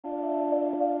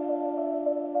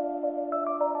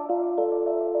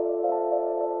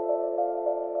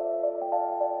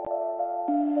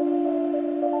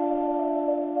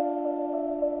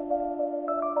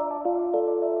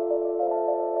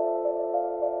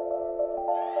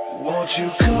Won't you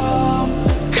come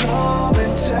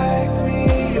and take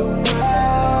me away?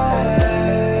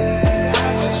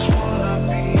 I just wanna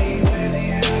be with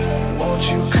you.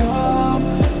 Won't you come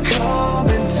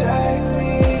and take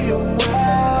me away?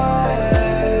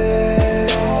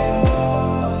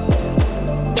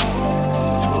 To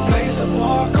a place to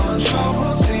walk on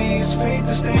troubled seas, faith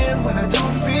to stand when I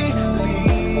don't believe.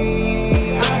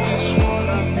 I just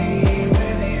wanna be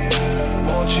with you.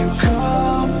 Won't you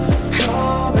come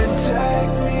and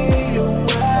take me away?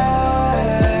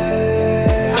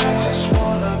 I just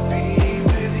wanna be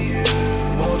with you.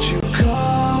 Won't you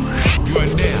come? You are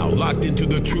now locked into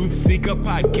the TruthSeekah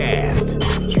podcast,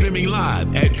 streaming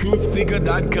live at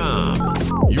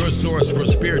TruthSeekah.com, your source for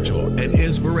spiritual and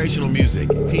inspirational music,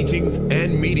 teachings,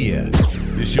 and media.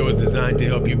 This show is designed to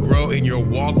help you grow in your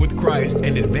walk with Christ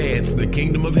and advance the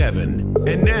kingdom of heaven.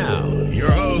 And now,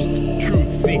 your host,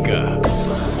 TruthSeekah.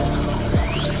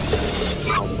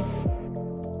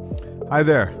 Hi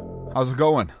there. How's it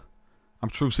going?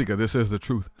 I'm TruthSeekah. This is the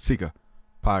TruthSeekah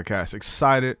podcast.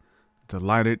 Excited,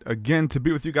 delighted again to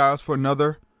be with you guys for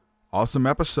another awesome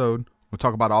episode. We'll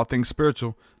talk about all things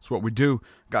spiritual. It's what we do.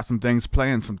 Got some things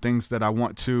planned, some things that I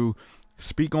want to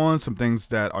speak on, some things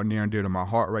that are near and dear to my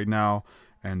heart right now.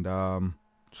 And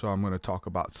so I'm going to talk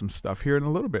about some stuff here in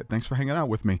a little bit. Thanks for hanging out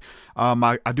with me.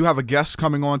 I do have a guest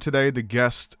coming on today. The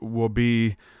guest will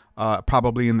be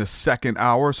probably in the second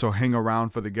hour, so hang around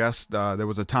for the guest. There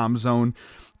was a time zone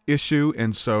issue,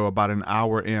 and so about an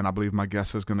hour in, I believe my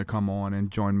guest is going to come on and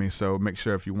join me. So make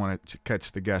sure if you want to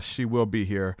catch the guest, she will be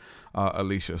here,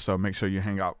 Alicia. So make sure you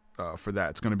hang out for that.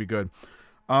 It's going to be good.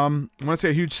 I want to say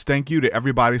a huge thank you to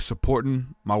everybody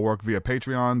supporting my work via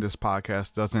Patreon. This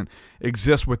podcast doesn't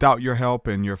exist without your help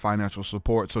and your financial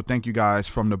support. So thank you guys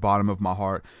from the bottom of my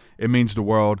heart. It means the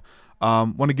world.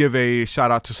 Want to give a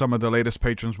shout out to some of the latest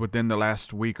patrons within the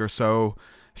last week or so.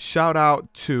 Shout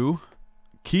out to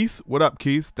Keith. What up,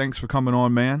 Keith? Thanks for coming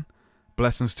on, man.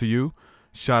 Blessings to you.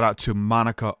 Shout out to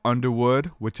Monica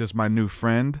Underwood, which is my new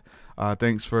friend.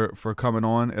 Thanks for coming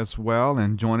on as well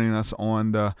and joining us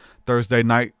on the Thursday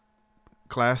night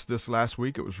class this last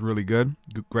week. It was really good.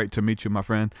 Great to meet you, my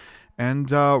friend. And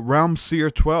Realm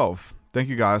Seer 12. Thank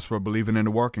you guys for believing in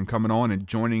the work and coming on and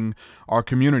joining our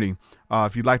community.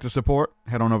 If you'd like to support,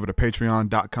 head on over to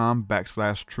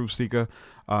patreon.com/TruthSeekah.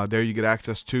 There you get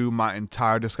access to my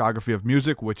entire discography of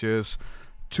music, which is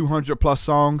 200 plus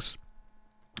songs.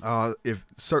 If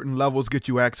certain levels get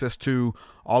you access to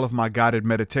all of my guided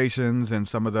meditations and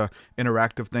some of the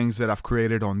interactive things that I've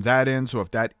created on that end. So if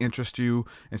that interests you,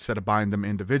 instead of buying them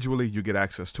individually, you get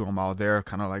access to them all there,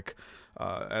 kind of like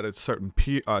at a certain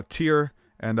tier.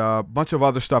 And a bunch of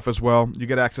other stuff as well. You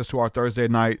get access to our Thursday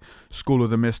night School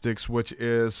of the Mystics, which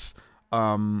is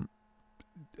the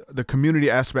community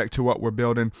aspect to what we're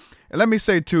building. And let me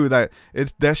say, too, that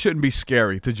that shouldn't be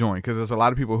scary to join, because there's a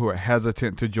lot of people who are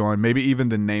hesitant to join. Maybe even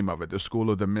the name of it, the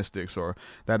School of the Mystics, or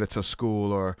that it's a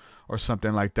school or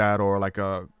something like that, or like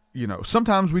a,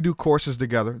 sometimes we do courses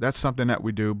together. That's something that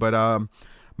we do. But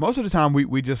most of the time,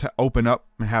 we just open up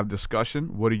and have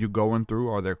discussion. What are you going through?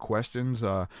 Are there questions?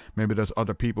 Maybe there's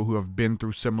other people who have been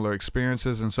through similar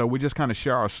experiences. And so we just kind of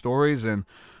share our stories. And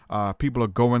people are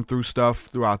going through stuff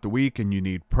throughout the week, and you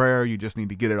need prayer. You just need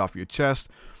to get it off your chest.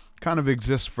 Kind of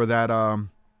exists for that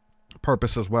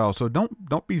purpose as well. So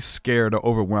don't be scared or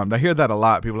overwhelmed. I hear that a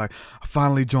lot. People are like, I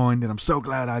finally joined, and I'm so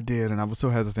glad I did. And I was so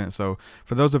hesitant. So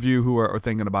for those of you who are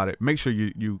thinking about it, make sure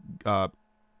you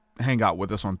hang out with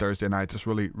us on Thursday nights. It's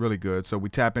really, really good. So we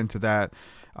tap into that,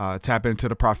 tap into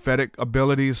the prophetic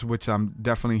abilities, which I'm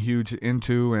definitely huge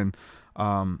into, and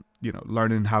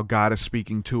learning how God is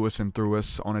speaking to us and through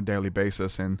us on a daily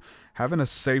basis, and having a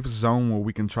safe zone where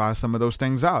we can try some of those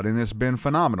things out. And it's been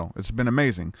phenomenal. It's been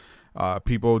amazing.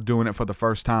 People doing it for the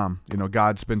first time.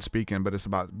 God's been speaking, but it's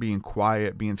about being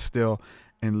quiet, being still,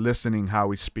 and listening how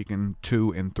he's speaking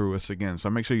to and through us again. So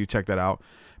make sure you check that out.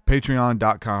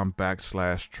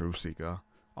 Patreon.com/TruthSeekah.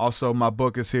 Also, my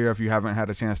book is here. If you haven't had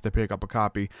a chance to pick up a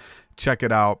copy, check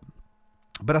it out.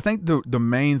 But I think the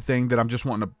main thing that I'm just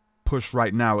wanting to push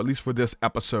right now, at least for this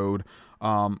episode,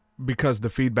 because the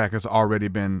feedback has already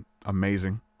been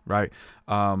amazing, right?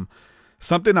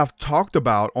 Something I've talked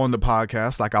about on the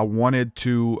podcast, like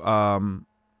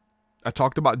I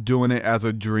talked about doing it as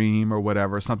a dream or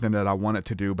whatever, something that I wanted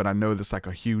to do, but I know there's like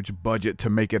a huge budget to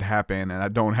make it happen, and I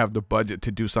don't have the budget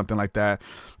to do something like that.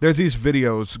 There's these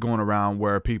videos going around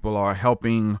where people are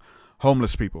helping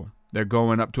homeless people. They're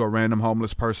going up to a random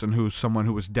homeless person who's someone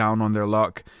who is down on their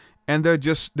luck, and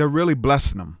they're really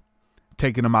blessing them,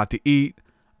 taking them out to eat,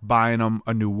 buying them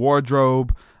a new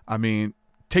wardrobe. I mean,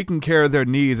 taking care of their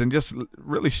needs and just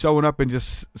really showing up and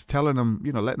just telling them,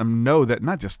 letting them know that,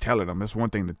 not just telling them, it's one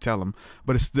thing to tell them,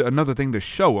 but it's another thing to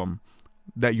show them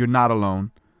that you're not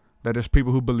alone, that there's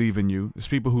people who believe in you, there's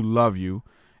people who love you,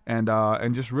 and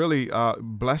just really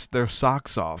bless their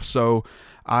socks off. So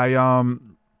I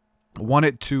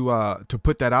wanted to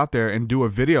put that out there and do a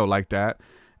video like that,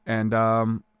 and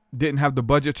didn't have the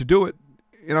budget to do it,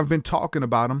 and I've been talking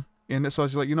about them, and so I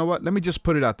was like, you know what, let me just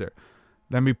put it out there.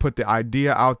 Let me put the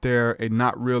idea out there and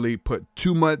not really put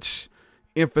too much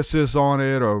emphasis on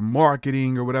it or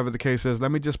marketing or whatever the case is.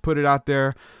 Let me just put it out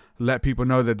there, let people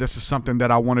know that this is something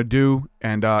that I want to do.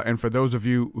 And for those of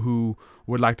you who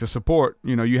would like to support,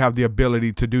 you have the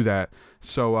ability to do that.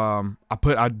 So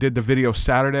I did the video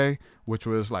Saturday, which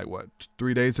was like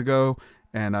 3 days ago.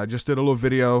 And I just did a little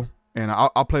video, and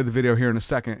I'll play the video here in a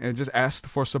second, and just asked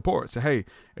for support. Say, hey,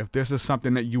 if this is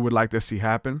something that you would like to see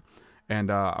happen, and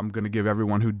I'm going to give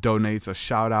everyone who donates a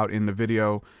shout out in the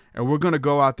video. And we're going to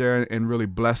go out there and really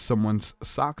bless someone's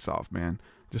socks off, man,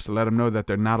 just to let them know that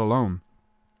they're not alone.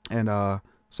 And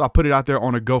so I put it out there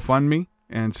on a GoFundMe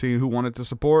and see who wanted to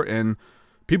support. And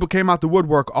people came out the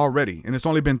woodwork already. And it's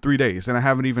only been 3 days. And I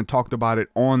haven't even talked about it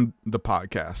on the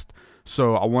podcast.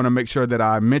 So I want to make sure that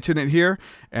I mention it here.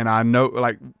 And I know,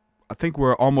 I think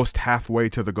we're almost halfway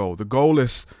to the goal. The goal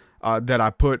is that I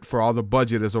put for all the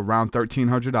budget is around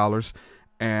 $1,300,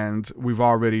 and we've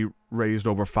already raised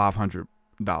over $500.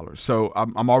 So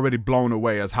I'm already blown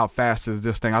away as how fast is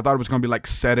this thing. I thought it was going to be like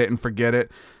set it and forget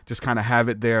it, just kind of have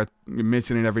it there,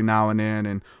 mention it every now and then,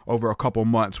 and over a couple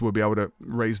months we'll be able to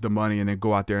raise the money and then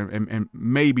go out there and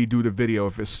maybe do the video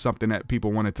if it's something that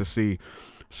people wanted to see.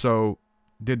 So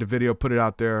did the video, put it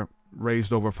out there,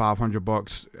 raised over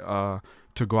 $500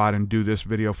 to go out and do this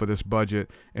video for this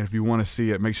budget. And if you want to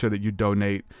see it, make sure that you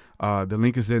donate. The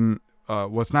link is in,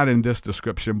 it's not in this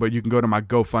description, but you can go to my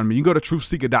GoFundMe. You can go to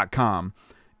TruthSeekah.com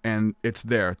and it's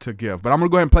there to give. But I'm going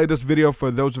to go ahead and play this video for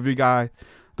those of you guys,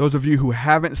 those of you who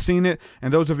haven't seen it,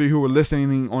 and those of you who are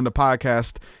listening on the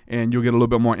podcast, and you'll get a little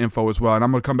bit more info as well. And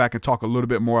I'm going to come back and talk a little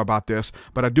bit more about this,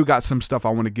 but I do got some stuff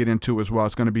I want to get into as well.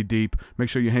 It's going to be deep. Make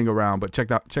sure you hang around, but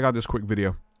check out this quick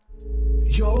video.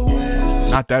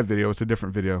 Not that video, it's a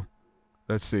different video.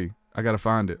 Let's see. I gotta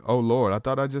find it. Oh Lord, I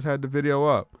thought I just had the video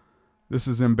up. This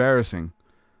is embarrassing.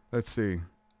 Let's see.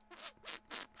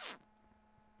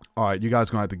 Alright, you guys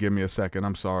gonna have to give me a second.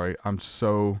 I'm sorry. I'm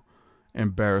so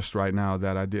embarrassed right now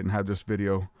that I didn't have this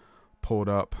video pulled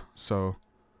up. So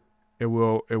it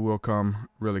will come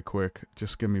really quick.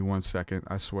 Just give me 1 second,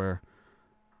 I swear.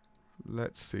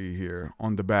 Let's see here.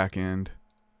 On the back end.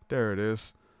 There it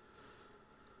is.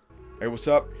 Hey, what's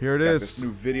up? Here it is. This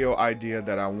new video idea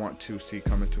that I want to see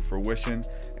come into fruition,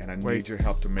 and I need your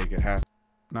help to make it happen.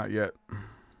 Not yet.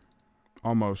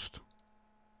 Almost.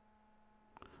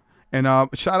 And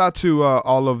shout out to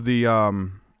all of the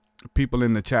people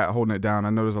in the chat holding it down. I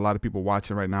know there's a lot of people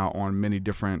watching right now on many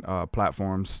different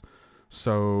platforms.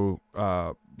 So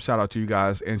shout out to you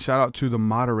guys, and shout out to the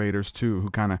moderators too,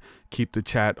 who kind of keep the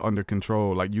chat under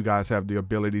control. Like, you guys have the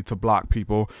ability to block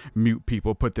people, mute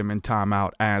people, put them in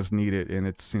timeout as needed, and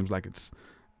it seems like it's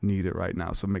needed right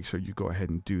now. So make sure you go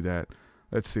ahead and do that.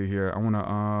 Let's see here.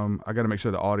 I gotta make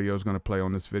sure the audio is gonna play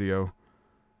on this video.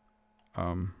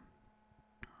 1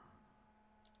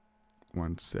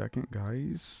 second,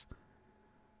 guys.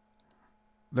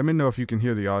 Let me know if you can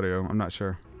hear the audio. I'm not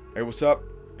sure. Hey, what's up?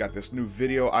 Got this new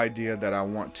video idea that I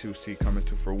want to see come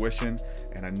into fruition,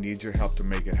 and I need your help to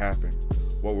make it happen.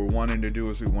 What we're wanting to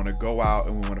do is we want to go out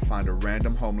and we want to find a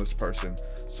random homeless person,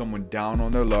 someone down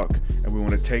on their luck, and we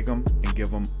want to take them and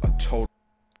give them a total.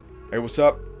 Hey, what's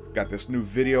up? Got this new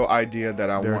video idea that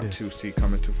I want to see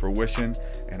come into fruition,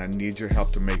 and I need your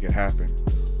help to make it happen.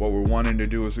 What we're wanting to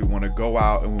do is we want to go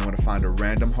out and we want to find a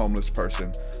random homeless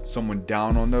person, someone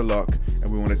down on their luck,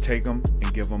 and we want to take them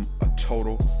and give them a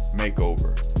total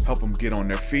makeover. Help them get on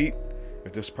their feet.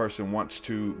 If this person wants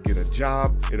to get a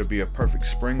job, it'll be a perfect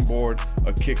springboard,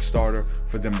 a Kickstarter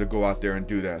for them to go out there and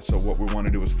do that. So what we want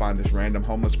to do is find this random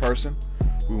homeless person.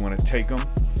 We want to take them,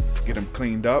 get them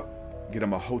cleaned up, get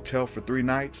them a hotel for 3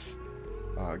 nights,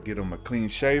 get them a clean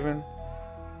shaven,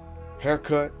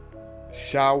 haircut,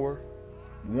 shower,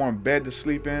 warm bed to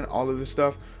sleep in, all of this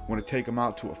stuff. We want to take them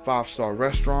out to a 5-star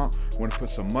restaurant. We want to put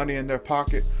some money in their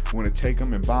pocket. We want to take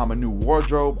them and buy them a new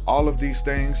wardrobe, all of these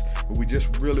things. But we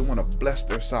just really want to bless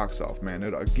their socks off, man.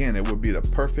 Again, it would be the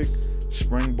perfect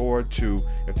springboard to,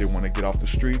 if they want to get off the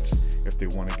streets, if they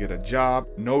want to get a job,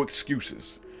 no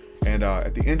excuses. And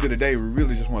at the end of the day, we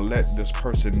really just want to let this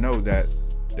person know that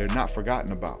they're not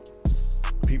forgotten about.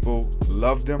 People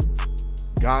love them,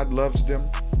 God loves them,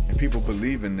 and people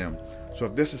believe in them. So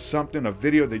if this is something, a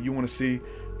video that you want to see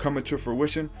coming to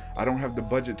fruition. I don't have the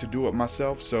budget to do it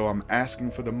myself, so I'm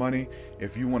asking for the money.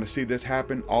 If you want to see this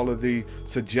happen, all of the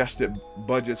suggested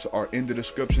budgets are in the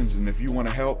descriptions, and if you want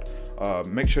to help,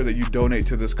 make sure that you donate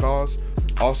to this cause.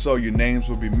 Also, your names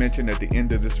will be mentioned at the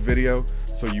end of this video,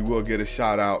 so you will get a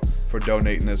shout out for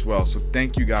donating as well. So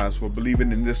thank you guys for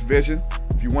believing in this vision.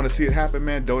 If you want to see it happen,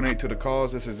 man, donate to the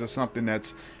cause. This is just something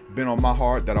that's been on my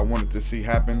heart that I wanted to see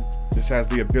happen. This has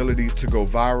the ability to go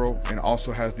viral and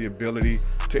also has the ability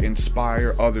to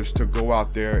inspire others to go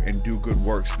out there and do good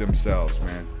works themselves,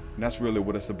 man. And that's really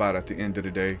what it's about at the end of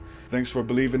the day. Thanks for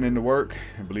believing in the work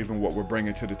and believing what we're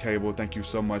bringing to the table. Thank you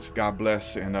so much. God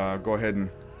bless. And go ahead and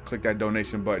click that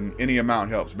donation button. Any amount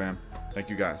helps, man. Thank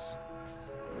you guys.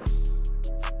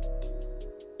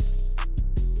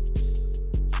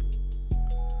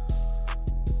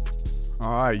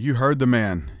 All right, you heard the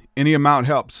man. Any amount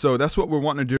helps. So that's what we're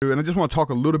wanting to do. And I just want to talk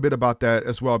a little bit about that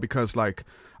as well, because like,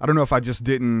 I don't know if I just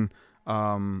didn't,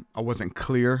 I wasn't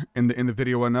clear in the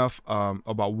video enough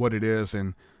about what it is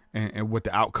and what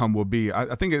the outcome will be.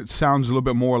 I think it sounds a little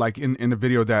bit more like in the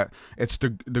video that it's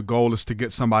the goal is to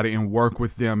get somebody and work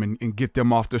with them and get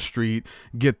them off the street,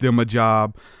 get them a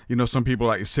job. You know, some people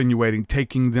like insinuating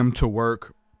taking them to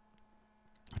work,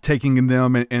 taking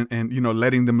them and you know,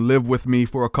 letting them live with me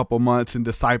for a couple months and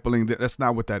discipling. That's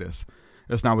not what that is.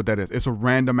 That's not what that is. It's a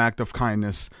random act of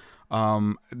kindness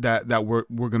that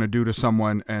we're gonna do to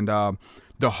someone, and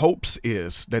the hopes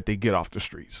is that they get off the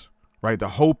streets, right? The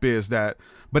hope is that,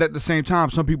 but at the same time,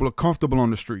 some people are comfortable on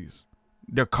the streets.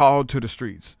 They're called to the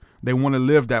streets. They want to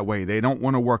live that way. They don't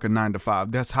want to work a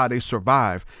 9-to-5. That's how they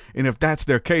survive. And if that's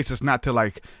their case, it's not to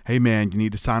like, hey man, you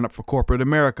need to sign up for corporate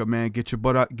America, man. Get your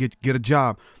butt up, get a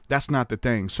job. That's not the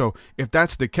thing. So if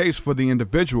that's the case for the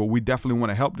individual, we definitely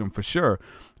want to help them for sure.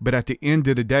 But at the end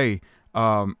of the day,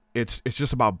 it's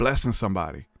just about blessing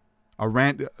somebody.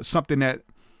 Something that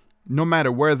no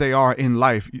matter where they are in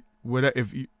life,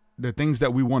 the things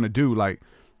that we want to do, like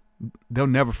they'll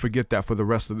never forget that for the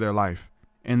rest of their life.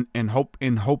 And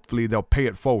hopefully they'll pay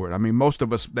it forward. I mean, most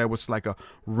of us, that was like a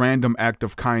random act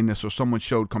of kindness, or someone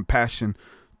showed compassion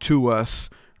to us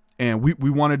and we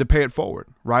wanted to pay it forward,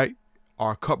 right?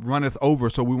 Our cup runneth over,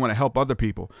 so we want to help other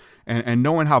people. And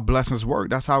knowing how blessings work,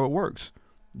 that's how it works.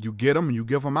 You get them and you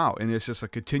give them out, and it's just a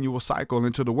continual cycle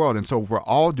into the world. And so if we're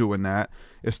all doing that,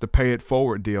 it's the pay it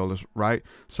forward deal, right?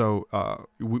 So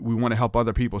we want to help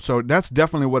other people. So that's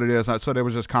definitely what it is. So there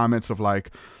was just comments of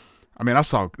like, I mean,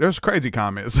 there's crazy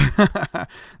comments.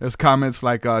 There's comments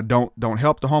like, don't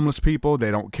help the homeless people. They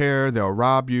don't care. They'll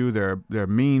rob you. They're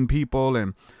mean people,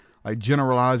 and like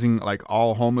generalizing like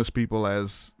all homeless people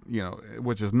as, you know,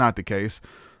 which is not the case.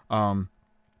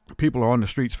 People are on the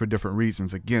streets for different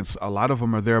reasons. Again, a lot of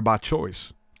them are there by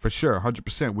choice, for sure,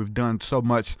 100%. We've done so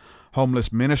much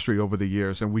homeless ministry over the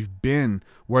years, and we've been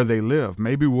where they live.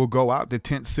 Maybe we'll go out to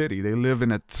Tent City. They live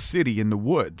in a city in the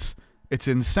woods. It's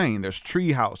insane. There's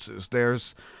tree houses,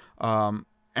 there's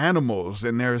animals,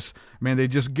 and they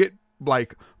just get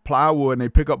like plywood and they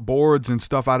pick up boards and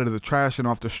stuff out of the trash and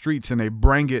off the streets, and they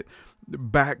bring it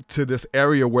back to this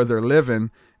area where they're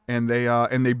living, and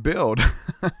they build.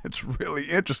 It's really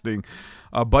interesting.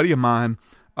 A buddy of mine,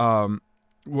 when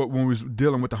we was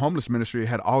dealing with the homeless ministry,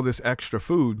 had all this extra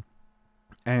food,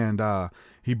 and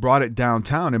he brought it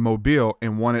downtown in Mobile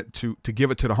and wanted to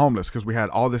give it to the homeless, because we had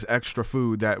all this extra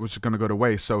food that was going to go to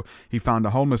waste. So he found a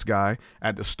homeless guy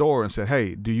at the store and said,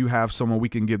 hey, do you have someone we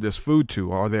can give this food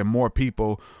to? Or are there more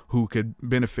people who could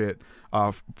benefit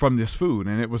from this food?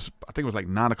 And I think it was like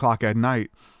 9 o'clock at night.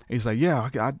 And he's like, yeah,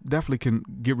 I definitely can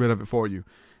get rid of it for you.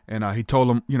 And he told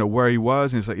him, you know, where he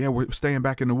was. And he's like, yeah, we're staying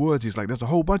back in the woods. He's like, there's a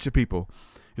whole bunch of people.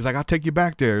 He's like, I'll take you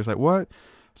back there. He's like, what?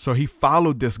 So he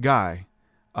followed this guy.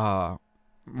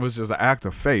 Was just an act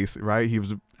of faith, right?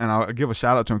 And I'll give a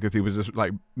shout out to him because he was just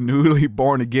like newly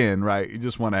born again, right? You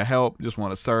just want to help, just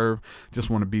want to serve, just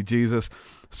want to be Jesus.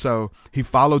 So he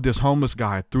followed this homeless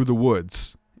guy through the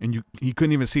woods, and he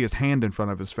couldn't even see his hand in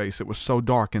front of his face. It was so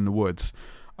dark in the woods.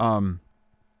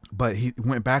 But he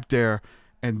went back there,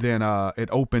 and then it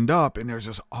opened up, and there's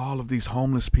just all of these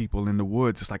homeless people in the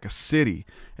woods. It's like a city,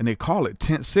 and they call it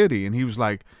Tent City. And he was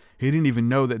like, he didn't even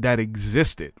know that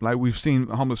existed. Like, we've seen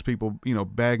homeless people, you know,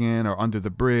 begging or under the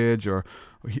bridge, or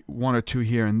one or two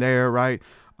here and there, right?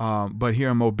 But here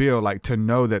in Mobile, like, to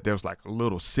know that there's like a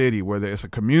little city where there's a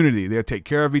community, they'll take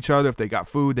care of each other. If they got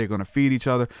food, they're going to feed each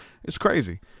other. It's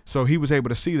crazy. So he was able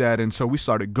to see that. And so we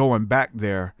started going back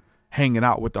there, hanging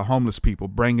out with the homeless people,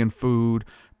 bringing food,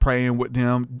 praying with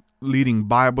them, leading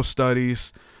Bible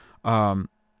studies.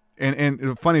 And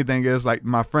the funny thing is, like,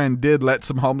 my friend did let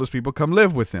some homeless people come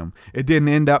live with him. It didn't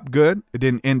end up good. It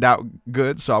didn't end out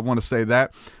good. So I want to say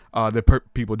that.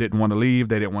 People didn't want to leave.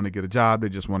 They didn't want to get a job. They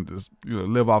just wanted to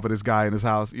live off of this guy in his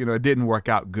house. It didn't work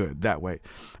out good that way.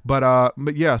 But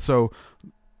yeah, so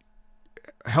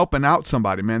helping out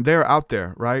somebody, man, they're out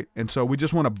there, right? And so we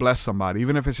just want to bless somebody,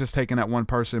 even if it's just taking that one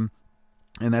person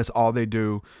and that's all they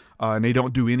do, and they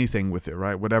don't do anything with it,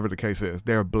 right? Whatever the case is,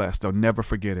 they're blessed. They'll never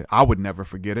forget it. I would never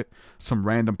forget it. Some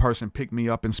random person pick me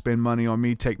up and spend money on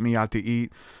me, take me out to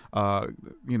eat,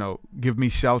 give me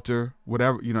shelter,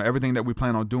 whatever, everything that we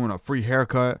plan on doing, a free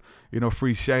haircut,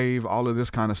 free shave, all of this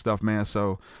kind of stuff, man.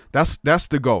 So that's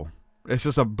the goal. It's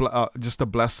just to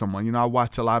bless someone. I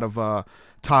watch a lot of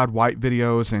Todd White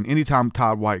videos, and anytime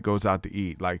Todd White goes out to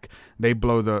eat, like, they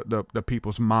blow the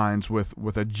people's minds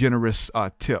with a generous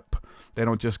tip. They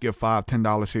don't just give $5,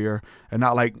 $10 here, and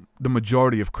not like the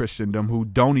majority of Christendom who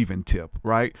don't even tip,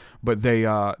 right? But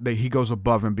he goes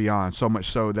above and beyond, so much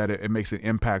so that it makes an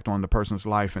impact on the person's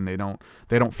life, and they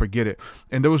don't forget it.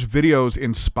 And those videos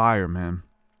inspire, man.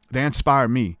 They inspire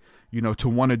me, to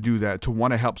want to do that, to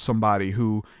want to help somebody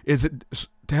who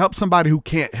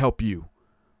can't help you,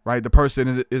 right? The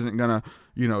person isn't gonna,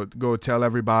 go tell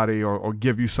everybody or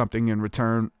give you something in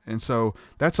return. And so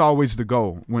that's always the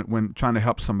goal when trying to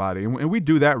help somebody. And we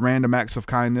do that, random acts of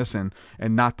kindness and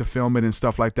not to film it and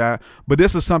stuff like that. But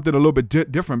this is something a little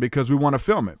bit different because we want to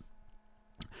film it.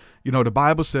 The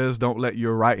Bible says, don't let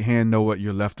your right hand know what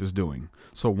your left is doing.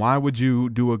 So why would you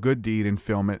do a good deed and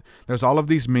film it? There's all of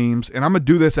these memes, and I'm going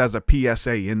to do this as a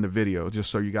PSA in the video,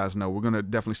 just so you guys know. We're going to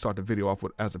definitely start the video off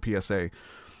as a PSA.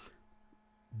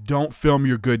 Don't film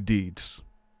your good deeds,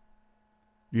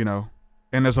 And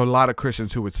there's a lot of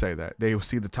Christians who would say that. They will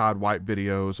see the Todd White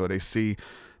videos, or they see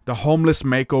the homeless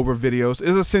makeover videos.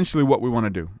 Is essentially what we want to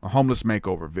do, a homeless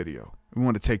makeover video. We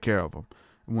want to take care of them.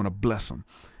 We want to bless them.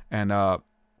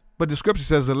 But the scripture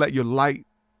says to let your light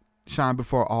shine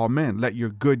before all men. Let your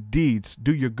good deeds,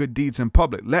 do your good deeds in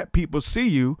public. Let people see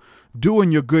you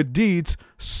doing your good deeds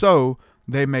so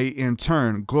they may in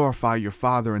turn glorify your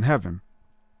Father in heaven.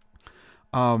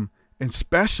 And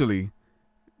especially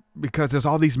because there's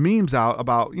all these memes out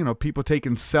about, people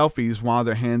taking selfies while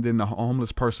they're handing the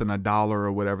homeless person $1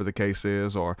 or whatever the case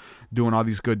is, or doing all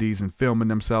these good deeds and filming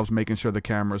themselves, making sure the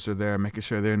cameras are there, making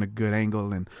sure they're in a good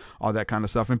angle and all that kind of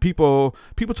stuff. And people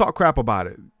talk crap about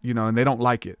it, and they don't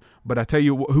like it. But I tell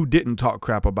you who didn't talk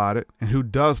crap about it and who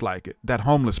does like it, that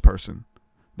homeless person.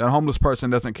 That homeless person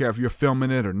doesn't care if you're filming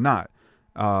it or not.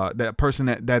 That person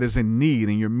that is in need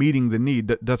and you're meeting the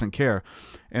need doesn't care.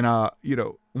 And,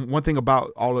 one thing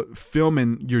about all of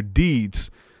filming your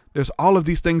deeds, there's all of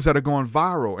these things that are going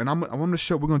viral. And I want to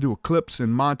show, we're going to do clips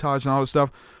and montage and all this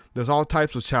stuff. There's all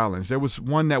types of challenge. There was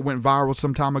one that went viral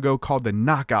some time ago called the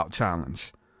knockout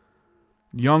challenge.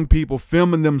 Young people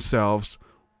filming themselves,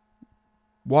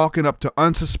 walking up to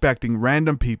unsuspecting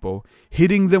random people,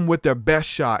 hitting them with their best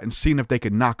shot and seeing if they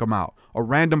could knock them out. A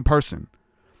random person.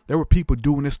 There were people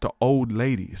doing this to old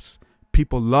ladies.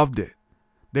 People loved it.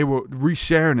 They were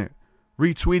resharing it,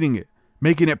 retweeting it,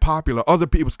 making it popular. Other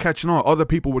people was catching on. Other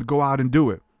people would go out and do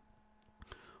it.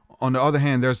 On the other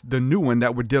hand, there's the new one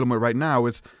that we're dealing with right now.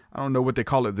 It's, I don't know what they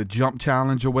call it, the jump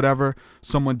challenge or whatever.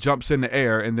 Someone jumps in the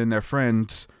air and then their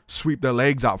friends sweep their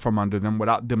legs out from under them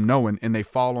without them knowing, and they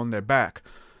fall on their back.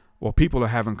 Well, people are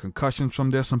having concussions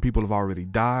from this. Some people have already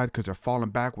died because they're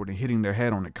falling backward and hitting their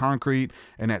head on the concrete.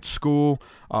 And at school,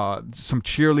 some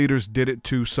cheerleaders did it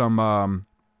to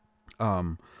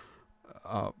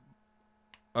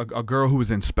a girl who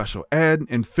was in special ed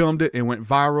and filmed it and went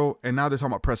viral. And now they're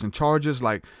talking about pressing charges.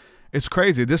 Like, it's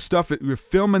crazy. This stuff, you're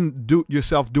filming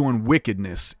yourself doing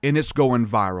wickedness and it's going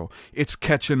viral. It's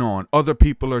catching on. Other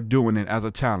people are doing it as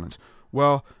a challenge.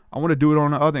 Well, I want to do it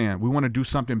on the other end. We want to do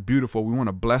something beautiful. We want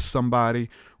to bless somebody.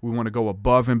 We want to go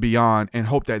above and beyond and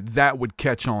hope that would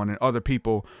catch on and other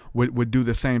people would do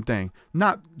the same thing.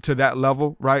 Not to that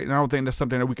level, right? And I don't think that's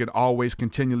something that we could always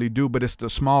continually do, but it's the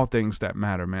small things that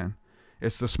matter, man.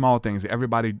 It's the small things.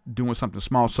 Everybody doing something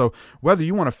small. So whether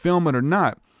you want to film it or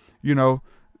not,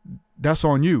 that's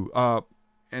on you.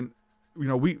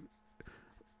 We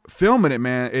filming it,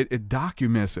 man, it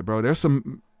documents it, bro. There's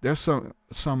some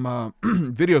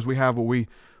videos we have where we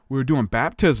were doing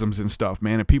baptisms and stuff,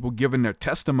 man, and people giving their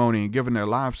testimony and giving their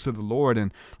lives to the Lord,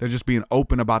 and they're just being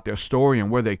open about their story and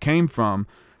where they came from.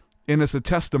 And it's a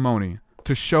testimony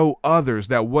to show others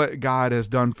that what God has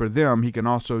done for them, he can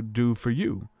also do for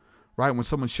you, right? When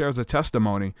someone shares a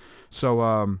testimony. So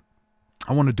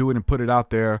I want to do it and put it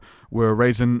out there. We're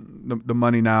raising the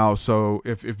money now. So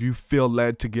if you feel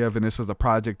led to give and this is a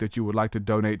project that you would like to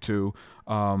donate to,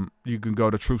 you can go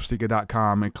to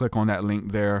TruthSeekah.com and click on that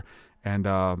link there and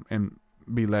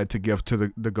be led to give to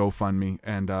the GoFundMe.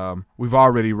 And we've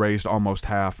already raised almost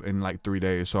half in like 3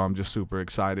 days. So I'm just super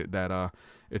excited that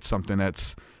it's something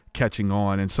that's catching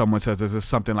on. And someone says, is this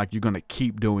something like you're going to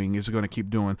keep doing? Is it going to keep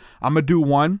doing? I'm going to do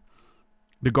one.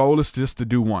 The goal is just to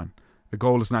do one. The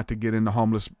goal is not to get into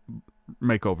homeless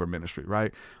makeover ministry,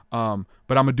 right? But I'm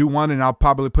gonna do one, and I'll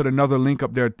probably put another link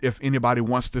up there if anybody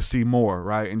wants to see more,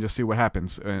 right? And just see what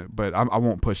happens. But I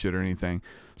won't push it or anything.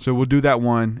 So we'll do that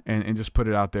one and just put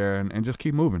it out there and just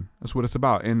keep moving. That's what it's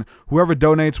about. And whoever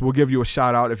donates, we'll give you a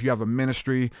shout out. If you have a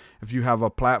ministry, if you have a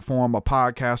platform, a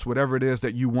podcast, whatever it is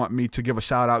that you want me to give a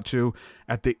shout out to,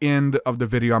 at the end of the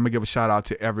video, I'm gonna give a shout out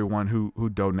to everyone who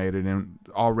donated. And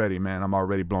already, man, I'm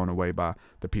already blown away by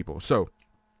the people. So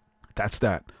that's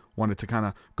that. Wanted to kind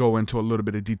of go into a little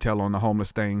bit of detail on the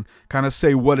homeless thing, kind of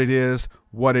say what it is,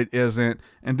 what it isn't.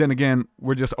 And then again,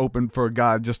 we're just open for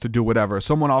God just to do whatever.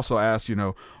 Someone also asked, you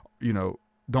know,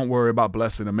 don't worry about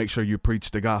blessing them. Make sure you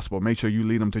preach the gospel. Make sure you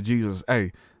lead them to Jesus.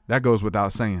 Hey, that goes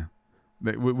without saying.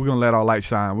 We're going to let our light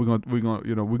shine. We're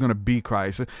going to be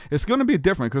Christ. It's going to be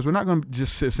different because we're not going to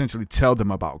just essentially tell them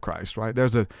about Christ, right?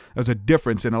 There's a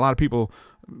difference, and a lot of people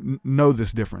know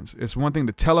this difference. It's one thing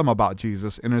to tell them about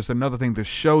Jesus, and it's another thing to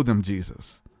show them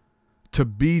Jesus, to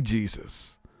be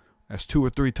Jesus. As 2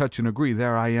 or 3 touch and agree,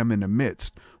 there I am in the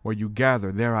midst. Where you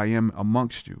gather, there I am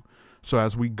amongst you. So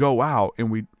as we go out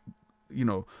and we,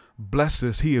 blessed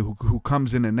is he who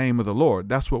comes in the name of the Lord.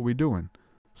 That's what we're doing.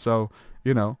 So,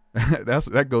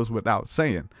 that goes without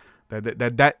saying.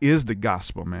 That is the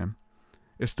gospel, man.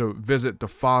 It's to visit the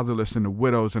fatherless and the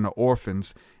widows and the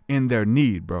orphans in their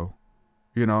need, bro.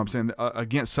 You know what I'm saying?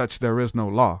 Against such there is no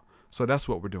law. So that's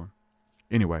what we're doing.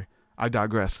 Anyway, I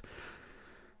digress.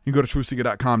 You can go to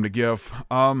TruthSeekah.com to give.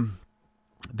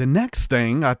 The next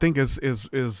thing I think is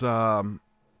I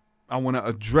want to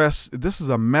address. This is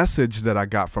a message that I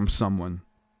got from someone,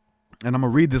 and I'm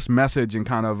gonna read this message and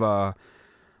kind of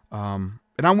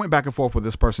and I went back and forth with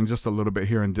this person just a little bit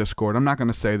here in Discord. I'm not going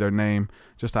to say their name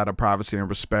just out of privacy and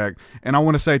respect. And I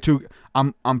want to say too,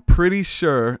 I'm pretty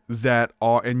sure that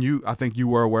I think you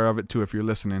were aware of it too if you're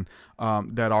listening,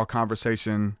 that our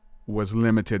conversation was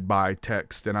limited by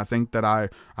text. And I think that I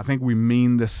think we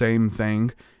mean the same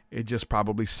thing. It just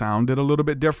probably sounded a little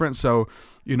bit different. So,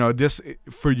 this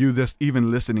for you, this even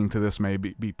listening to this may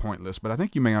be pointless, but I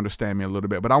think you may understand me a little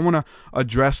bit. But I want to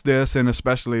address this, and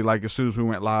especially like as soon as we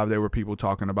went live, there were people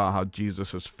talking about how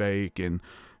Jesus is fake and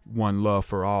one love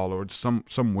for all, or some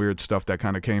weird stuff that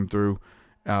kind of came through.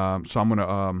 So I'm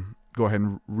gonna go ahead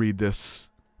and read this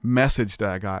message that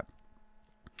I got.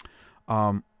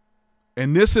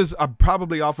 And this is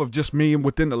probably off of just me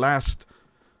within the last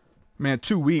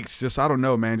 2 weeks, just, I don't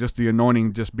know, man, just the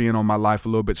anointing just being on my life a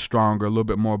little bit stronger, a little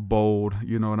bit more bold.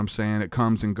 You know what I'm saying? It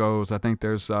comes and goes. I think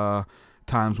there's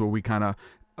times where we kind of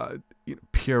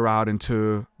peer out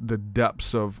into the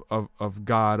depths of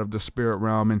God, of the spirit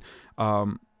realm. And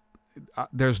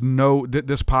this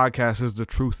podcast is the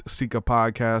TruthSeekah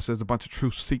podcast. There's a bunch of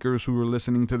truth seekers who are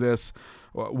listening to this.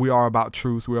 We are about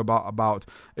truth. We're about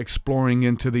exploring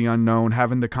into the unknown,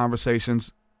 having the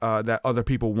conversations that other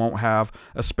people won't have,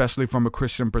 especially from a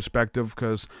Christian perspective,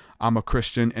 because I'm a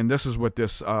Christian, and this is what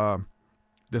this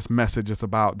message is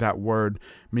about. That word,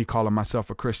 me calling myself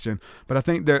a Christian. But I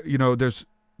think that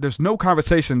there's no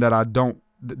conversation that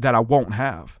I won't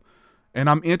have, and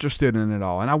I'm interested in it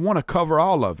all, and I want to cover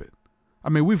all of it. I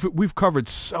mean, we've covered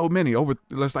so many,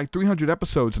 there's like 300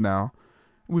 episodes now.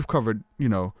 We've covered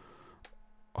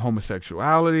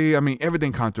homosexuality. I mean,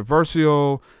 everything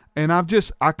controversial. And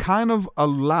I kind of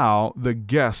allow the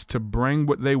guests to bring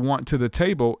what they want to the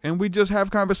table, and we just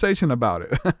have conversation about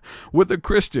it with a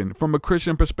Christian, from a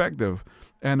Christian perspective.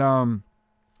 And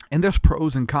there's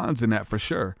pros and cons in that for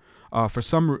sure. For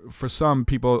some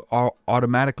people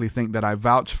automatically think that I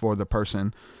vouch for the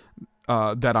person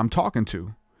that I'm talking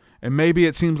to. And maybe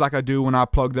it seems like I do when I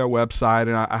plug their website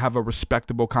and I have a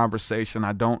respectable conversation.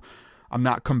 I'm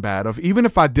not combative. Even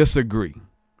if I disagree,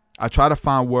 I try to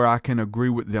find where I can agree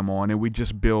with them on, and we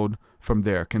just build from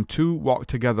there. Can two walk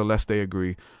together lest they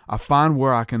agree? I find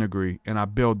where I can agree, and I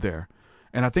build there.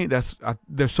 And I think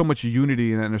there's so much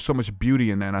unity in that, and there's so much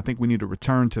beauty in that, and I think we need to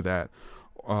return to that,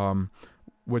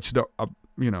 which,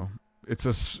 it's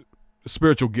a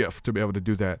spiritual gift to be able to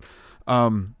do that.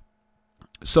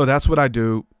 So that's what I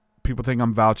do. People think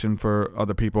I'm vouching for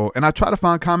other people, and I try to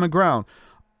find common ground.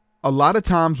 A lot of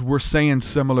times we're saying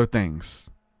similar things.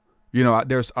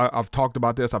 I've talked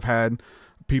about this. I've had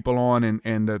people on,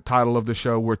 and the title of the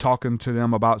show, we're talking to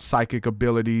them about psychic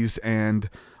abilities and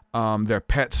your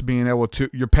pet being able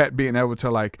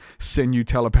to like send you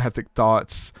telepathic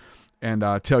thoughts. and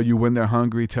tell you when they're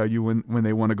hungry, tell you when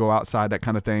they want to go outside, that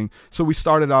kind of thing. So we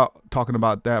started out talking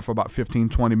about that for about 15,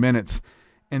 20 minutes.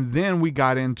 And then we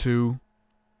got into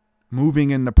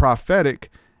moving in the prophetic.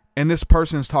 And this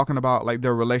person is talking about like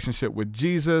their relationship with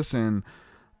Jesus and,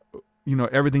 you know,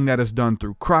 everything that is done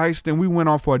through Christ. And we went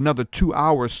on for another 2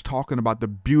 hours talking about the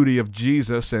beauty of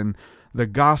Jesus and the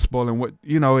gospel and what,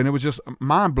 you know, and it was just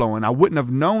mind blowing. I wouldn't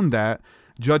have known that,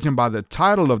 judging by the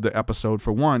title of the episode,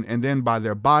 for one, and then by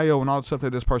their bio and all the stuff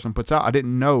that this person puts out. I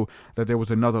didn't know that there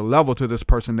was another level to this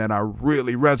person that I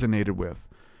really resonated with.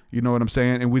 You know what I'm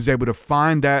saying? And we was able to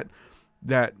find that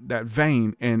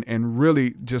vein and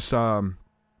really just, you know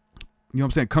what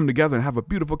I'm saying, come together and have a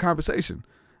beautiful conversation.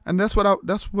 And that's what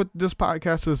this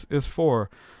podcast is for.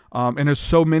 And there's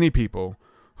so many people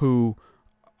who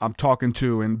I'm talking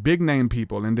to, and big name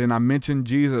people, and then I mention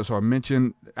Jesus or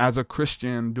mention as a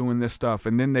Christian doing this stuff,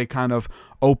 and then they kind of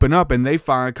open up and they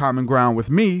find common ground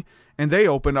with me, and they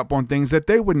open up on things that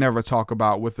they would never talk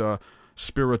about with a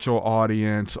spiritual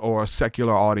audience or a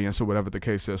secular audience or whatever the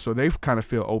case is. So they kind of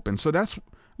feel open. So that's,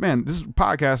 man, this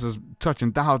podcast is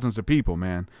touching thousands of people,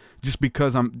 man, just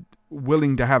because I'm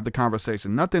willing to have the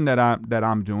conversation. Nothing that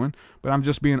I'm doing, but I'm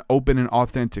just being open and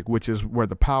authentic, which is where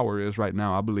the power is right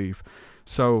now, I believe.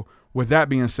 So with that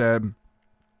being said,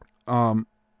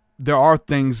 there are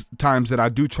times that I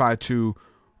do try to,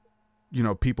 you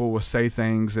know, people will say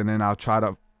things and then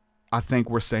I think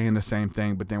we're saying the same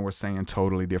thing, but then we're saying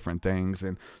totally different things.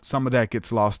 And some of that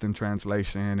gets lost in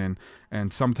translation.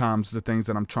 And sometimes the things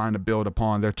that I'm trying to build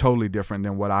upon, they're totally different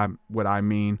than what I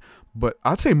mean. But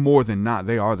I'd say more than not,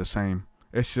 they are the same.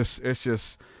 It's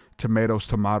just tomatoes,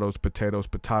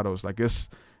 potatoes. Like it's,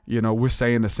 you know, we're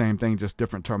saying the same thing, just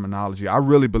different terminology. I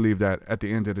really believe that at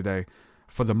the end of the day,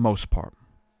 for the most part.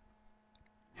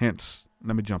 Hence,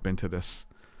 let me jump into this.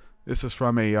 This is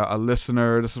from a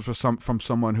listener. This is from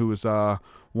someone who is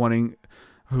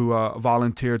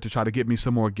volunteered to try to get me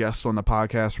some more guests on the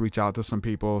podcast. Reach out to some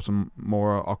people, some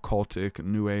more occultic,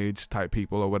 new age type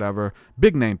people or whatever,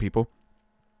 big name people.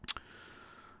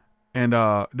 And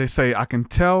they say, I can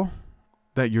tell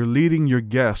that you're leading your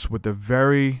guests with a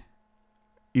very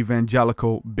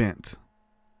evangelical bent.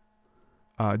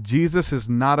 Jesus is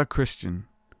not a Christian.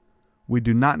 We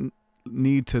do not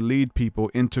need to lead people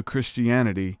into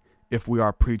Christianity if we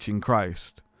are preaching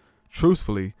Christ.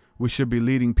 Truthfully, we should be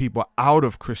leading people out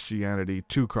of Christianity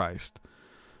to Christ.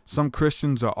 Some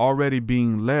Christians are already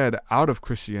being led out of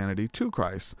Christianity to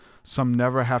Christ. Some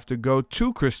never have to go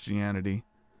to Christianity.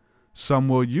 Some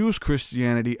will use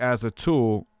Christianity as a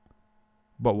tool,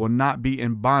 but will not be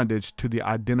in bondage to the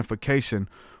identification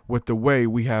with the way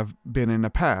we have been in the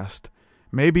past.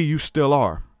 Maybe you still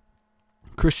are.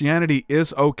 Christianity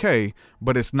is okay,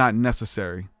 but it's not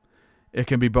necessary. It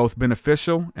can be both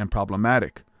beneficial and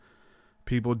problematic.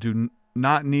 People do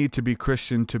not need to be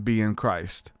Christian to be in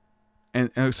Christ. And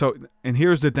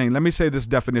here's the thing. Let me say this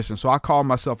definition. So I call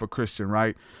myself a Christian,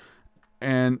 right?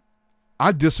 And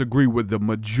I disagree with the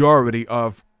majority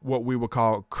of what we would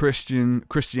call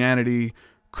Christianity,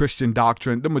 Christian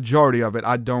doctrine. The majority of it,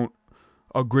 I don't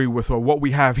agree with, or what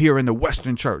we have here in the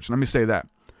Western church. Let me say that.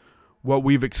 What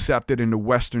we've accepted in the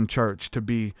Western church to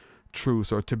be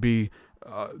truth or to be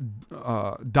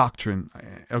doctrine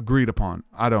agreed upon.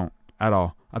 I don't at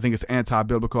all. I think it's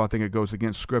anti-biblical. I think it goes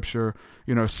against scripture.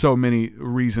 You know, so many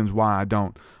reasons why I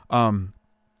don't.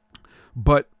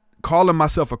 But calling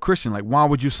myself a Christian, like, why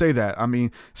would you say that? I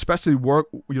mean, especially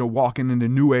walking into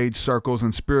new age circles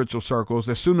and spiritual circles.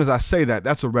 As soon as I say that,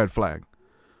 that's a red flag.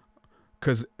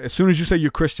 Because as soon as you say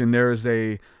you're Christian, there is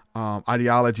a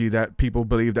ideology that people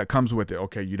believe that comes with it.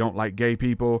 Okay, you don't like gay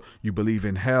people. You believe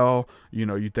in hell. You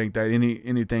know, you think that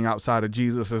anything outside of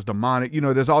Jesus is demonic. You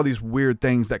know, there's all these weird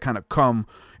things that kind of come.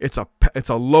 It's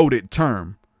a loaded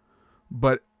term.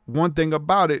 But one thing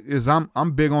about it is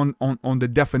I'm big on the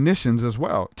definitions as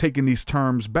well, taking these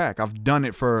terms back. I've done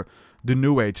it for the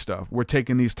new age stuff. We're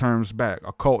taking these terms back.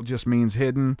 Occult just means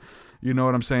hidden. You know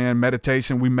what I'm saying?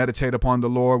 Meditation, we meditate upon the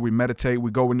Lord. We meditate, we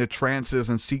go into trances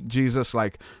and seek Jesus.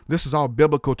 Like, this is all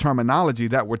biblical terminology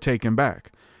that we're taking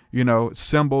back, you know,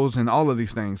 symbols and all of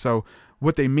these things. So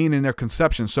what they mean in their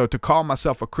conception. So to call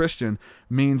myself a Christian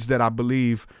means that I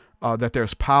believe that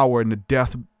there's power in the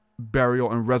death,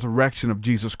 burial, and resurrection of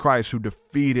Jesus Christ, who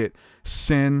defeated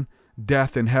sin,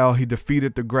 death, and hell. He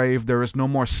defeated the grave. There is no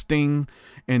more sting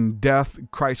in death.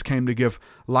 Christ came to give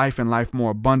life and life more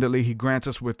abundantly. He grants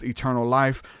us with eternal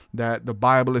life, that the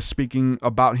Bible is speaking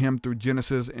about him through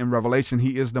Genesis and Revelation.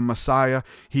 He is the Messiah.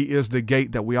 He is the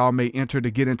gate that we all may enter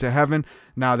to get into heaven.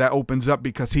 Now that opens up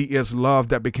because he is love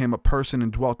that became a person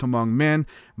and dwelt among men.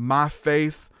 My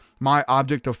faith, my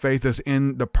object of faith is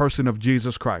in the person of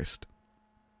Jesus Christ.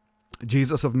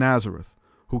 Jesus of Nazareth,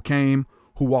 who came,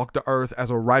 who walked the earth as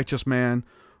a righteous man,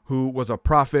 who was a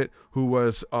prophet, who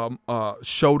was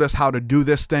showed us how to do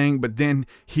this thing. But then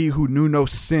he who knew no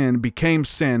sin became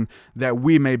sin that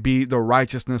we may be the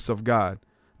righteousness of God.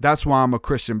 That's why I'm a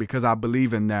Christian, because I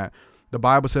believe in that. The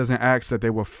Bible says in Acts that they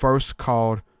were first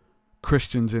called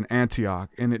Christians in Antioch,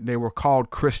 and they were called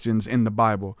Christians in the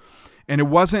Bible. And it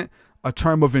wasn't a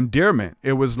term of endearment.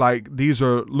 It was like, these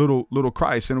are little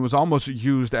Christ, and it was almost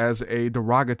used as a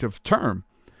derogative term.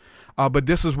 But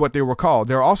this is what they were called.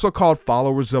 They're also called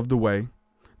followers of the way.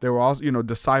 They were also,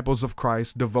 disciples of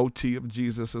Christ, devotee of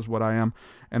Jesus is what I am.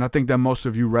 And I think that most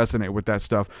of you resonate with that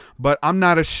stuff. But I'm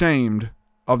not ashamed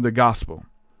of the gospel.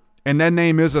 And that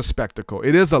name is a spectacle.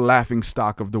 It is a laughing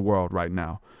stock of the world right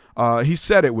now. He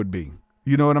said it would be.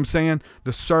 You know what I'm saying?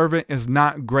 The servant is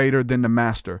not greater than the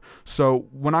master. So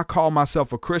when I call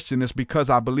myself a Christian, it's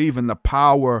because I believe in the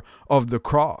power of the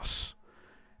cross.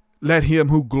 Let him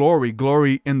who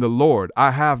glory in the Lord.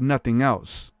 I have nothing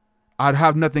else. I'd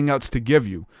have nothing else to give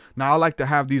you. Now, I like to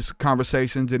have these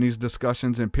conversations and these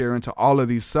discussions and peer into all of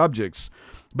these subjects.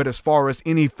 But as far as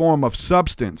any form of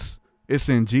substance, it's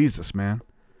in Jesus, man.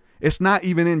 It's not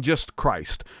even in just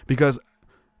Christ. Because,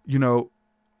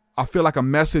 I feel like a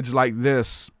message like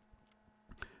this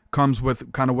comes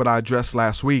with kind of what I addressed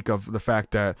last week of the fact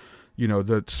that,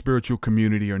 the spiritual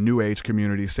community or New Age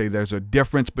community say there's a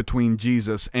difference between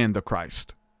Jesus and the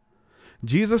Christ.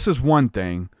 Jesus is one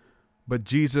thing, but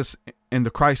Jesus and the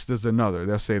Christ is another.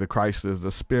 They'll say the Christ is the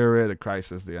Spirit, the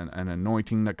Christ is an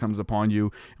anointing that comes upon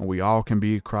you, and we all can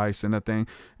be Christ and that thing.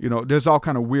 There's all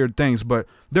kind of weird things, but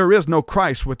there is no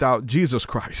Christ without Jesus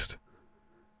Christ.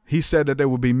 He said that there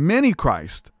will be many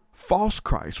Christ, false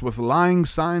Christ, with lying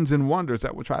signs and wonders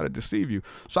that will try to deceive you.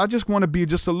 So I just want to be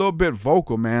just a little bit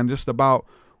vocal, man, just about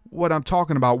what I'm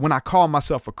talking about when I call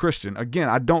myself a Christian. Again,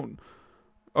 I don't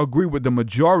agree with the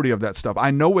majority of that stuff. I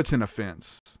know it's an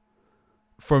offense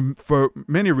for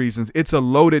many reasons. It's a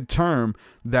loaded term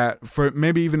that for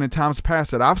maybe even in times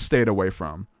past that I've stayed away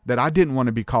from, that I didn't want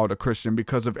to be called a Christian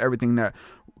because of everything that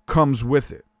comes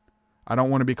with it. I don't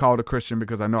want to be called a Christian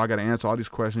because I know I got to answer all these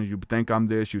questions. You think I'm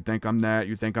this, you think I'm that,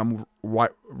 you think I'm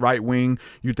right wing,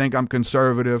 you think I'm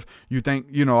conservative, you think,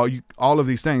 all of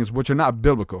these things, which are not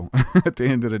biblical at the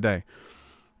end of the day.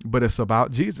 But it's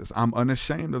about Jesus. I'm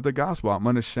unashamed of the gospel. I'm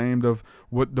unashamed of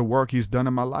what the work he's done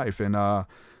in my life. And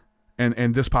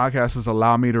this podcast has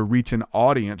allowed me to reach an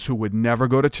audience who would never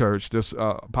go to church. This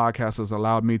podcast has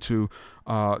allowed me to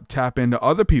tap into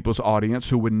other people's audience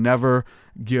who would never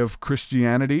give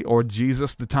Christianity or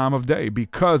Jesus the time of day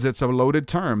because it's a loaded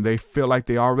term. They feel like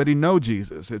they already know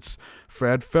Jesus. It's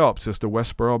Fred Phelps. It's the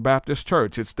Westboro Baptist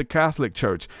Church. It's the Catholic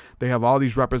Church. They have all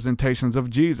these representations of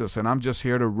Jesus, and I'm just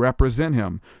here to represent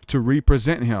him, to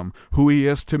represent him, who he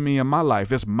is to me in my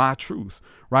life. It's my truth,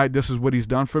 right? This is what he's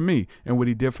done for me, and what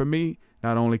he did for me,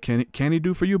 not only can he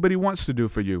do for you, but he wants to do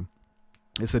for you.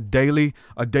 It's a daily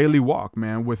walk,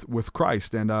 man, with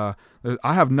Christ. And I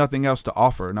have nothing else to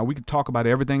offer. Now, we can talk about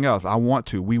everything else. I want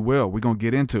to. We will. We're going to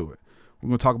get into it. We're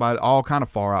going to talk about all kind of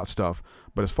far out stuff.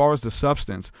 But as far as the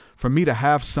substance, for me to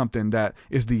have something that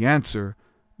is the answer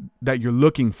that you're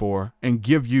looking for and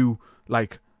give you,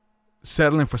 like,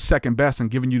 settling for second best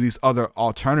and giving you these other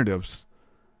alternatives,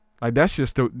 like, that's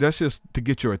just to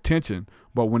get your attention.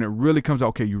 But when it really comes out,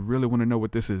 okay, you really want to know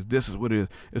what this is what it is.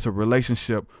 It's a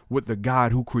relationship with the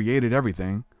God who created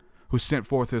everything, who sent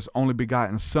forth his only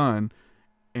begotten Son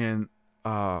in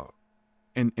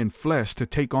flesh to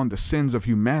take on the sins of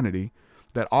humanity,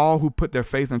 that all who put their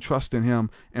faith and trust in him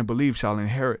and believe shall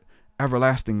inherit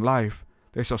everlasting life.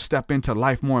 They shall step into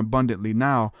life more abundantly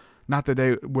now. Not that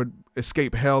they would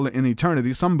escape hell in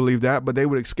eternity. Some believe that, but they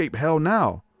would escape hell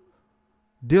now.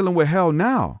 Dealing with hell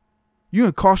now. You're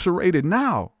incarcerated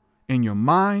now in your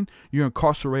mind. You're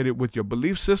incarcerated with your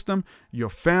belief system, your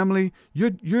family.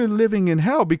 You're living in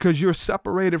hell because you're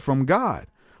separated from God.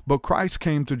 But Christ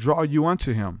came to draw you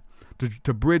unto him,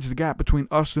 to bridge the gap between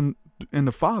us and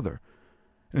the Father.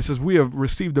 And it says we have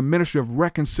received the ministry of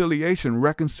reconciliation,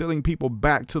 reconciling people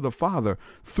back to the Father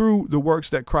through the works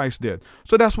that Christ did.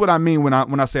 So that's what I mean when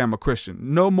I say I'm a Christian.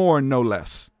 No more and no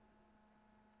less.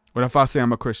 But if I say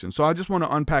I'm a Christian. So I just want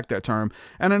to unpack that term.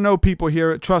 And I know people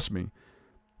hear it. Trust me.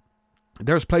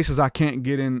 There's places I can't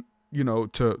get in,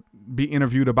 to be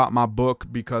interviewed about my book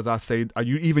because you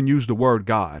even use the word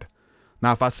God.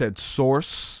 Now, if I said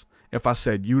source, if I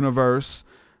said universe,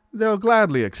 they'll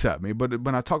gladly accept me. But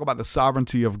when I talk about the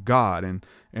sovereignty of God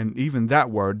and even that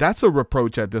word, that's a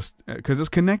reproach at this, because it's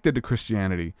connected to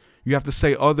Christianity. You have to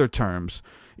say other terms.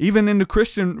 Even in the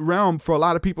Christian realm, for a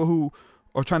lot of people who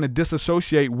are trying to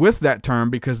disassociate with that term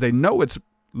because they know it's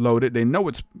loaded, they know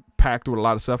it's packed with a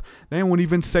lot of stuff. They won't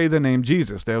even say the name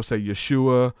Jesus. They'll say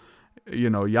Yeshua,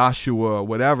 Yahshua,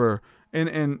 whatever.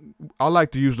 And I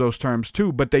like to use those terms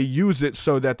too, but they use it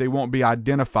so that they won't be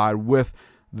identified with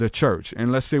the church.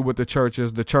 And let's see what the church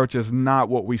is. The church is not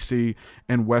what we see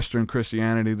in Western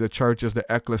Christianity. The church is the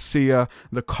ecclesia,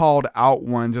 the called out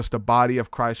one, just the body of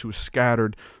Christ who's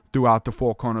scattered throughout the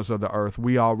four corners of the earth.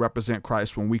 We all represent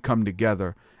Christ when we come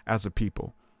together as a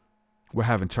people. We're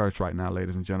having church right now,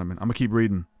 ladies and gentlemen. I'm going to keep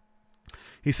reading.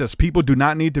 He says, people do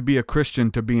not need to be a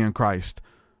Christian to be in Christ.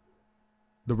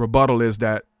 The rebuttal is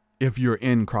that if you're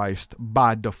in Christ,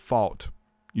 by default,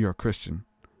 you're a Christian.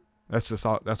 That's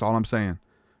all I'm saying.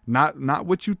 Not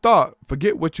what you thought.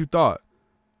 Forget what you thought.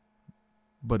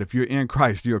 But if you're in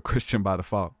Christ, you're a Christian by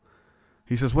default.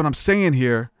 He says, what I'm saying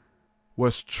here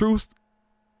was truth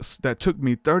that took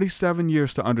me 37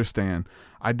 years to understand.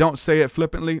 I don't say it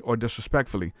flippantly or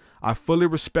disrespectfully. I fully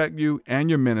respect you and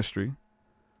your ministry.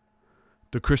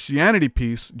 The Christianity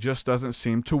piece just doesn't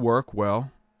seem to work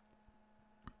well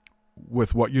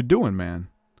with what you're doing, man.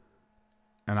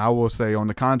 And I will say on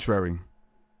the contrary,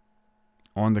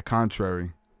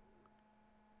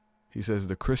 he says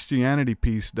the Christianity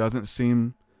piece doesn't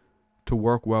seem to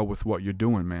work well with what you're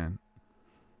doing, man.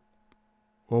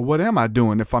 Well, what am I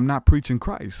doing if I'm not preaching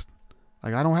Christ?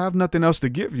 Like, I don't have nothing else to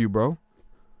give you, bro.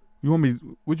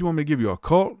 Would you want me to give you a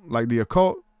cult? Like the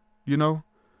occult,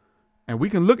 And we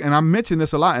can look, and I mention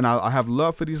this a lot, and I have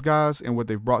love for these guys and what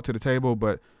they've brought to the table,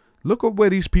 but look at where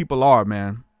these people are,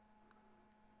 man.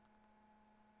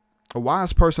 A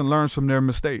wise person learns from their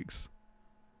mistakes,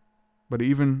 but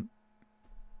even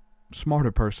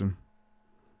smarter person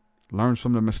learns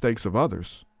from the mistakes of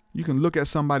others. You can look at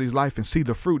somebody's life and see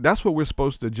the fruit. That's what we're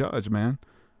supposed to judge, man.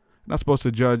 We're not supposed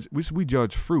to judge. We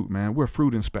judge fruit, man. We're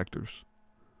fruit inspectors.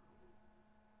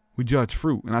 We judge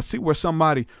fruit. And I see where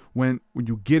somebody, when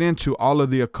you get into all of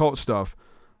the occult stuff,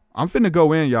 I'm finna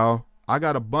go in, y'all. I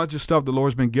got a bunch of stuff the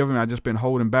Lord's been giving me. I just been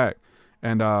holding back.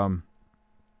 And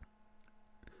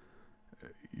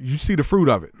you see the fruit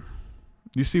of it.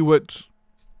 You see what's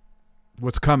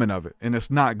coming of it. And it's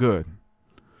not good.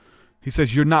 He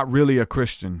says, you're not really a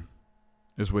Christian,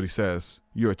 is what he says.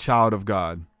 You're a child of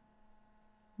God.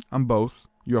 I'm both.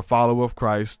 You're a follower of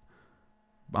Christ.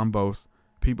 I'm both.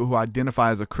 People who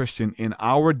identify as a Christian in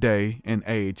our day and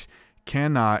age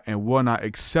cannot and will not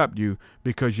accept you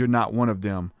because you're not one of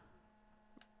them.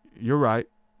 You're right.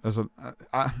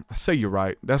 I say you're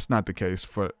right. That's not the case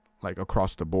for like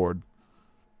across the board.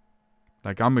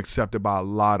 Like I'm accepted by a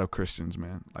lot of Christians,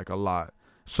 man. Like a lot.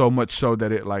 So much so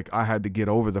that I had to get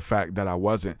over the fact that I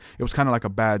wasn't. It was kind of like a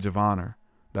badge of honor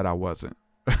that I wasn't.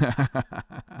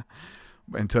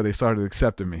 Until they started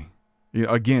accepting me.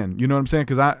 Again, you know what I'm saying?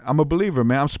 Because I'm a believer,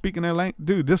 man. I'm speaking their language.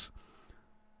 Dude,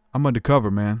 I'm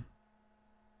undercover, man.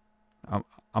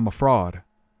 I'm a fraud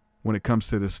when it comes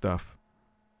to this stuff.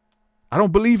 I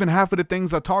don't believe in half of the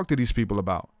things I talk to these people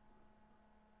about.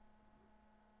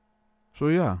 So,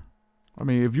 yeah. I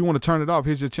mean, if you want to turn it off,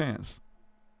 here's your chance.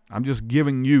 I'm just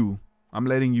I'm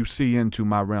letting you see into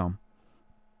my realm.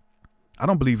 I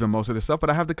don't believe in most of this stuff, but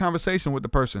I have the conversation with the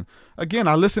person. Again,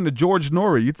 I listen to George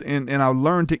Norrie, and I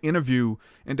learned to interview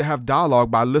and to have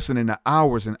dialogue by listening to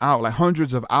hours and hours, like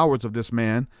hundreds of hours of this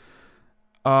man.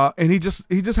 And he just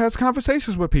has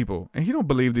conversations with people, and he don't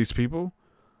believe these people.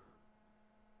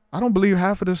 I don't believe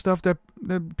half of the stuff that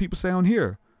people say on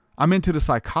here. I'm into the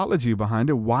psychology behind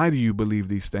it. Why do you believe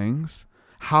these things?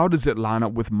 How does it line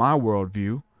up with my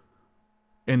worldview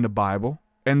in the Bible?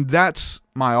 And that's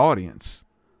my audience.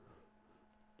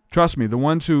 Trust me, the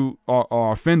ones who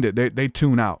are offended, they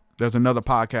tune out. There's another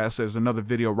podcast, there's another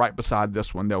video right beside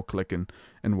this one. They'll click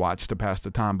and watch to pass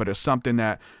the time. But it's something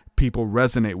that people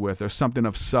resonate with. There's something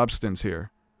of substance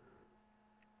here.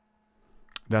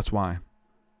 That's why.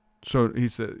 So he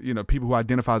said, people who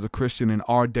identify as a Christian in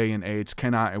our day and age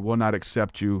cannot and will not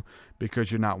accept you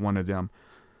because you're not one of them.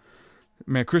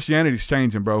 Man, Christianity's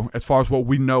changing, bro, as far as what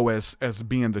we know as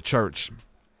being the church.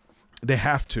 They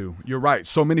have to. You're right.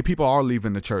 So many people are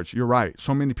leaving the church. You're right.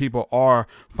 So many people are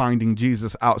finding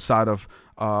Jesus outside of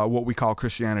what we call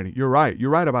Christianity. You're right.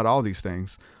 You're right about all these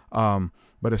things.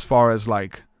 But as far as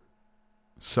like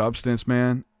substance,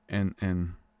 man,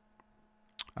 and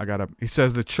he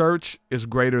says the church is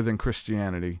greater than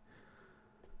Christianity.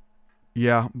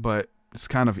 Yeah, but it's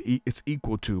kind of, it's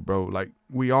equal to, bro. Like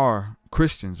we are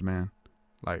Christians, man.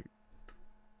 Like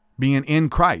being in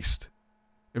Christ.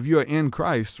 If you're in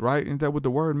Christ, right? Isn't that what the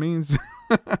word means?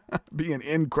 Being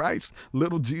in Christ,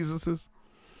 little Jesuses.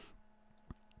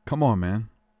 Come on, man.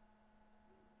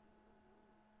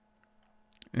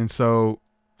 And so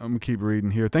I'm going to keep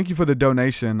reading here. Thank you for the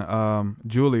donation,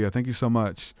 Julia. Thank you so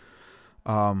much.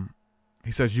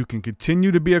 He says you can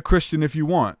continue to be a Christian if you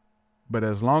want, but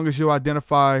as long as you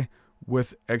identify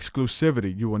with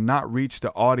exclusivity, you will not reach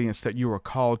the audience that you are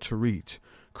called to reach.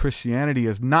 Christianity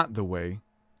is not the way.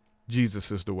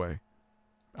 Jesus is the way.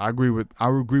 I agree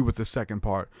with the second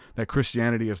part, that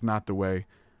Christianity is not the way.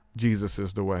 Jesus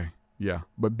is the way. Yeah.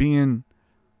 But being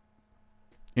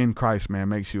in Christ, man,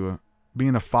 makes you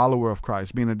being a follower of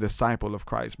Christ, being a disciple of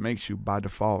Christ makes you by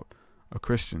default a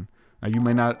Christian. Now, you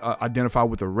may not identify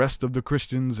with the rest of the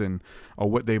Christians or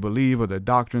what they believe or their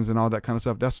doctrines and all that kind of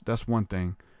stuff. That's one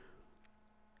thing.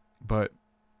 But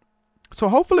so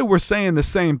hopefully we're saying the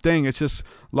same thing. It's just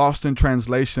lost in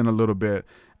translation a little bit.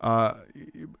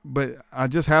 But I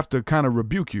just have to kind of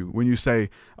rebuke you when you say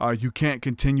you can't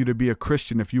continue to be a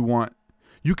Christian if you want.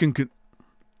 You can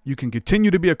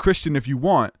continue to be a Christian if you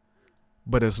want,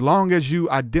 but as long as you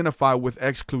identify with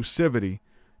exclusivity,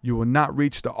 you will not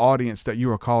reach the audience that you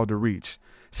are called to reach.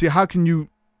 See, I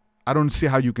don't see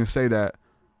how you can say that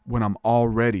when I'm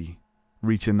already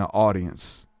reaching the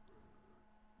audience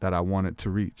that I wanted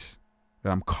to reach, that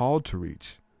I'm called to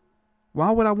reach. Why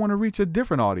would I want to reach a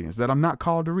different audience that I'm not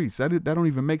called to reach? That don't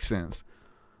even make sense.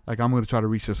 Like, I'm going to try to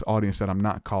reach this audience that I'm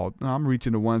not called. No, I'm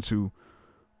reaching the ones who,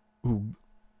 the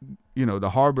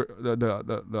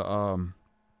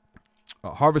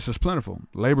harvest is plentiful.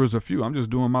 Laborers are few. I'm just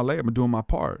doing my labor. I'm doing my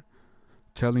part.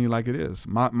 Telling you like it is.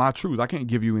 My truth. I can't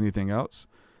give you anything else.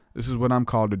 This is what I'm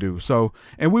called to do. So,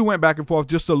 and we went back and forth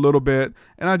just a little bit.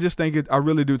 And I just think I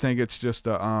really do think it's just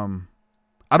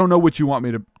I don't know what you want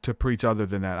me to preach other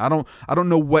than that. I don't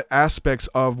know what aspects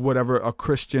of whatever a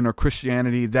Christian or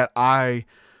Christianity that I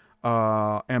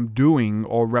am doing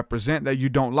or represent that you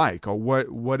don't like, or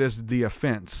what is the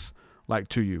offense like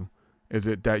to you? Is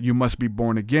it that you must be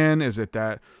born again? Is it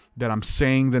that I'm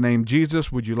saying the name Jesus?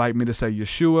 Would you like me to say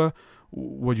Yeshua?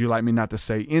 Would you like me not to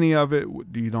say any of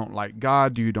it? Do you don't like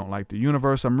God? Do you don't like the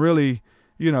universe? I'm really,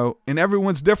 and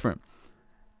everyone's different.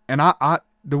 And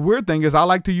the weird thing is I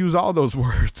like to use all those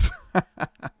words.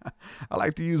 I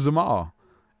like to use them all.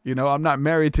 I'm not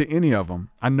married to any of them.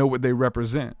 I know what they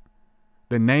represent.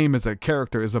 The name is a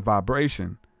character, is a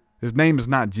vibration. His name is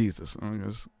not Jesus.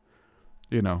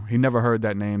 He never heard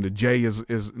that name. The J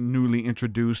is newly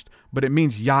introduced, but it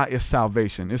means Yah is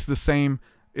salvation. It's the same.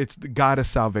 It's God is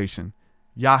salvation.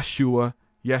 Yahshua,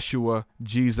 Yeshua,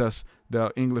 Jesus,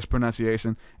 the English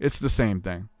pronunciation. It's the same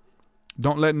thing.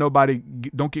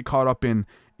 Don't get caught up in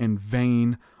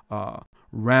vain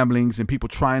ramblings and people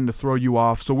trying to throw you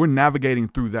off. So we're navigating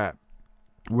through that.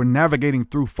 We're navigating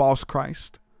through false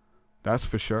Christ. That's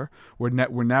for sure. We're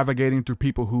navigating through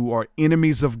people who are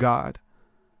enemies of God.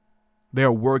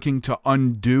 They're working to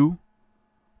undo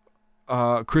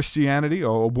Christianity,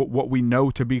 or what we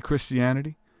know to be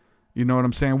Christianity. You know what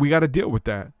I'm saying? We got to deal with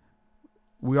that.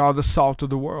 We are the salt of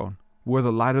the world. We're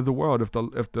the light of the world.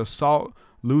 If the salt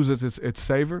loses its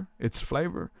savor, its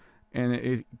flavor, and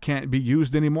it can't be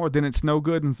used anymore, then it's no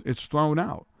good and it's thrown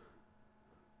out.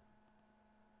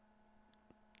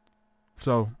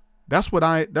 So that's what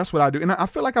I do. And I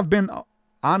feel like I've been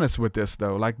honest with this,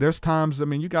 though. Like, there's times,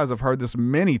 you guys have heard this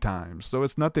many times, so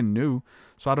it's nothing new.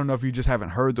 So I don't know if you just haven't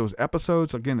heard those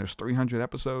episodes. Again, there's 300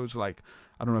 episodes. Like,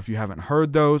 I don't know if you haven't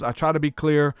heard those. I try to be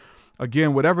clear.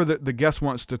 Again, whatever the guest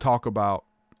wants to talk about,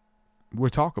 we'll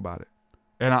talk about it.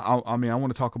 And I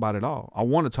want to talk about it all. I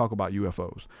want to talk about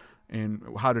UFOs and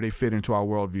how do they fit into our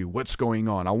worldview? What's going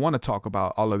on? I want to talk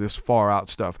about all of this far out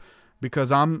stuff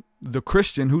because I'm the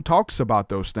Christian who talks about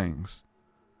those things.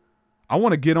 I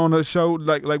want to get on a show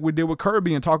like we did with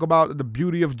Kirby and talk about the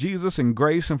beauty of Jesus and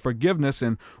grace and forgiveness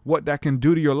and what that can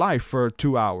do to your life for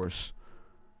 2 hours.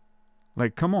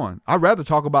 Like, come on. I'd rather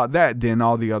talk about that than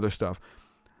all the other stuff.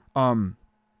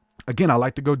 Again, I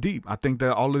like to go deep. I think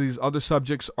that all of these other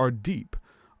subjects are deep.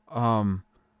 I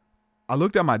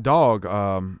looked at my dog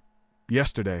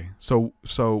yesterday. So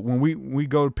when we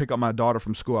go to pick up my daughter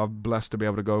from school, I'm blessed to be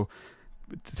able to go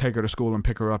to take her to school and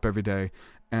pick her up every day.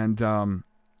 And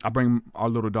I bring our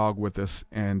little dog with us,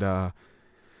 and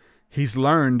he's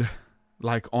learned,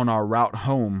 like, on our route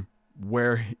home,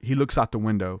 where he looks out the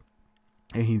window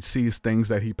and he sees things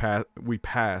that we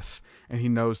pass, and he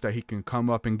knows that he can come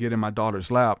up and get in my daughter's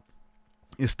lap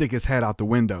and stick his head out the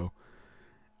window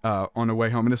on the way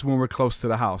home. And this is when we're close to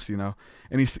the house, and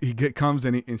he comes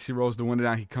and she rolls the window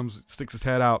down. He comes, sticks his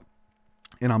head out,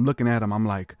 and I'm looking at him. I'm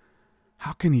like,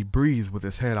 how can he breathe with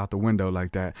his head out the window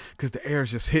like that? Because the air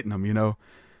is just hitting him,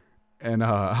 And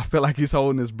I feel like he's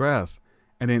holding his breath.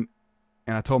 And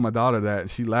I told my daughter that,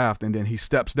 and she laughed. And then he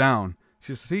steps down.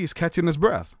 She says, see, he's catching his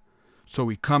breath. So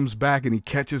he comes back and he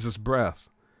catches his breath.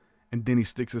 And then he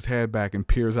sticks his head back and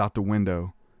peers out the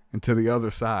window and to the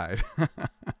other side.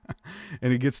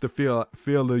 and he gets to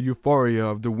feel the euphoria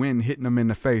of the wind hitting him in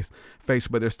the face.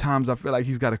 But there's times I feel like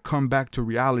he's got to come back to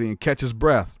reality and catch his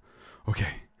breath.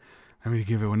 Okay, let me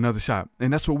give it another shot.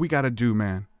 And that's what we got to do,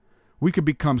 man. We could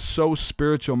become so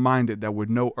spiritual minded that we're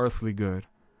no earthly good,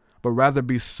 but rather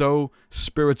be so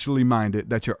spiritually minded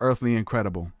that you're earthly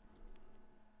incredible.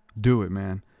 Do it,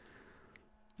 man.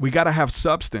 We got to have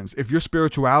substance. If your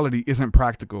spirituality isn't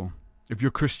practical, if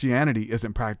your Christianity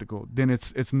isn't practical, then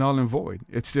it's null and void.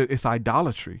 It's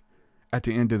idolatry at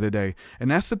the end of the day.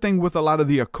 And that's the thing with a lot of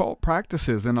the occult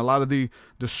practices and a lot of the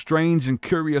strange and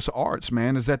curious arts,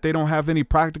 man, is that they don't have any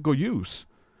practical use.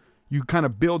 You kind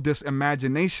of build this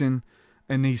imagination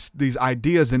and these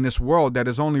ideas in this world that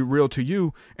is only real to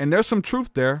you. And there's some truth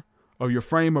there of your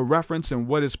frame of reference and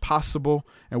what is possible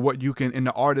and what you can, in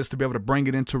the artist, to be able to bring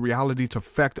it into reality to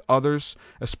affect others,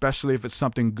 especially if it's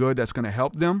something good that's going to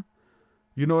help them.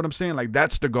 You know what I'm saying? Like,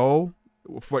 that's the goal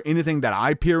for anything that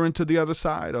I peer into the other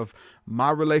side of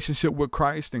my relationship with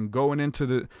Christ and going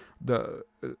into the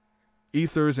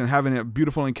ethers and having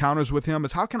beautiful encounters with him,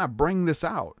 is how can I bring this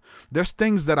out? There's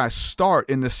things that I start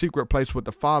in the secret place with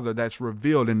the Father that's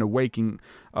revealed in the waking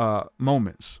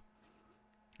moments.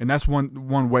 And that's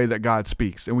one way that God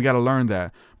speaks, and we got to learn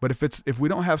that. But if we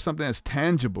don't have something that's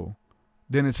tangible,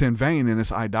 then it's in vain and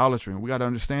it's idolatry. And we got to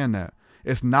understand that.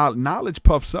 It's not, knowledge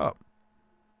puffs up.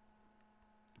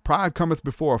 Pride cometh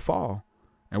before a fall.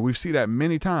 And we see that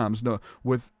many times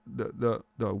with the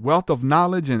wealth of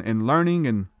knowledge and learning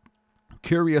and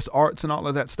curious arts and all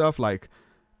of that stuff. Like,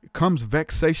 it comes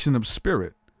vexation of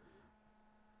spirit.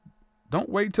 Don't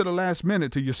wait till the last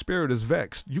minute till your spirit is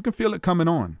vexed. You can feel it coming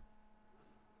on.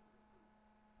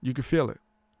 You can feel it.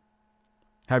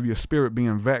 Have your spirit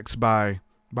being vexed by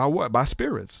what? By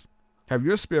spirits. Have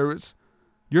your spirit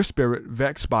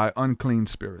vexed by unclean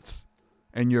spirits.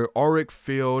 And your auric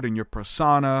field and your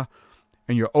persona,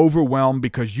 and you're overwhelmed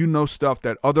because you know stuff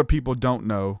that other people don't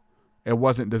know. It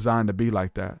wasn't designed to be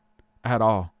like that at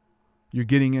all. You're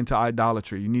getting into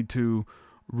idolatry. You need to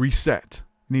reset.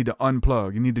 You need to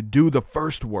unplug. You need to do the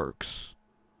first works.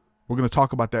 We're going to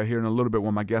talk about that here in a little bit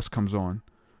when my guest comes on.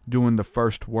 Doing the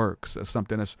first works. That's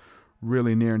something that's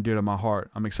really near and dear to my heart.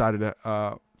 I'm excited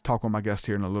to talk with my guest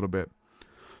here in a little bit.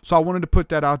 So I wanted to put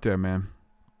that out there, man.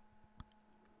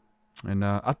 And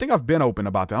I think I've been open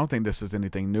about that. I don't think this is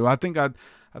anything new. I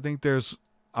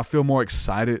feel more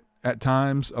excited at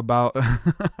times about,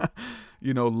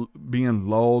 being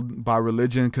lulled by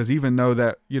religion. Because even though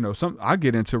that, I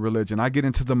get into religion, I get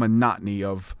into the monotony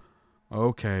of,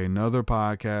 okay, another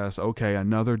podcast. Okay,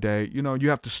 another day. You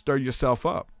have to stir yourself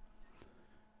up.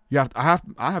 I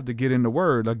have to get in the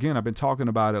word. Again, I've been talking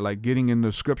about it, like getting in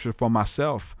the scripture for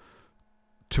myself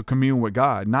to commune with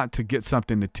God, not to get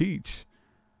something to teach,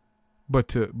 but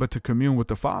to commune with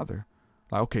the Father.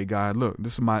 Like, okay, God, look,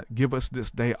 give us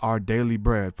this day our daily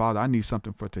bread. Father, I need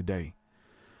something for today.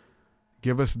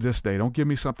 Give us this day. Don't give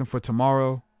me something for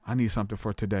tomorrow. I need something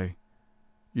for today.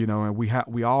 And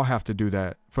we all have to do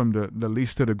that, from the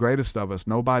least to the greatest of us.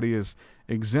 Nobody is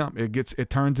exempt. It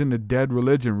turns into dead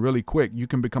religion really quick. You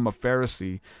can become a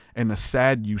Pharisee and a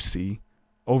Sadducee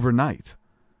overnight.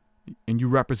 And you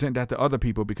represent that to other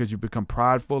people because you become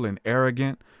prideful and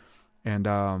arrogant and,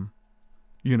 and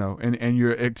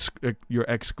your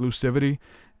exclusivity.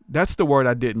 That's the word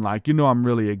I didn't like. I'm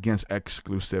really against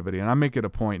exclusivity, and I make it a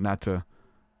point not to,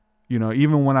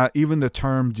 even the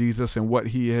term Jesus and what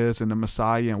he is and the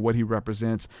Messiah and what he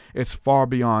represents, it's far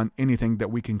beyond anything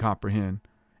that we can comprehend.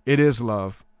 It is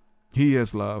love. He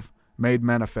is love made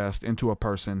manifest into a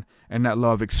person, and that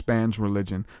love expands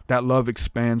religion. That love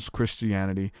expands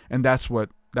Christianity, and that's what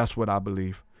I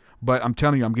believe. But I'm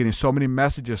telling you, I'm getting so many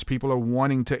messages. People are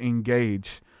wanting to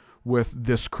engage with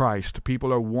this Christ.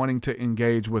 People are wanting to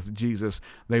engage with Jesus.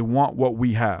 They want what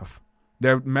we have.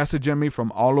 They're messaging me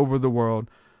from all over the world.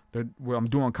 Where I'm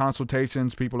doing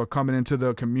consultations, people are coming into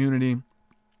the community.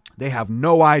 They have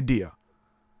no idea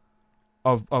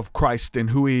of Christ and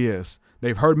who he is.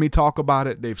 They've heard me talk about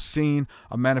it. They've seen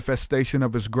a manifestation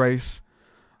of his grace.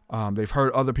 They've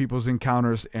heard other people's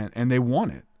encounters, and they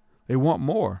want it. They want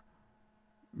more.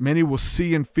 Many will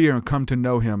see and fear and come to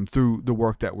know him through the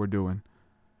work that we're doing.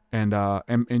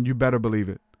 And you better believe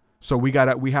it. So we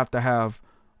have to have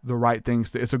the right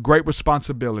things. It's a great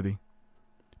responsibility.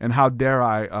 And how dare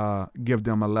I give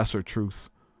them a lesser truth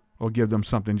or give them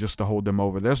something just to hold them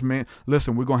over?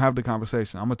 Listen, we're going to have the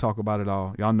conversation. I'm going to talk about it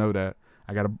all. Y'all know that.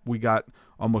 We got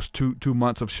almost two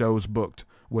months of shows booked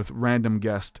with random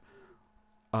guests.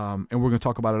 And we're going to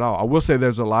talk about it all. I will say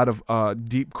there's a lot of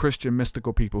deep Christian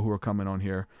mystical people who are coming on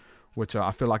here, which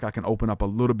I feel like I can open up a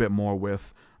little bit more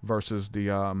with versus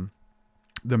the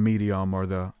the medium or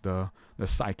the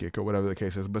psychic or whatever the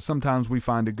case is. But sometimes we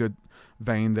find a good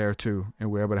vein there too,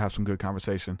 and we're able to have some good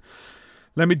conversation.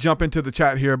 Let me jump into the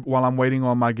chat here while I'm waiting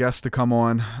on my guest to come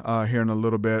on here in a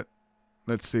little bit.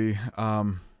 Let's see.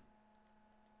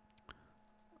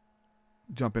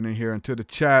 Jumping in here into the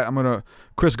chat.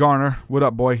 Chris Garner, what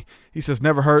up, boy? He says,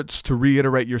 never hurts to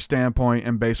reiterate your standpoint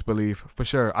and base belief. For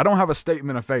sure. I don't have a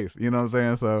statement of faith, you know what I'm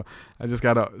saying? So I just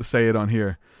got to say it on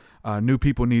here. New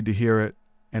people need to hear it,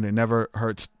 and it never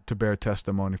hurts to bear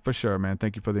testimony. For sure, man.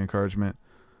 Thank you for the encouragement.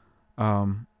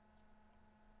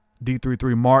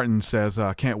 D33 Martin says,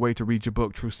 can't wait to read your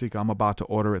book, TruthSeekah. I'm about to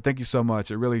order it. Thank you so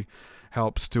much. It really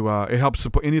helps to, it helps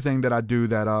support anything that I do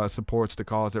that supports the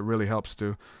cause. It really helps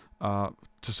to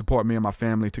support me and my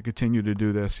family to continue to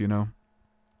do this, you know.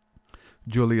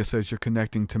 Julia says, you're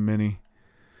connecting to many.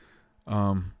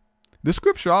 The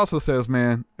scripture also says,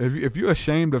 man, if you're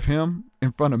ashamed of him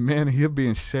in front of men, he'll be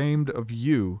ashamed of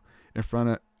you in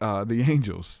front of the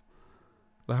angels.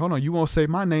 Like, hold on, you won't say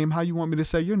my name. How you want me to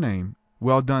say your name?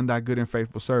 Well done, thy good and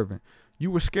faithful servant. You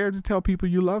were scared to tell people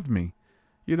you loved me.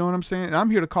 You know what I'm saying? And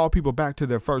I'm here to call people back to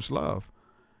their first love.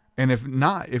 And if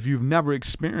not, if you've never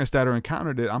experienced that or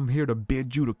encountered it, I'm here to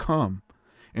bid you to come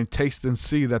and taste and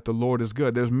see that the Lord is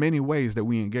good. There's many ways that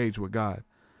we engage with God,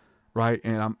 right?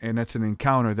 And that's an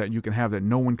encounter that you can have that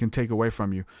no one can take away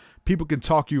from you. People can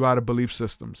talk you out of belief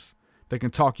systems. They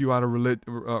can talk you out of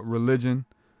religion,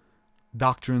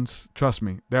 doctrines. Trust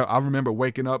me. I remember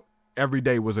waking up every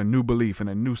day was a new belief and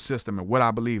a new system and what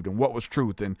I believed and what was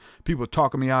truth, and people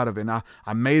talking me out of it. And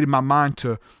I made in my mind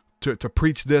to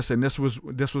preach this, and this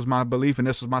was my belief, and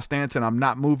this was my stance, and I'm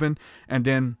not moving. And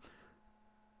then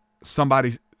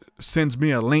somebody sends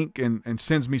me a link and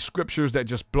sends me scriptures that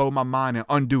just blow my mind and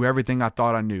undo everything I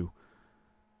thought I knew.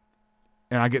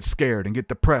 And I get scared and get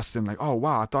depressed and like, oh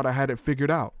wow, I thought I had it figured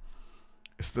out.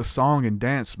 It's the song and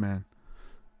dance, man.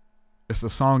 It's the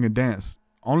song and dance.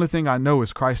 Only thing I know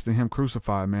is Christ and him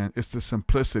crucified, man. It's the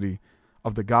simplicity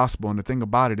of the gospel. And the thing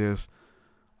about it is,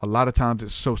 a lot of times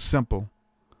it's so simple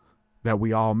that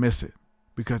we all miss it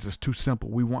because it's too simple.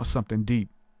 We want something deep.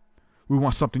 We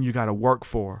want something you got to work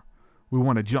for. We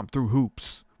want to jump through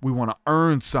hoops. We want to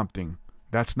earn something.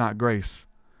 That's not grace.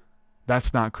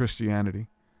 That's not Christianity.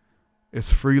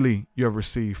 It's freely you have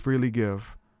received, freely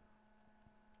give.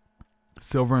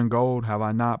 Silver and gold have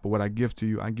I not, but what I give to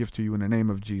you in the name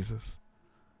of Jesus.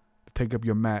 Take up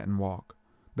your mat and walk,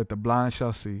 that the blind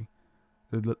shall see,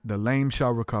 the lame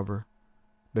shall recover,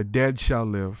 the dead shall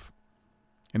live.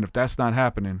 And if that's not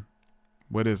happening,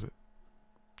 what is it?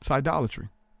 It's idolatry.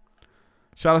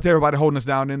 Shout out to everybody holding us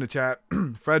down in the chat.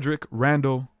 Frederick,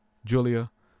 Randall,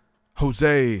 Julia,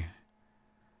 Jose,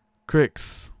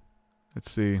 Crix.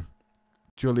 Let's see.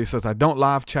 Julia says, I don't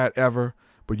live chat ever,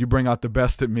 but you bring out the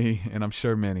best in me, and I'm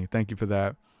sure many. Thank you for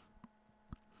that.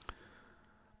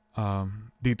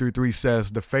 D33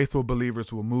 says, the faithful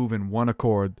believers will move in one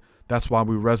accord. That's why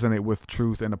we resonate with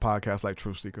truth in a podcast like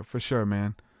TruthSeekah. For sure,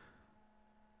 man.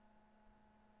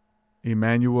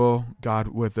 Emmanuel, God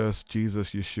with us.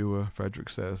 Jesus, Yeshua, Frederick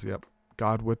says. Yep,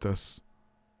 God with us.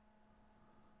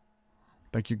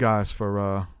 Thank you guys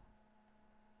for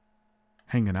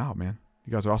hanging out, man.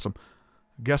 You guys are awesome.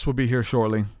 Guests will be here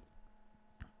shortly.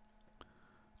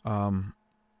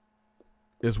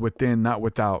 Is within, not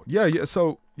without. Yeah.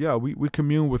 So yeah, we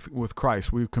commune with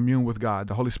Christ. We commune with God,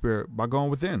 the Holy Spirit, by going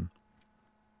within.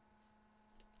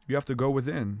 You have to go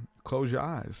within. Close your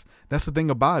eyes. That's the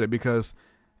thing about it, because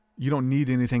you don't need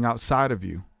anything outside of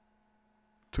you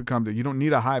to come to. You don't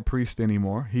need a high priest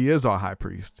anymore. He is our high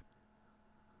priest.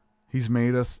 He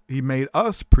made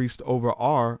us priest over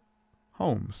our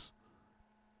homes.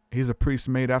 He's a priest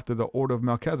made after the order of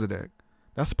Melchizedek.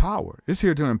 That's power. It's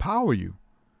here to empower you.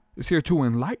 It's here to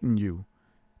enlighten you.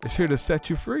 It's here to set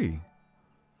you free.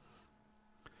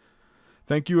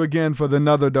 Thank you again for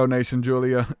another donation,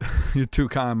 Julia. You're too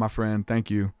kind, my friend. Thank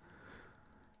you.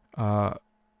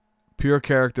 Pure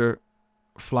character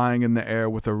flying in the air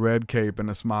with a red cape and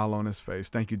a smile on his face.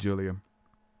 Thank you, Julia.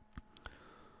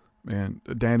 Man,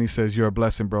 Danny says, you're a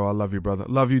blessing, bro. I love you, brother.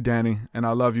 Love you, Danny. And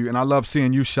I love you. And I love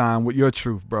seeing you shine with your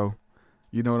truth, bro.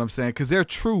 You know what I'm saying? Because they're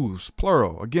truths,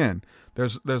 plural. Again,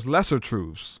 there's lesser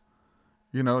truths.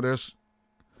 You know, there's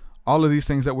all of these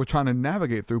things that we're trying to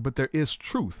navigate through, but there is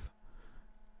truth.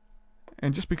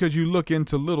 And just because you look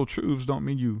into little truths don't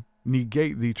mean you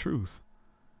negate the truth.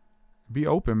 Be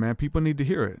open, man. People need to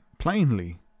hear it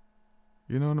plainly.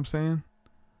 You know what I'm saying?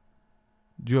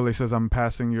 Julie says, I'm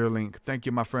passing your link. Thank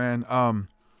you, my friend.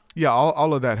 Yeah,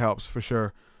 all of that helps for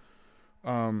sure.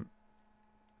 I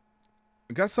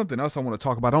got something else I want to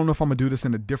talk about. I don't know if I'm going to do this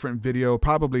in a different video.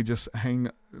 Probably just hang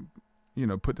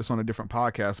put this on a different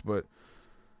podcast, but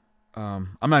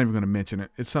I'm not even going to mention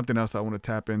it. It's something else I want to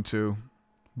tap into,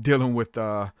 dealing with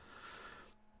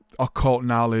occult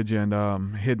knowledge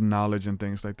and hidden knowledge and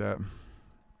things like that.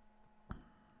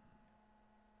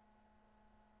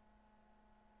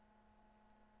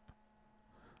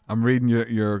 I'm reading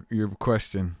your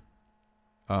question,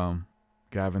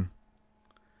 Gavin.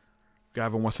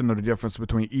 Gavin wants to know the difference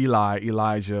between Eli,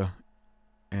 Elijah,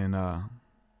 and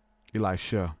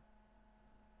Elisha.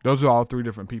 Those are all three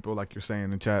different people, like you're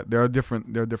saying in chat. They're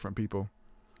different people.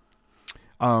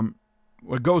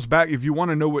 What goes back, if you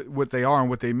want to know what they are and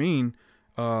what they mean,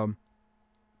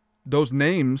 those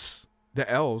names, the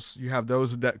L's, you have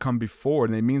those that come before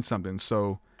and they mean something.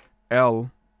 So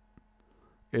El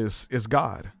is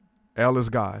God. El is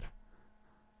God.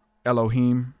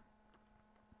 Elohim.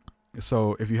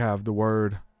 So if you have the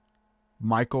word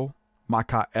Michael,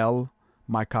 Michael,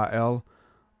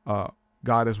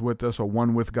 God is with us, or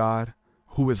one with God,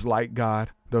 who is like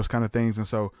God, those kind of things. And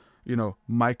so,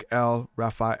 Michael,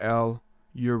 Raphael,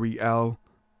 Uriel,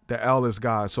 the L is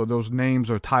God. So those names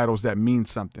are titles that mean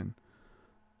something.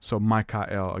 So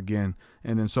Michael again.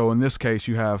 And then so in this case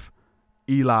you have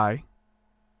Eli,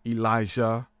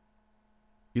 Elijah,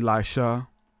 Elisha,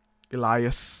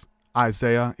 Elias,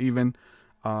 Isaiah, even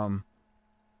the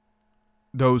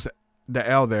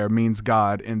L there means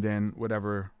God, and then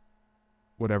whatever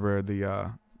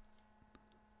the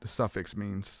suffix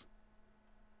means.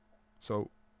 So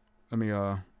let me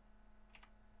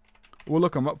we'll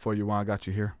look them up for you while I got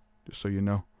you here, just so you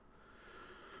know.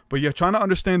 But yeah, trying to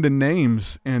understand the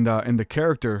names and the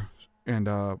character and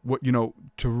what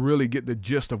to really get the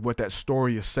gist of what that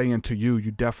story is saying to you,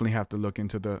 you definitely have to look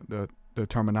into the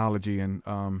terminology and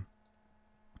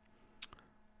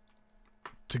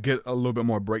to get a little bit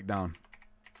more breakdown.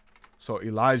 So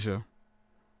Elijah,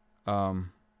 yeah,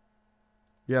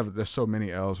 there's so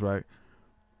many L's, right?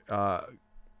 God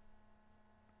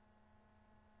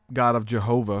of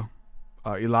Jehovah.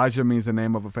 Elijah means the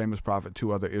name of a famous prophet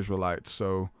to other Israelites.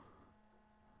 So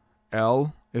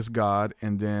El is God,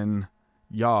 and then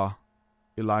Yah,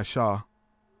 Elisha,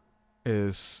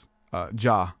 is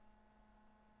Jah.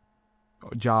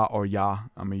 Jah or Yah.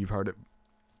 I mean, you've heard it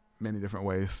many different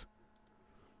ways.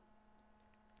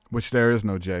 Which there is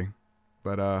no J,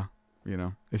 but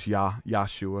it's Yah,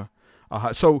 Yahshua.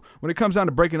 So when it comes down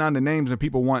to breaking down the names, and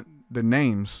people want the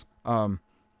names, the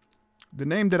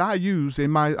name that I use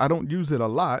I don't use it a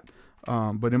lot,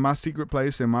 but in my secret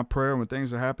place, in my prayer, when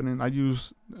things are happening, I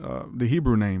use the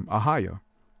Hebrew name Ahiah.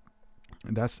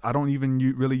 And I don't even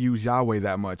really use Yahweh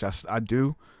that much. I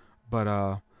do,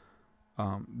 but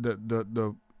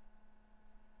the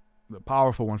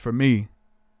powerful one for me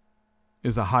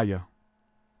is Ahiah.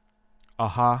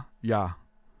 Ahayah.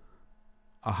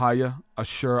 Ahiah,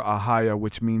 Ashur Ahiah,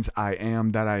 which means I am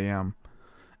that I am,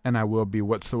 and I will be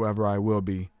whatsoever I will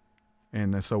be.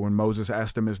 And so when Moses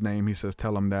asked him his name, he says,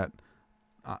 tell him that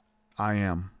I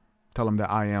am. Tell him that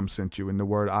I am sent you. And the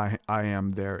word I am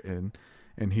there in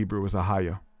Hebrew is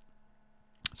Ahiah.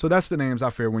 So that's the names I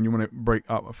fear when you want to break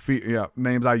up.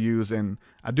 Names I use, and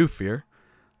I do fear.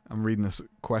 I'm reading this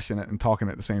question and talking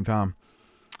at the same time.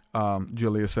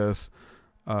 Julia says,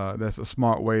 that's a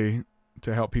smart way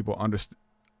to help people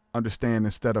understand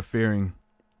instead of fearing.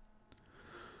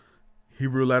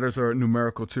 Hebrew letters are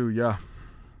numerical too. Yeah.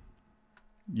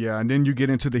 And then you get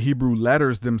into the Hebrew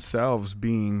letters themselves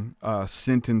being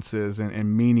sentences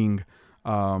and meaning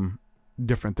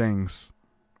different things.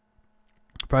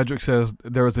 Frederick says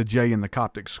there is a J in the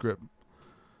Coptic script.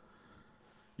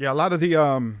 Yeah, a lot of the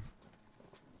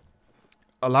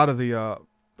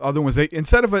other ones,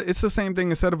 it's the same thing.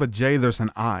 Instead of a J, there's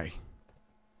an I.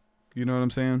 You know what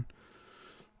I'm saying?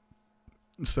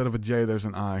 Instead of a J, there's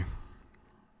an I.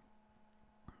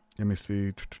 Let me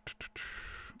see.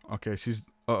 Okay, she's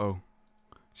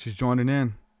joining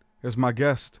in. Here's my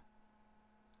guest,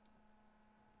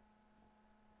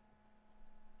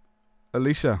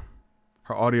 Alicia.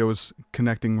 Her audio is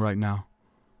connecting right now.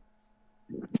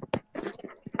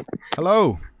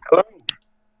 Hello.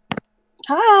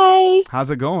 Hi. How's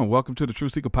it going? Welcome to the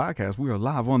TruthSeekah podcast. We are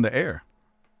live on the air.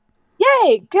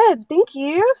 Yay, good. Thank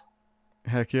you.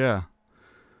 Heck yeah.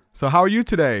 So how are you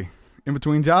today? In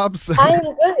between jobs? I'm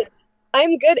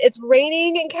good. It's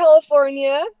raining in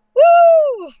California.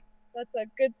 Woo! That's a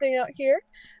good thing out here.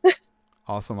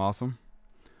 Awesome.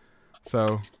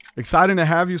 So exciting to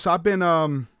have you. So I've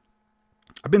been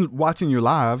watching your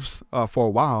lives for a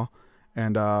while,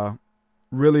 and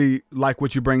really like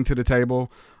what you bring to the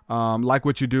table. Like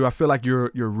what you do. I feel like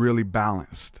you're really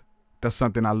balanced. That's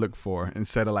something I look for,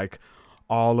 instead of like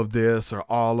all of this or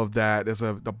all of that. There's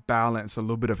the balance, a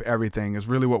little bit of everything is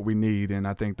really what we need. And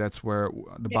I think that's where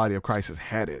the body of Christ is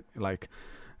headed. Like,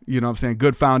 you know what I'm saying?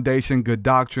 Good foundation, good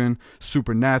doctrine,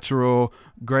 supernatural,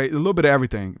 great, a little bit of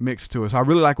everything mixed to it. So I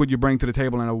really like what you bring to the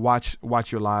table, and I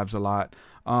watch your lives a lot.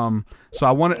 So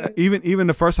I wanted, even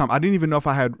the first time, I didn't even know if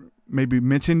I had maybe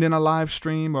mentioned in a live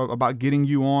stream or about getting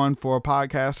you on for a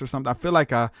podcast or something. I feel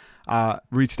like I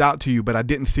reached out to you, but I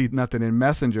didn't see nothing in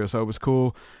Messenger. So it was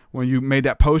cool when you made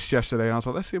that post yesterday. And I was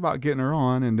like, let's see about getting her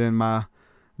on. And then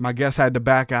my guest had to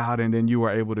back out, and then you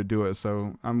were able to do it.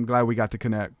 So I'm glad we got to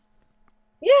connect.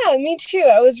 Yeah, me too.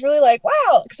 I was really like,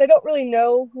 wow, because I don't really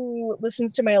know who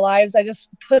listens to my lives. I just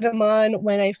put them on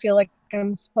when I feel like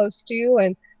I'm supposed to.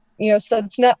 And, you know, so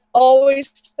it's not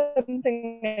always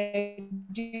something I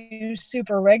do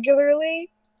super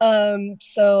regularly.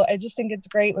 So I just think it's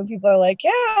great when people are like,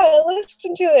 yeah,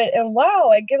 listen to it. And wow,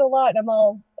 I get a lot.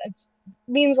 It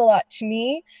means a lot to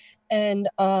me. And,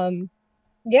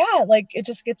 yeah, like it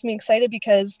just gets me excited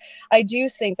because I do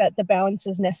think that the balance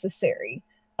is necessary.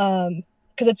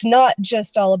 Because it's not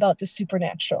just all about the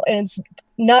supernatural, and it's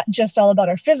not just all about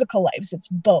our physical lives. It's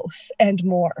both and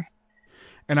more.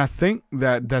 And I think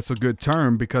that that's a good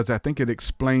term, because I think it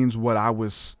explains what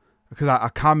because I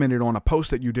commented on a post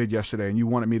that you did yesterday, and you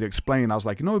wanted me to explain. I was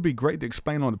like, you know, it'd be great to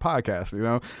explain on the podcast, you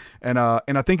know? And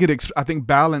I think I think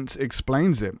balance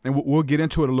explains it. And we'll get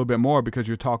into it a little bit more, because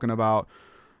you're talking about,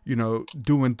 you know,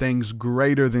 doing things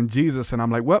greater than Jesus. And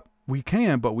I'm like, well, we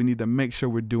can, but we need to make sure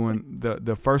we're doing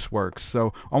the first works.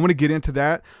 So I want to get into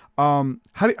that. How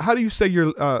do you say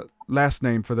your last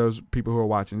name for those people who are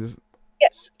watching?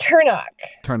 Yes, Turnock.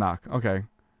 Turnock. Okay.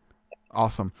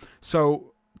 Awesome.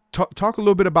 So talk a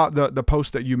little bit about the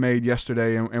post that you made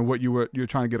yesterday and what you're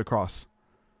trying to get across.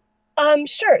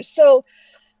 Sure. So,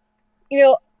 you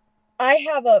know, I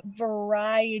have a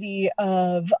variety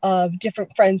of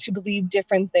different friends who believe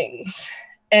different things.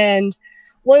 And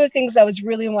one of the things I was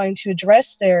really wanting to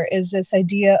address there is this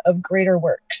idea of greater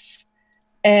works.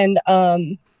 And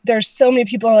there's so many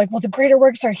people who are like, well, the greater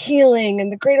works are healing,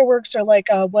 and the greater works are like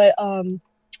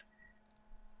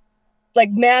like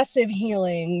massive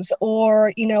healings,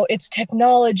 or, you know, it's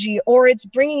technology, or it's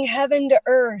bringing heaven to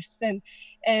earth,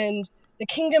 and the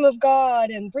kingdom of God,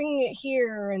 and bringing it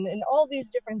here, and all these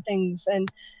different things.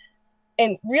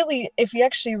 And really, if you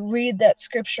actually read that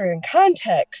scripture in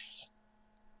context,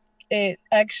 it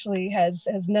actually has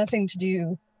nothing to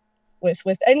do with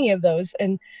any of those.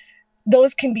 And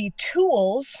those can be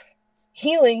tools.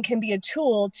 Healing can be a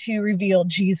tool to reveal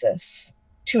Jesus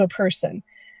to a person.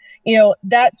 You know,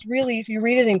 that's really, if you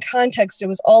read it in context, it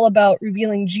was all about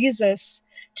revealing Jesus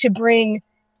to bring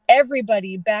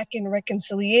everybody back in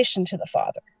reconciliation to the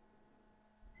Father.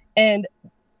 And,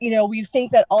 you know, we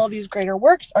think that all of these greater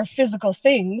works are physical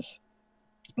things,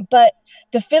 but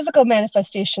the physical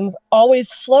manifestations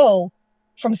always flow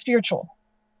from spiritual.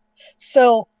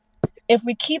 So if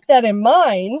we keep that in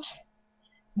mind,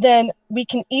 then we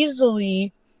can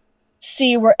easily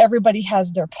see where everybody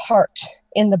has their part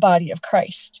in the body of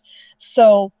Christ.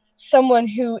 So someone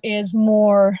who is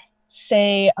more,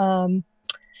 say, an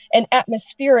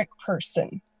atmospheric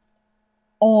person,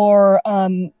 or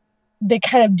they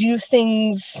kind of do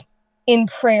things in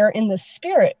prayer in the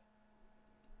spirit,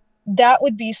 that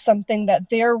would be something that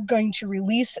they're going to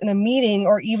release in a meeting,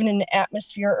 or even in an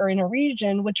atmosphere, or in a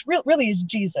region, which really is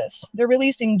Jesus. They're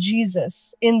releasing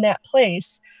Jesus in that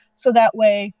place. So that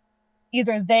way,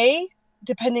 either they,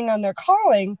 depending on their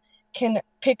calling, can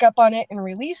pick up on it and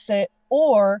release it,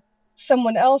 or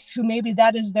someone else who maybe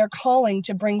that is their calling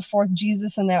to bring forth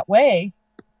Jesus in that way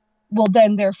will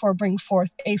then therefore bring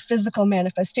forth a physical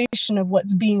manifestation of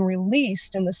what's being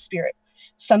released in the spirit.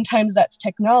 Sometimes that's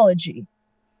technology.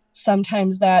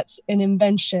 Sometimes that's an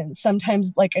invention.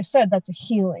 Sometimes, like I said, that's a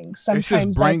healing. Sometimes it's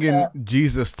just bringing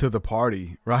Jesus to the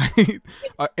party, right?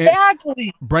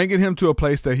 Exactly. Bringing him to a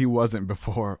place that he wasn't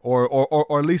before,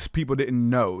 or at least people didn't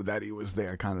know that he was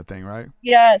there, kind of thing, right?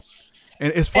 Yes.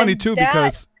 And it's funny too,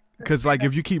 because like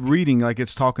if you keep reading, like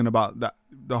it's talking about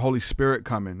the Holy Spirit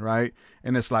coming, right?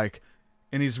 And it's like,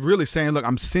 and he's really saying, look,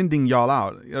 I'm sending y'all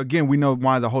out. Again, we know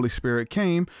why the Holy Spirit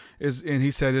came, and he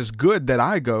said, it's good that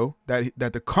I go, that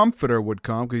the Comforter would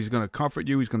come, because he's going to comfort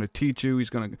you. He's going to teach you. He's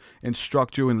going to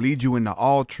instruct you and lead you into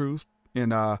all truth.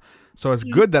 And so it's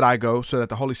good that I go, so that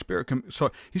the Holy Spirit can.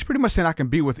 So he's pretty much saying I can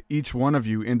be with each one of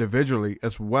you individually,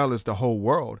 as well as the whole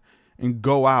world, and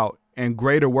go out, and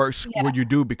greater works would you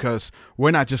do, because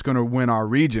we're not just going to win our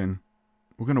region.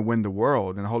 We're going to win the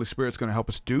world, and the Holy Spirit's going to help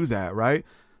us do that, right?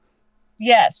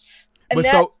 Yes. And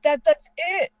that's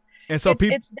it. And so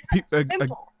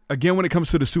simple. Again, when it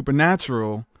comes to the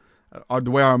supernatural, or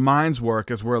the way our minds work,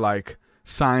 is we're like,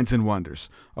 signs and wonders.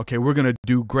 Okay, we're going to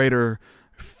do greater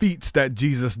feats that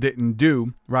Jesus didn't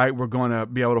do, right? We're going to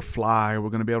be able to fly. We're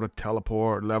going to be able to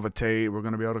teleport, levitate. We're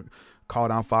going to be able to call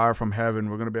down fire from heaven.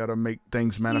 We're going to be able to make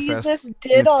things manifest. Jesus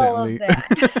did all of instantly.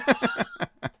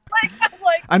 that.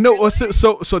 like, I know. really?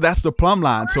 So that's the plumb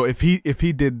line. So if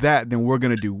he did that, then we're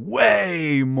going to do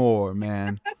way more,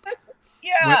 man.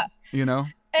 Yeah. You know?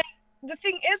 And the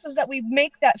thing is that we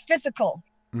make that physical.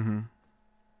 Mm-hmm.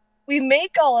 We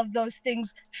make all of those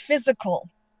things physical.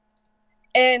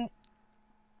 And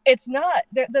it's not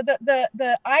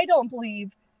I don't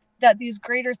believe that these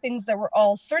greater things that we're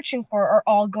all searching for are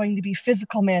all going to be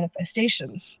physical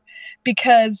manifestations,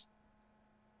 because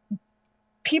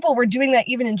people were doing that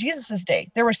even in Jesus's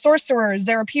day. There were sorcerers.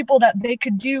 There were people that they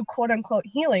could do quote unquote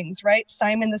healings, right?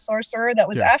 Simon the sorcerer, that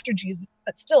was after Jesus,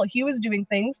 but still he was doing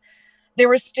things. They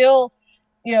were still,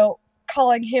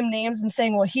 calling him names and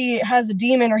saying, well, he has a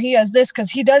demon or he has this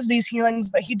because he does these healings,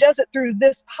 but he does it through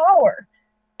this power.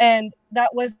 And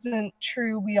that wasn't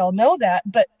true. We all know that,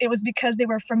 but it was because they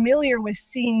were familiar with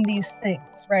seeing these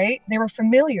things, right? They were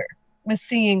familiar with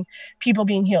seeing people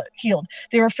being healed.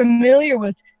 They were familiar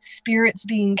with spirits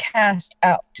being cast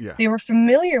out. Yeah. They were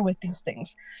familiar with these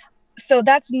things. So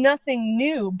that's nothing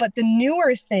new. But the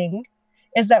newer thing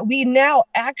is that we now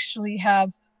actually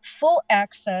have full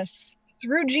access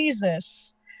through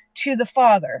Jesus to the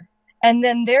Father. And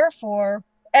then therefore,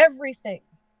 everything,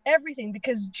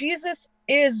 because Jesus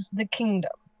is the kingdom.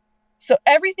 So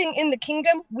everything in the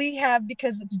kingdom we have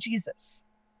because it's Jesus.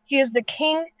 He is the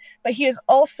king, but he is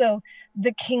also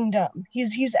the kingdom.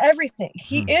 He's everything.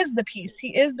 He is the peace.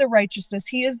 He is the righteousness.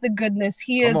 He is the goodness.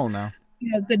 He is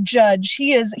the judge.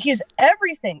 He is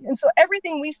everything. And so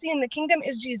everything we see in the kingdom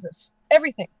is Jesus.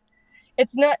 Everything.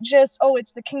 It's not just,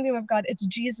 it's the kingdom of God. It's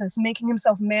Jesus making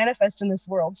himself manifest in this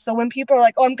world. So when people are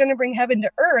like, I'm going to bring heaven to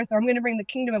earth, or I'm going to bring the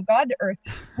kingdom of God to earth,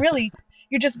 really,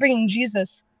 you're just bringing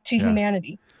Jesus to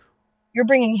humanity. You're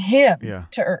bringing him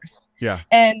to earth. Yeah.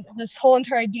 And this whole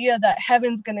entire idea that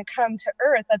heaven's going to come to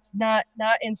earth, that's not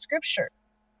in scripture.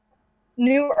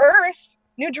 New earth,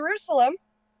 New Jerusalem,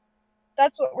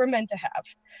 that's what we're meant to have.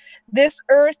 This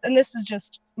earth, and this is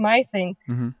just my thing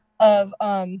of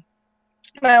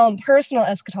my own personal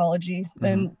eschatology,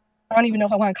 and I don't even know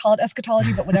if I want to call it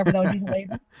eschatology, but whatever, that would be the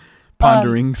label.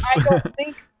 Ponderings. I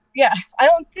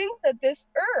don't think that this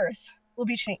earth will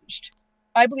be changed.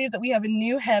 I believe that we have a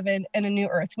new heaven and a new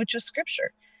earth, which is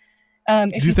scripture.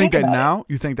 Do you think that now?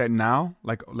 You think that now,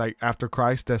 like after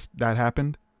Christ, that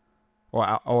happened,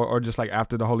 or just like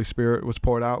after the Holy Spirit was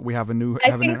poured out, we have a new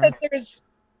heaven and earth?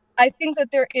 I think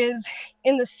that there is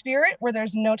in the spirit where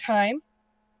there's no time.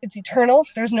 It's eternal.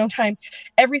 There's no time.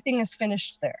 Everything is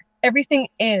finished there. Everything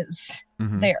is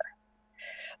there.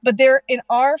 But there, in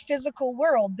our physical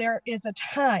world, there is a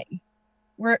time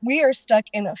where we are stuck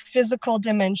in a physical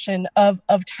dimension of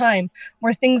time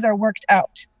where things are worked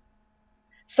out.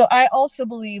 So I also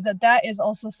believe that is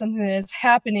also something that is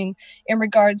happening in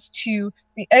regards to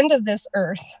the end of this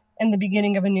earth and the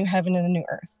beginning of a new heaven and a new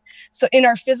earth. So in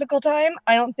our physical time,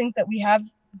 I don't think that we have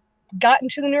gotten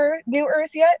to the new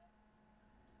earth yet.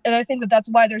 And I think that that's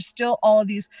why there's still all of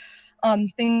these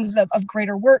things of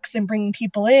greater works and bringing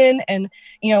people in and,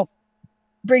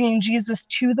 bringing Jesus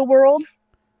to the world.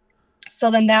 So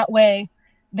then that way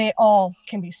they all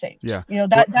can be saved. Yeah.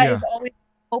 That is always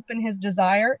hope and his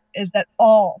desire is that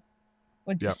all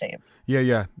would be saved.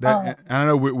 Yeah. And I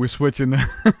know we're switching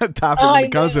the topic when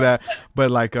it comes to that, but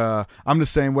like I'm the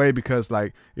same way, because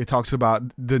like it talks about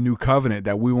the new covenant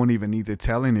that we won't even need to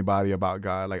tell anybody about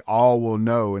God. Like all will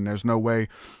know, and there's no way.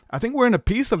 I think we're in a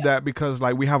piece of that because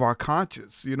like we have our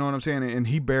conscience, you know what I'm saying? And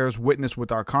he bears witness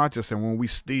with our conscience, and when we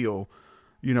steal,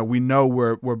 we know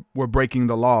we're breaking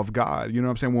the law of God. You know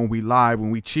what I'm saying? When we lie,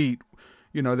 when we cheat,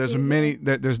 there's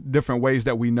there's different ways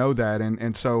that we know that.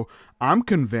 And so I'm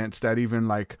convinced that even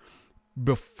like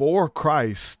before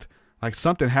Christ, like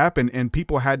something happened and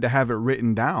people had to have it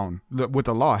written down with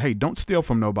the law. Hey, don't steal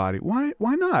from nobody. Why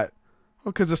not?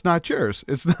 Well, because it's not yours.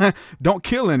 It's not, don't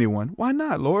kill anyone. Why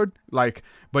not, Lord? Like,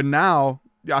 but now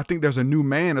I think there's a new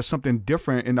man or something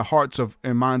different in the hearts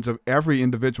and minds of every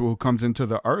individual who comes into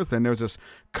the earth. And there's this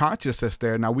consciousness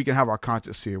there. Now we can have our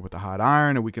conscience here with the hot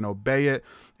iron and we can obey it.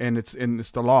 And it's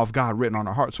the law of God written on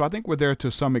our heart. So I think we're there to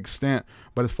some extent,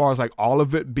 but as far as like all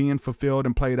of it being fulfilled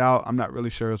and played out, I'm not really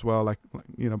sure as well. Like,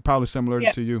 probably similar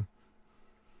to you.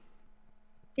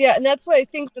 Yeah, and that's why I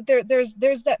think that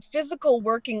there's that physical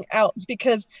working out,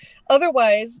 because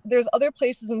otherwise there's other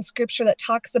places in scripture that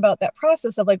talks about that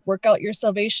process of like work out your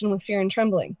salvation with fear and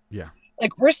trembling. Yeah.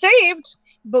 Like we're saved,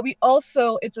 but we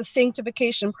also, it's a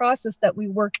sanctification process that we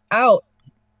work out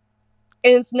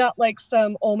And it's not like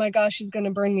some, oh my gosh, he's going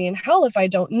to burn me in hell if I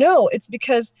don't know. It's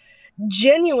because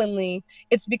genuinely,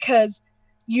 it's because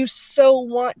you so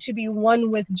want to be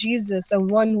one with Jesus and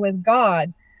one with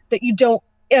God that you don't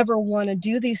ever want to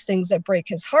do these things that break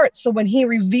his heart. So when he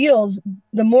reveals,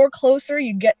 the more closer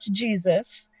you get to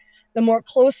Jesus, the more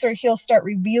closer he'll start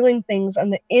revealing things on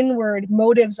the inward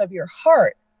motives of your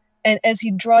heart. And as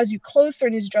he draws you closer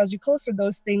and as he draws you closer,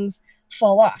 those things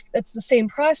fall off. That's the same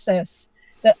process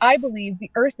that I believe the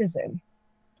earth is in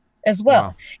as well.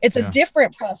 Wow. It's a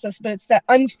different process, but it's that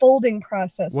unfolding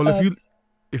process. Well,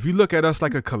 if you look at us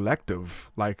like a collective,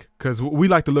 like, because we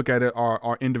like to look at it,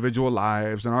 our individual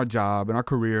lives and our job and our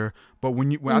career. But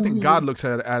when I think God looks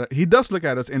at it, he does look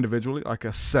at us individually, like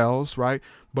as cells, right?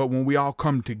 But when we all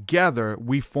come together,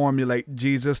 we formulate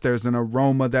Jesus. There's an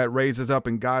aroma that raises up,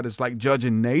 and God is like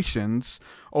judging nations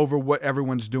over what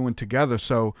everyone's doing together.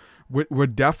 So we're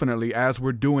definitely, as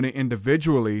we're doing it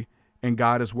individually, and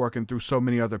God is working through so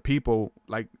many other people,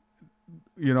 like,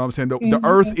 you know what I'm saying? The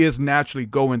earth is naturally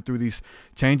going through these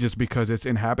changes because its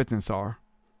inhabitants are.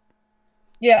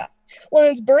 Yeah. Well,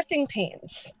 it's birthing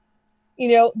pains.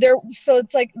 So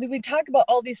it's like we talk about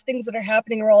all these things that are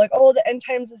happening. We're all like, oh, the end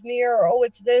times is near, or oh,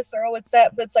 it's this, or oh, it's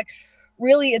that. But it's like,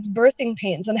 really, it's birthing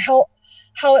pains. And how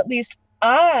at least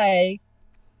I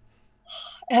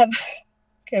have,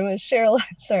 okay, I'm going to share a lot,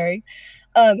 sorry.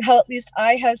 How at least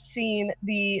I have seen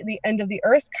the end of the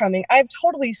earth coming. I've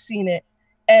totally seen it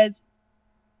as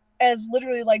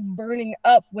literally like burning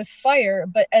up with fire,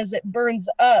 but as it burns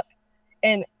up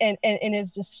and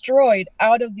is destroyed,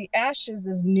 out of the ashes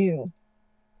is new.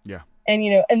 Yeah. And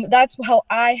and that's how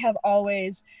I have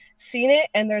always seen it.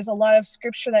 And there's a lot of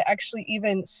scripture that actually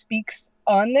even speaks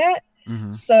on that.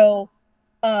 So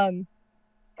and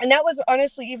that was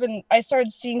honestly, even I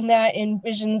started seeing that in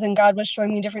visions, and God was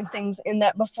showing me different things in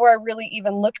that before I really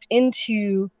even looked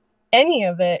into any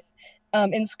of it.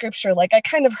 In scripture, like I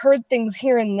kind of heard things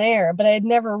here and there, but I had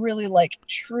never really like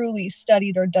truly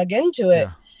studied or dug into it.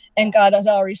 Yeah. And God had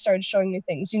already started showing me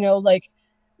things, like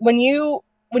when you're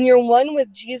one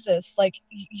with Jesus, like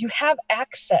you have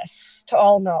access to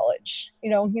all knowledge,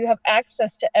 you have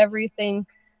access to everything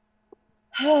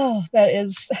that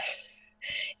is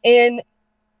in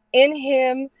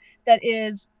him, that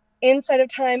is inside of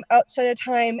time, outside of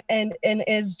time, and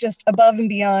is just above and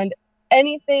beyond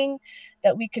anything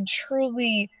that we could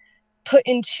truly put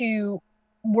into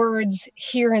words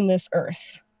here in this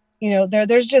earth.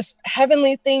 There's just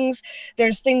heavenly things.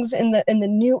 There's things in the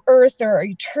new earth. There are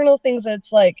eternal things that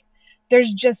it's like,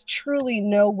 there's just truly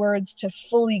no words to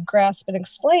fully grasp and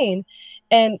explain.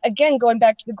 And again, going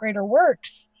back to the greater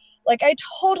works, like I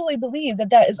totally believe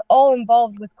that is all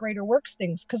involved with greater works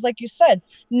things. Because like you said,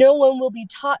 no one will be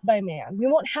taught by man. We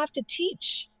won't have to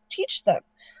teach them,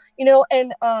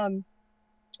 and,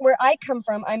 where I come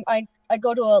from, I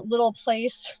go to a little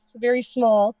place. It's very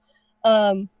small,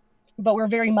 but we're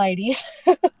very mighty.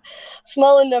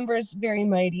 Small in numbers, very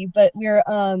mighty. But we're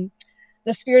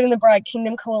the Spirit and the Bride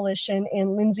Kingdom Coalition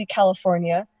in Lindsay,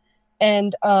 California,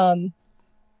 and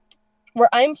where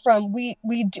I'm from, we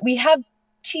have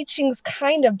teachings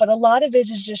kind of, but a lot of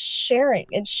it is just sharing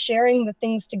the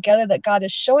things together that God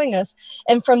is showing us,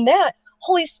 and from that,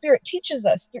 Holy Spirit teaches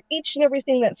us through each and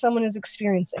everything that someone is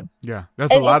experiencing. Yeah, there's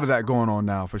a lot of that going on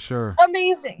now, for sure.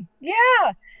 Amazing.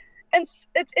 Yeah. And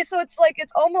it's like,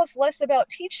 it's almost less about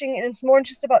teaching, and it's more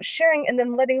just about sharing, and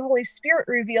then letting Holy Spirit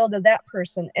reveal to that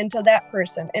person and to that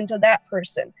person and to that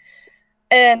person.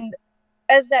 And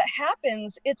as that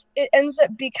happens, it ends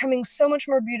up becoming so much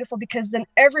more beautiful, because then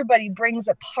everybody brings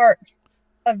a part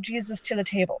of Jesus to the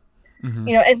table.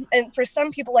 And for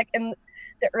some people, like in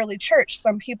the early church,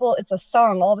 some people, it's a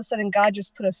song. All of a sudden, God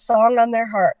just put a song on their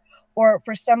heart. Or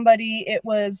for somebody, it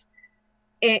was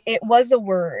a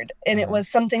word, and it was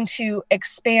something to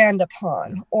expand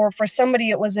upon. Or for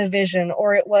somebody, it was a vision,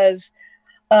 or it was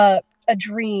a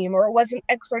dream, or it was an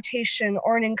exhortation,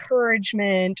 or an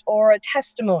encouragement, or a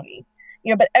testimony.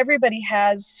 But everybody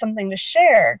has something to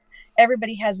share.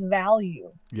 Everybody has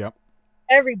value. Yep.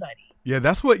 Everybody. Yeah,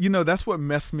 that's what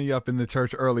messed me up in the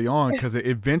church early on, because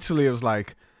eventually it was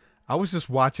like I was just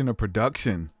watching a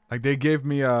production. Like they gave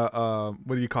me what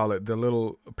do you call it? The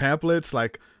little pamphlets.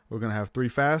 Like, we're gonna have 3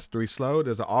 fast, 3 slow.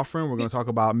 There's an offering. We're gonna talk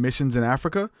about missions in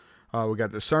Africa. We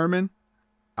got the sermon,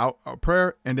 our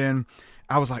prayer, and then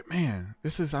I was like, man,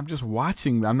 I'm just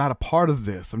watching. I'm not a part of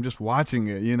this. I'm just watching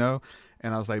it,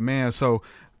 And I was like, man. So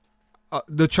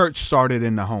the church started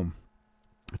in the home.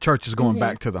 The church is going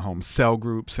back to the home, cell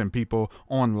groups and people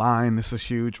online. This is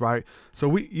huge, right?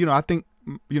 So I think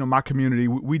my community,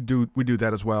 we do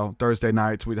that as well. Thursday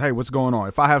nights, hey, what's going on?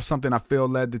 If I have something I feel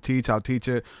led to teach, I'll teach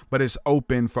it, but it's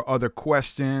open for other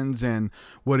questions and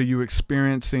what are you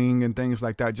experiencing and things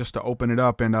like that, just to open it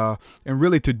up and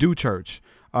really to do church.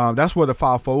 That's where the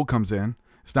fivefold comes in.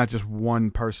 It's not just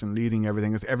one person leading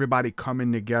everything. It's everybody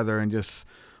coming together and just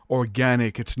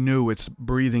organic. It's new. It's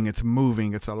breathing. It's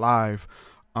moving. It's alive.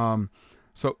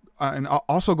 So and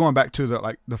also going back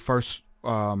to the first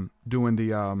doing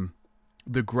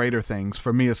the greater things.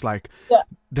 For me, it's like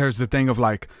there's the thing of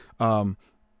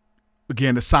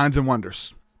again, the signs and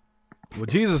wonders. Well,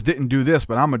 Jesus didn't do this,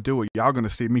 but I'm gonna do it. Y'all gonna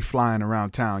see me flying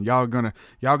around town. Y'all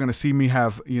gonna see me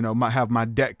have my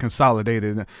debt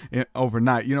consolidated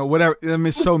overnight. Whatever. I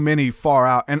mean, so many far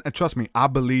out, and trust me, I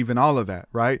believe in all of that,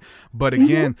 right? But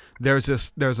again, there's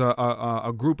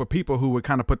a group of people who would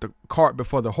kind of put the cart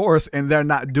before the horse, and they're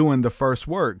not doing the first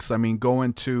works. I mean,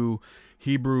 going to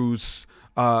Hebrews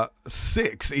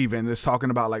 6 even is talking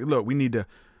about look, we need to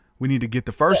get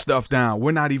the first stuff down.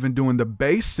 We're not even doing the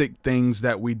basic things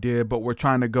that we did, but we're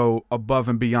trying to go above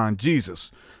and beyond Jesus.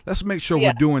 Let's make sure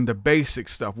we're doing the basic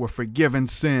stuff. We're forgiving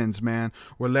sins, man.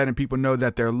 We're letting people know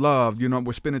that they're loved.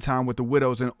 We're spending time with the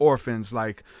widows and orphans.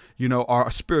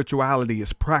 Our spirituality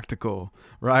is practical,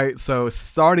 right? So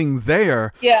starting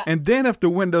there. Yeah. And then if the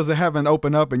windows of heaven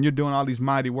open up and you're doing all these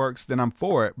mighty works, then I'm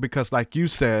for it. Because like you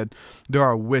said, there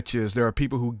are witches. There are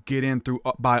people who get in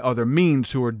by other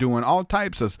means who are doing all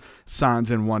types of signs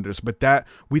and wonders. But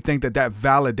we think that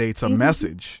validates a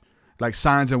message. Like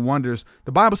signs and wonders,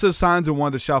 the Bible says signs and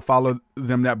wonders shall follow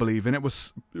them that believe, and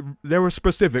they were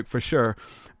specific for sure,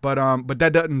 but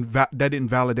that didn't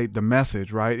validate the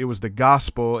message, right? It was the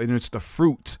gospel, and it's the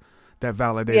fruit that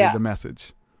validated the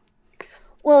message.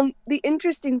 Well, the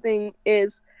interesting thing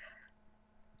is,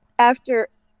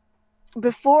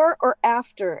 before or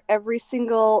after every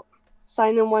single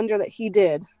sign and wonder that he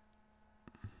did,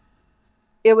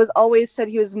 it was always said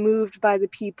he was moved by the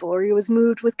people, or he was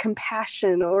moved with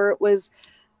compassion, or it was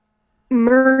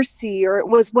mercy, or it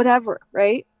was whatever,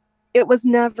 right? It was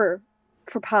never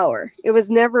for power. It was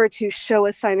never to show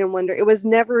a sign and wonder. It was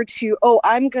never to,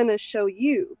 I'm going to show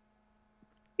you.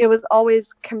 It was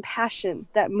always compassion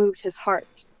that moved his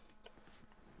heart.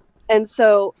 And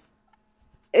so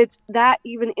it's that,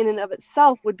 even in and of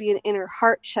itself, would be an inner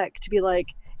heart check to be like,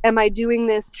 am I doing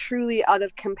this truly out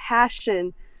of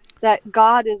compassion that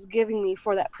God is giving me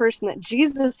for that person, that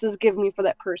Jesus is giving me for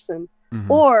that person,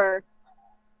 or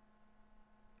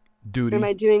duty? Am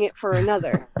I doing it for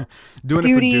another?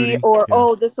 Duty,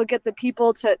 or this will get the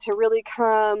people to really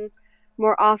come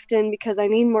more often because I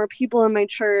need more people in my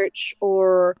church,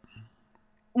 or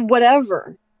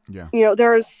whatever. Yeah.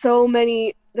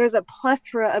 There's a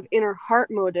plethora of inner heart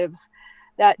motives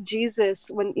that Jesus,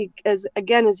 as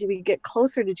we get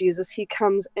closer to Jesus, he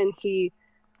comes and he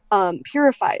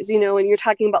purifies, and you're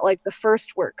talking about the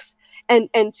first works, and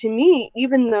to me,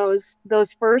 even those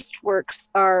first works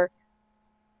are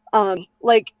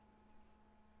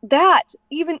that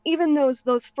even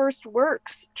those first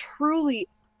works truly,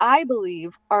 I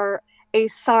believe, are a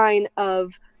sign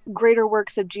of greater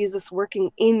works of Jesus working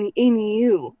in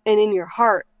you and in your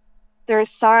heart. They're a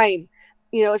sign.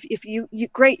 If you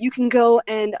great, you can go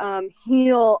and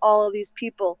heal all of these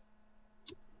people.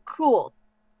 Cool.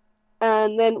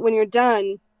 And then when you're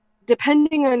done,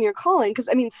 depending on your calling, because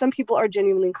some people are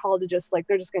genuinely called to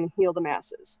they're just going to heal the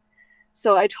masses.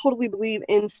 So I totally believe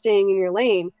in staying in your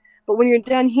lane. But when you're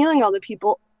done healing all the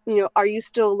people, are you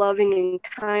still loving and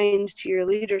kind to your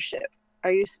leadership?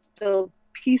 Are you still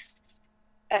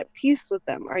at peace with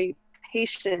them? Are you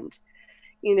patient?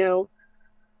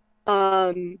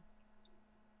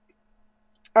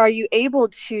 Are you able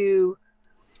to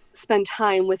spend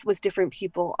time with different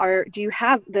people? Do you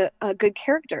have a good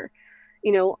character?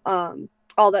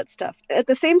 All that stuff. At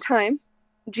the same time,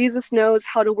 Jesus knows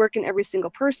how to work in every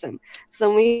single person.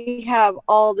 So we have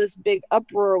all this big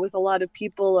uproar with a lot of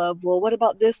people of, well, what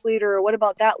about this leader, or what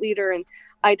about that leader? And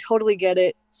I totally get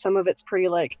it. Some of it's pretty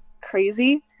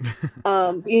crazy.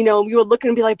 You would look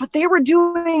and be like, but they were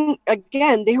doing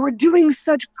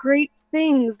such great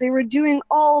things. They were doing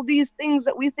all these things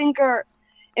that we think are,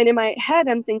 and in my head,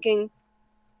 I'm thinking,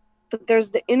 but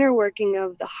there's the inner working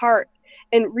of the heart.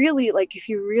 And really, if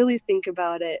you really think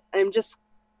about it, I'm just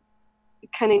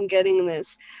kind of getting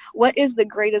this. What is the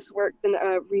greatest work than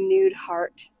a renewed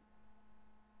heart?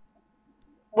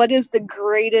 What is a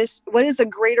greater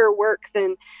work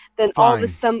than all of a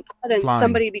sudden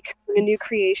somebody becoming a new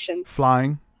creation?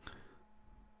 Flying.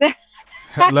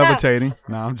 Levitating.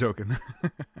 No, I'm joking.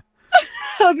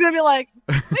 I was going to be like,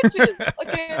 bitches.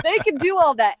 Okay, they can do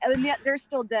all that, and yet they're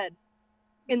still dead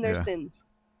in their sins.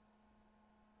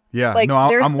 Yeah, Like, no,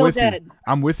 they're I'm still with you. dead.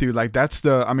 I'm with you. Like that's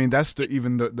the, I mean, that's the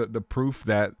even the proof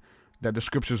that the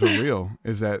scriptures are real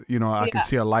is that, you know, I can Yeah.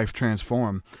 see a life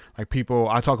transform. Like people,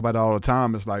 I talk about it all the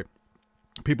time. It's like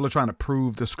people are trying to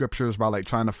prove the scriptures by like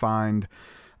trying to find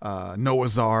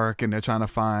Noah's Ark, and they're trying to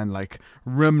find like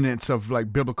remnants of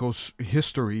like biblical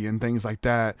history and things like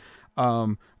that.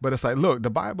 But it's like, look, the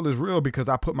Bible is real because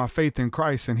I put my faith in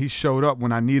Christ, and he showed up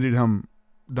when I needed him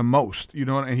the most, you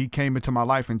know, and he came into my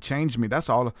life and changed me. That's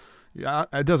all. Yeah,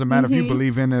 it doesn't matter if you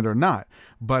believe in it or not,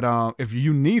 but if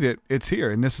you need it, it's here,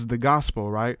 and this is the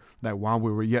gospel, right? That while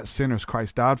we were yet sinners,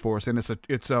 Christ died for us, and it's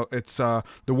the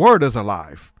word is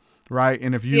alive, right?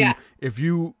 And if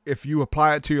you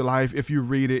apply it to your life, if you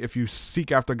read it, if you seek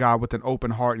after God with an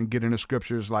open heart and get in the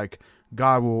scriptures, like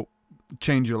God will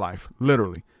change your life,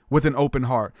 literally, with an open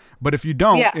heart. But if you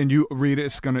don't and you read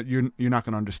it, you're not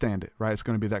gonna understand it, right? It's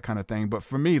gonna be that kind of thing. But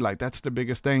for me, like that's the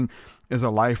biggest thing, is a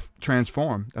life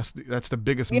transformed. That's the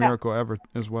biggest miracle ever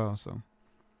as well. So,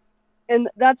 and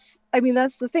that's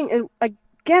the thing. And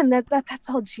again, that's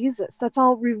all Jesus. That's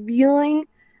all revealing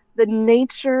the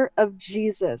nature of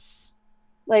Jesus.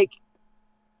 Like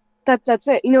that's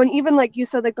it, you know. And even like you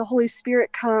said, like the Holy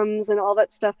Spirit comes and all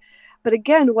that stuff, but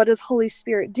again, what does Holy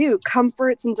Spirit do?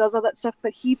 Comforts and does all that stuff,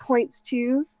 but he points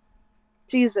to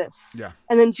Jesus,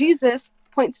 and then Jesus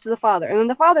points to the Father, and then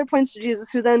the Father points to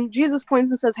Jesus, who then Jesus points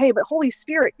and says, hey, but Holy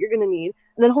Spirit you're gonna need.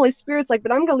 And then Holy Spirit's like,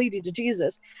 but I'm gonna lead you to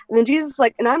Jesus. And then Jesus is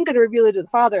like, and I'm gonna reveal it to the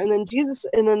Father. And then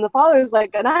the Father is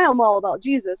like, and I am all about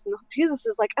Jesus. And Jesus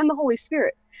is like, and the Holy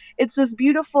Spirit. It's this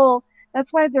beautiful,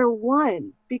 that's why they're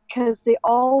one, because they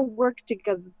all work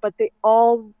together, but they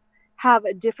all have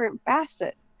a different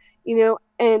facet, you know.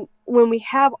 And when we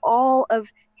have all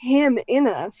of him in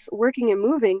us working and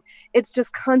moving, it's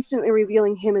just constantly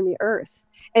revealing him in the earth,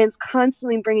 and it's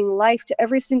constantly bringing life to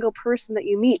every single person that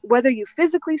you meet, whether you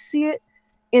physically see it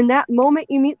in that moment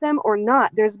you meet them or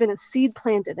not. There's been a seed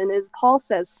planted, and as Paul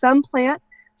says, some plant,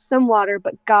 some water,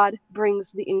 but God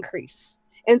brings the increase.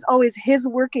 And it's always his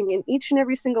working in each and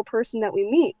every single person that we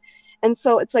meet. And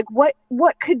so it's like, what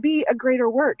could be a greater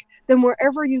work than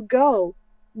wherever you go,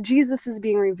 Jesus is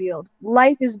being revealed,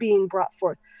 life is being brought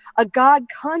forth, a God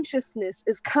consciousness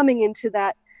is coming into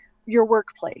that your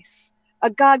workplace,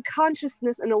 a God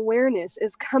consciousness and awareness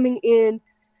is coming in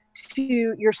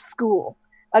to your school,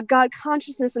 a God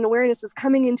consciousness and awareness is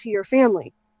coming into your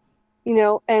family, you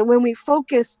know. And when we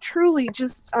focus truly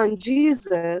just on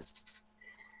Jesus,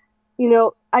 you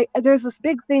know, there's this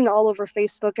big thing all over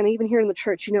Facebook, and even here in the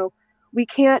church, you know, we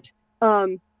can't,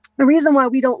 the reason why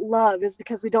we don't love is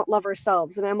because we don't love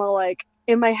ourselves. And I'm all like,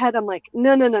 in my head, I'm like,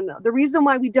 no. The reason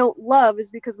why we don't love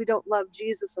is because we don't love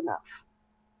Jesus enough.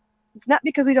 It's not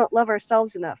because we don't love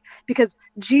ourselves enough, because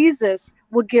Jesus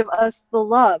will give us the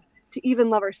love to even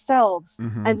love ourselves.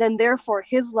 And then therefore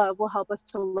his love will help us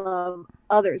to love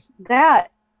others. That,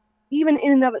 even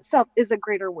in and of itself, is a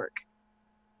greater work.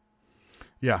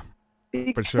 Yeah.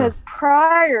 Because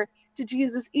prior to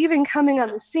Jesus even coming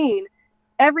on the scene,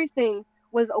 everything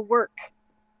was a work.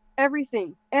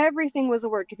 Everything was a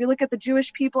work. If you look at the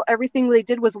Jewish people, everything they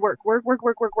did was work. Well,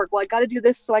 I got to do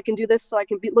this so I can do this, so I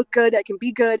can look good, I can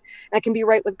be good, and I can be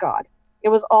right with God. It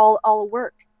was all a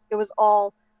work. It was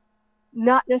all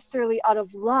not necessarily out of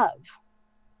love.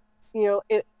 You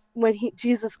know, when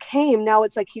Jesus came, now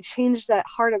it's like he changed that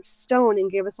heart of stone and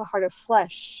gave us a heart of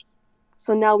flesh.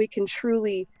 So now we can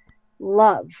truly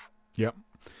love. Yep.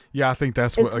 Yeah, I think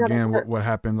that's what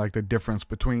happened, like the difference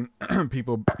between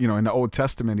people, you know, in the Old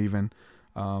Testament even,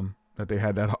 that they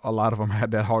had that, a lot of them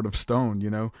had that heart of stone, you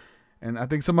know. And I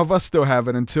think some of us still have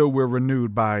it until we're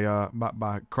renewed by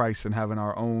Christ and having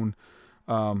our own.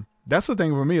 That's the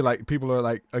thing for me, like people are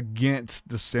like against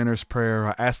the sinner's prayer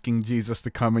or asking Jesus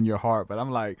to come in your heart. But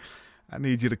I'm like, I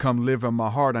need you to come live in my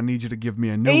heart. I need you to give me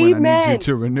a new one. I need you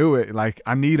to renew it. Like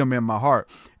I need him in my heart.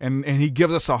 And he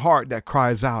gives us a heart that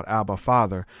cries out, Abba,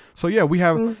 Father. So yeah, we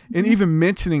have, and even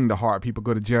mentioning the heart, people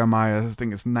go to Jeremiah, I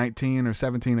think it's 19 or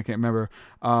 17. I can't remember.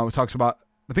 It talks about,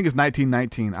 I think it's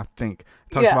 19:19, I think.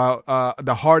 It talks about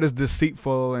the heart is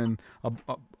deceitful and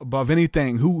above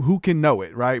anything. Who can know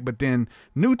it, right? But then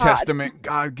New Testament,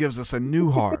 God gives us a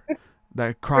new heart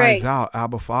that cries out,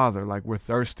 Abba, Father, like we're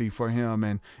thirsty for him,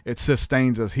 and it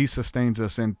sustains us. He sustains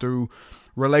us, and through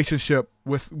relationship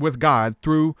with God,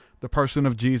 through the person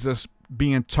of Jesus,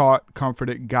 being taught,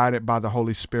 comforted, guided by the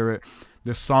Holy Spirit,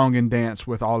 this song and dance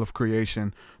with all of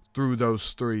creation through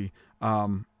those three,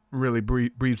 really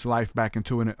breathes life back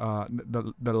into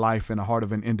the life and the heart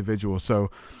of an individual. So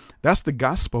that's the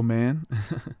gospel, man.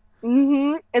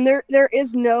 And there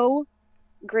is no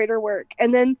greater work.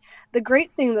 And then the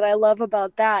great thing that I love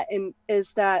about that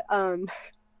is that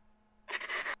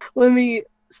when we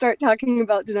start talking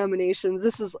about denominations,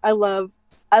 I love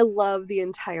the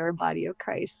entire body of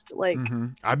Christ. Like,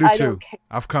 I do I too. don't care.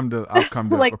 I've come to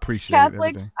Like appreciate Catholics,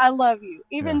 everything. I love you.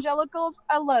 Evangelicals,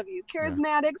 I love you.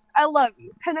 Charismatics, I love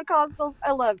you. Pentecostals,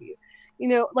 I love you. You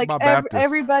know, like What about Baptists?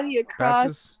 everybody across.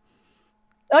 Baptists?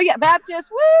 Oh yeah,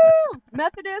 Baptist, woo!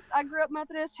 Methodist, I grew up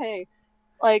Methodist. Hey,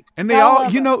 like, And they all,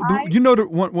 you know, the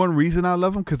one reason I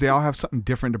love them, because they all have something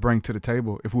different to bring to the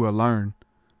table. If we'll learn,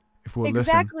 if we'll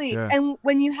exactly. listen. Yeah. And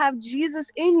when you have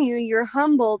Jesus in you, you're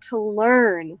humble to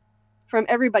learn from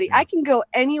everybody. Yeah. I can go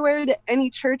anywhere to any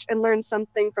church and learn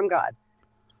something from God.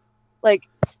 Like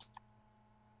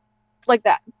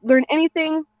that. Learn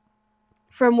anything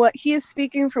from what he is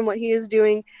speaking, from what he is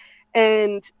doing,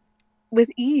 and with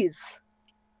ease.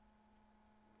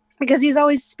 Because he's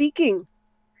always speaking.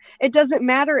 It doesn't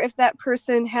matter if that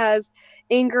person has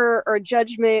anger or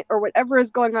judgment or whatever is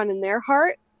going on in their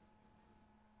heart.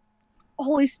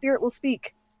 Holy Spirit will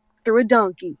speak through a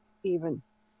donkey, even.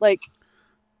 Like,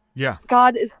 yeah,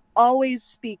 God is always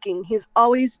speaking. He's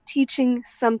always teaching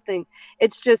something.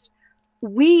 It's just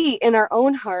we in our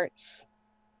own hearts,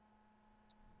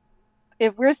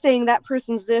 if we're saying that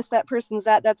person's this, that person's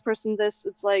that person this,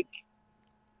 it's like,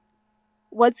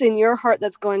 what's in your heart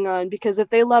that's going on? Because if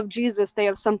they love Jesus, they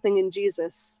have something in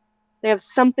Jesus. They have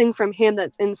something from him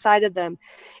that's inside of them.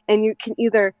 And you can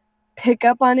either pick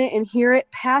up on it and hear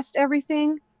it past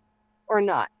everything or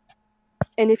not.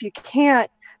 And if you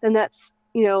can't, then that's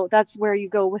where you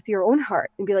go with your own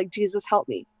heart and be like, Jesus, help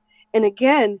me. And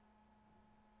again,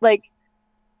 like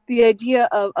the idea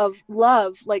of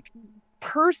love, like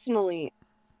personally,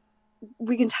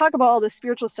 we can talk about all the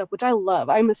spiritual stuff, which I love.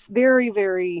 I'm a very,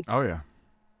 very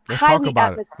Let's talk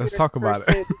about it. Let's talk about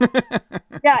it.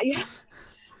 yeah.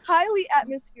 Highly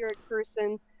atmospheric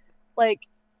person, like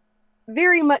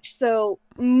very much so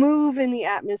move in the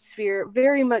atmosphere,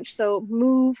 very much so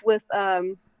move with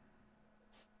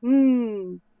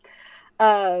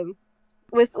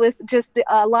with just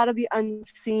a lot of the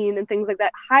unseen and things like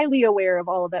that, highly aware of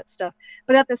all of that stuff.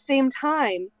 But at the same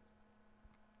time,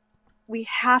 we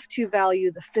have to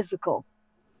value the physical,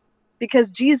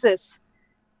 because Jesus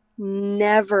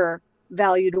never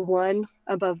valued one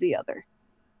above the other.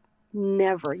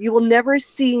 Never. You will never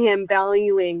see him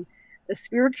valuing the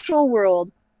spiritual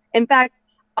world. In fact,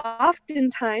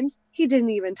 oftentimes he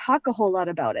didn't even talk a whole lot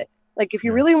about it. Like, if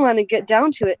you really want to get down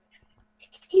to it,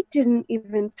 he didn't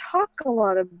even talk a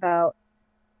lot about.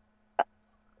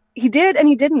 He did and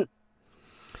he didn't.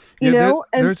 You know,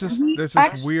 there's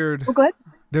this weird. Oh, go ahead.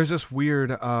 There's this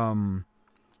weird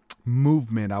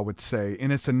movement, I would say,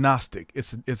 and it's a Gnostic.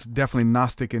 It's definitely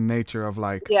Gnostic in nature, of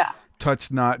like,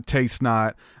 touch not, taste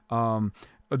not.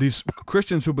 These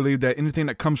Christians who believe that anything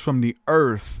that comes from the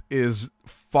earth is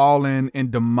fallen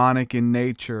and demonic in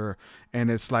nature,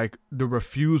 and it's like the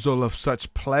refusal of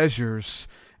such pleasures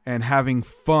and having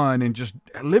fun and just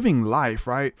living life,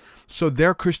 right? So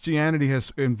their Christianity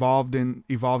has evolved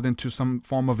into some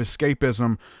form of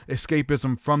escapism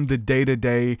from the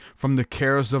day-to-day, from the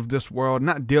cares of this world,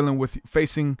 not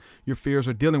facing your fears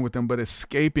or dealing with them, but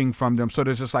escaping from them. So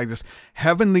there's just like this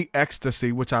heavenly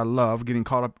ecstasy, which I love, getting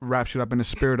caught up, raptured up in the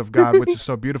Spirit of God, which is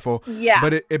so beautiful. Yeah.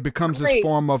 But it becomes this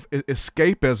form of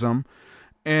escapism.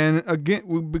 And again,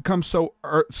 we become so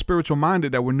spiritual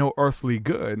minded that we're no earthly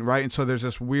good, right? And so there's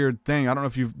this weird thing. I don't know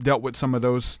if you've dealt with some of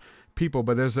those people,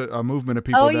 but there's a movement of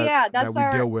people that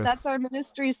we deal with. That's our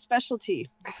ministry's specialty.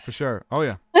 For sure. Oh,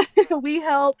 yeah.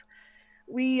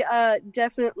 We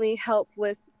definitely help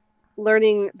with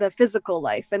learning the physical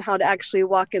life and how to actually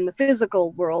walk in the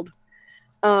physical world,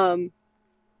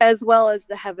 as well as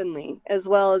the heavenly, as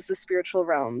well as the spiritual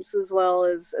realms, as well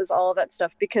as all of that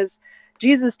stuff, because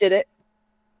Jesus did it.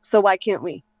 So why can't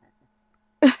we?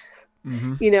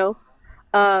 You know,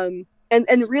 and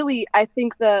really, I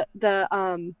think the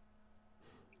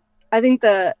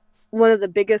one of the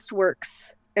biggest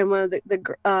works, and one of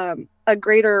a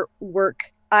greater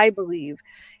work, I believe,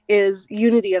 is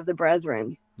unity of the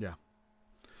brethren. Yeah,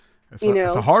 it's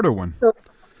a harder one. So,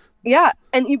 yeah,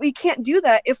 and we can't do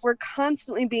that if we're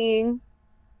constantly being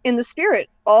in the Spirit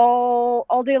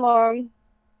all day long.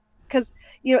 Because,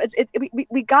 you know,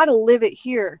 we got to live it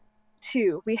here,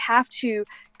 too. We have to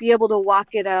be able to walk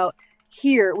it out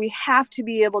here. We have to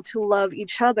be able to love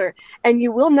each other. And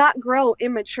you will not grow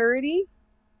in maturity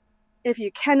if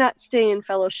you cannot stay in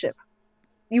fellowship.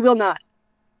 You will not.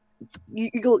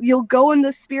 You'll go in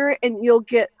the Spirit and you'll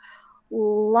get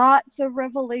lots of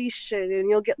revelation and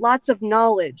you'll get lots of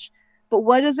knowledge. But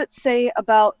what does it say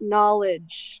about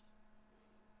knowledge?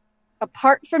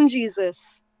 Apart from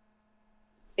Jesus,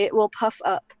 it will puff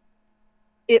up.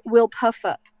 It will puff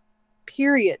up,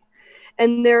 period.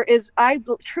 And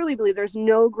truly believe there's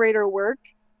no greater work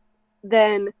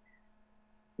than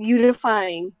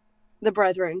unifying the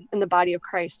brethren in the body of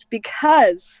Christ,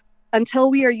 because until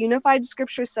we are unified,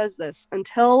 scripture says this,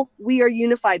 until we are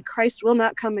unified, Christ will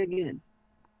not come again.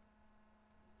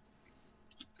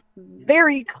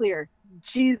 Very clear.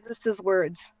 Jesus's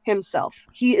words himself.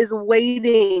 He is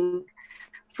waiting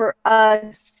for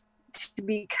us to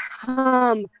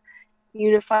become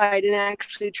unified and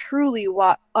actually truly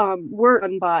work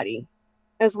one body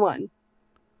as one,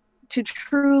 to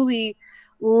truly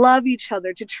love each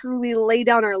other, to truly lay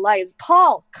down our lives.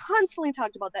 Paul constantly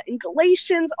talked about that in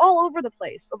Galatians, all over the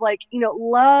place, of like,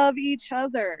 love each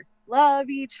other,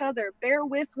 bear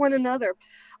with one another.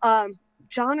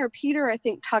 John or Peter, I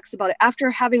think, talks about it. After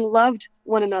having loved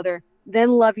one another, then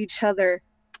love each other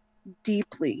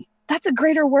deeply. That's a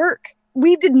greater work.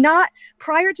 We did not,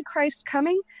 prior to Christ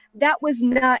coming, that was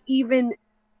not even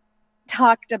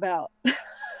talked about.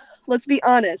 Let's be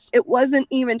honest. It wasn't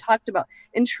even talked about.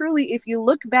 And truly, if you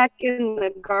look back in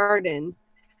the garden,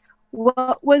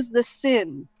 what was the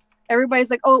sin? Everybody's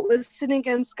like, oh, it was sin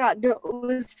against God. No, it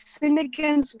was sin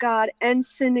against God and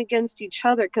sin against each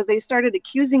other, because they started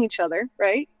accusing each other,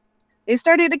 right? They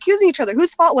started accusing each other.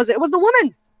 Whose fault was it? It was the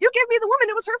woman. You gave me the woman.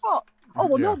 It was her fault. Oh,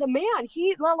 well, no, the man.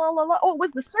 He, la, la, la, la. Oh, it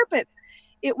was the serpent.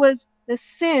 It was, the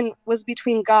sin was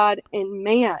between God and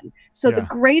man. So the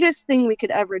greatest thing we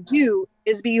could ever do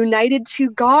is be united to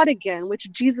God again,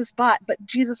 which Jesus bought, but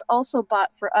Jesus also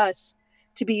bought for us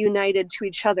to be united to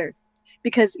each other,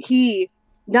 because he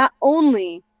not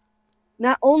only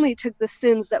took the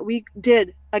sins that we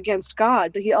did against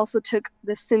God, but he also took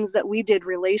the sins that we did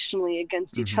relationally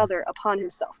against each other upon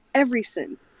himself. Every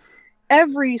sin,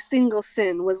 every single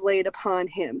sin was laid upon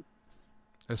him.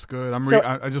 That's good.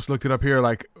 I just looked it up here,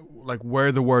 like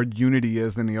where the word unity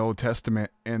is in the Old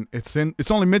Testament, and it's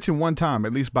only mentioned one time,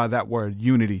 at least by that word,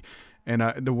 unity. And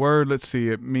the word, let's see,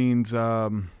 it means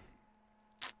to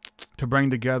bring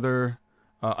together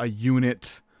a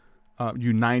unit,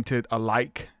 united,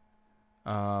 alike,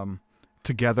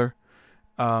 together.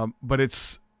 But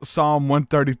it's Psalm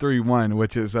 133:1,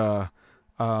 which is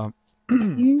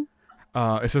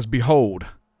it says, "Behold,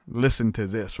 listen to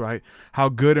this," right? "How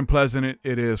good and pleasant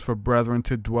it is for brethren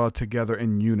to dwell together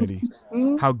in unity."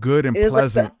 How good and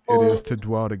pleasant it is to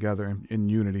dwell together in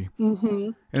unity.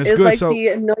 And it's good. Like the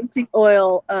anointing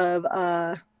oil of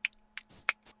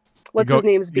what's his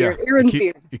name's beard? Aaron's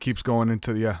beard. It keeps going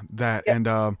into that.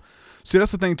 And see,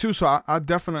 that's the thing too. So I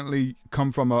definitely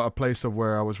come from a place of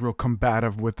where I was real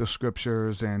combative with the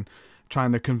scriptures and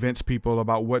trying to convince people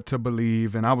about what to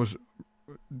believe. And I was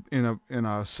in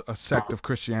a sect of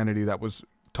Christianity that was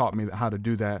taught me how to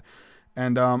do that.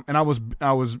 And I was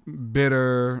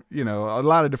bitter, a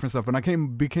lot of different stuff. And I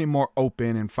became more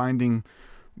open and finding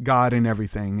God in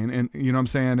everything. And you know what I'm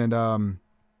saying? And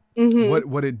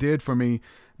what it did for me,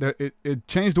 that it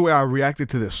changed the way I reacted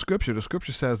to this scripture. The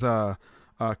scripture says,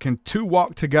 can two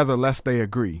walk together lest they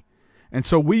agree? And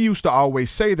so we used to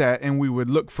always say that, and we would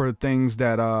look for things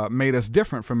that made us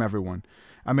different from everyone.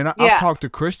 I mean, I've talked to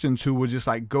Christians who would just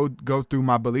like go through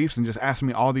my beliefs and just ask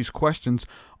me all these questions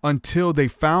until they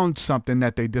found something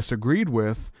that they disagreed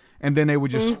with. And then they would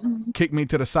just kick me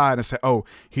to the side and say, oh,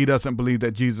 he doesn't believe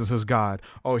that Jesus is God.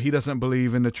 Oh, he doesn't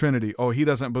believe in the Trinity. Oh, he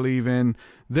doesn't believe in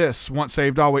this, once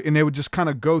saved, always. And they would just kind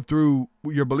of go through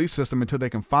your belief system until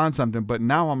they can find something. But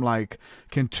now I'm like,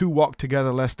 can two walk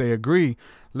together lest they agree?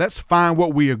 Let's find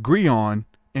what we agree on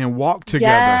and walk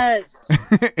together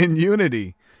in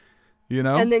unity.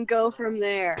 And then go from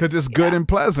there. Because it's good and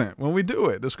pleasant when we do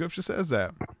it. The scripture says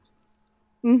that.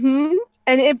 And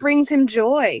it brings him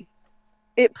joy.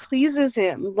 It pleases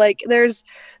him. Like, there's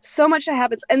so much that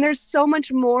happens. And there's so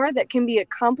much more that can be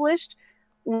accomplished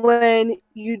when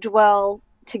you dwell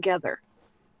together.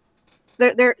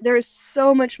 There's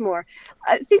so much more.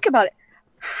 Think about it.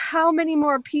 How many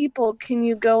more people can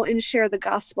you go and share the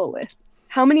gospel with?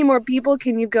 How many more people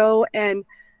can you go and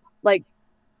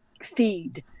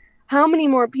feed? How many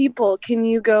more people can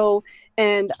you go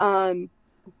and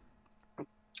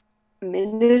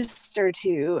minister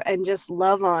to and just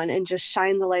love on and just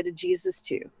shine the light of Jesus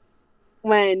to?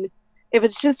 If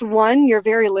it's just one, you're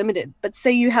very limited. But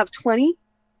say you have 20,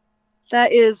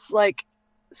 that is like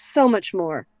so much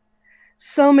more.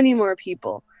 So many more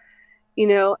people,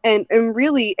 and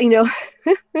really,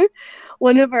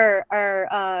 one of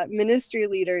our ministry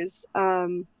leaders,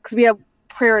 because we have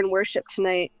prayer and worship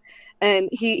tonight, and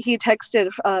he texted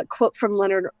a quote from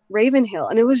Leonard Ravenhill,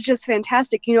 and it was just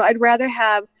fantastic. I'd rather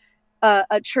have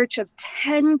a church of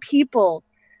 10 people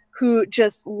who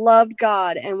just loved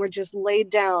God and were just laid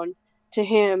down to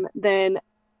him than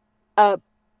a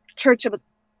church of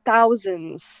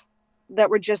thousands that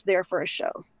were just there for a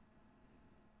show.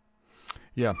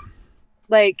 Yeah.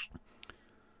 Like,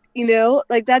 you know,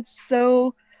 like that's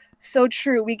so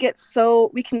true. We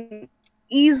can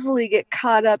easily get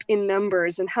caught up in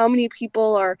numbers and how many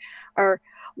people are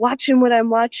watching what I'm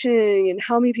watching and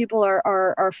how many people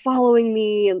are following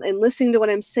me and listening to what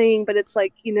I'm saying. But it's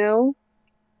like, you know,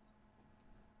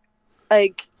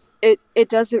 like it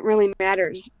doesn't really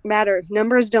matter.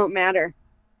 Numbers don't matter.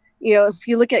 You know, if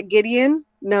you look at Gideon,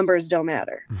 numbers don't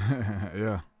matter.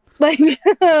 Yeah. Like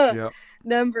Yep.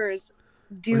 numbers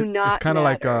do not it's kind of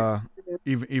like matter.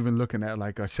 even looking at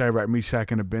like Shadrach,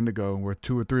 Meshach, and Abednego, where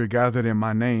 2 or 3 are gathered in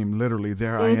my name, literally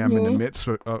there I am in the midst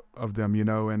of them, you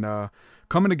know. And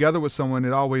coming together with someone,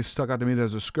 it always stuck out to me.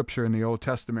 There's a scripture in the Old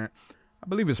Testament, I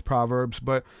believe it's Proverbs,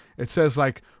 but it says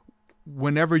like,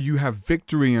 whenever you have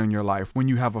victory in your life, when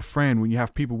you have a friend, when you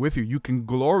have people with you, you can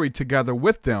glory together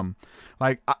with them.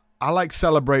 Like I like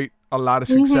celebrate a lot of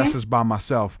successes by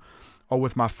myself or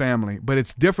with my family, but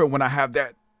it's different when I have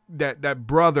that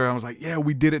brother. I was like, yeah,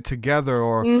 we did it together,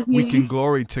 or we can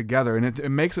glory together, and it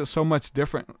makes it so much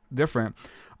different.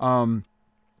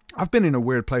 I've been in a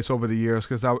weird place over the years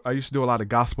because I used to do a lot of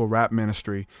gospel rap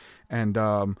ministry, and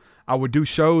I would do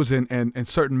shows, and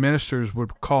certain ministers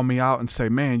would call me out and say,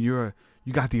 man, you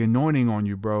got the anointing on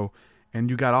you, bro, and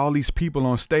you got all these people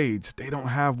on stage. They don't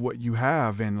have what you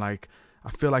have, and like I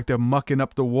feel like they're mucking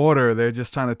up the water. They're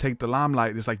just trying to take the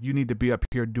limelight. It's like, you need to be up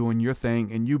here doing your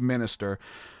thing and you minister.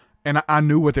 And I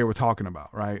knew what they were talking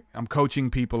about, right? I'm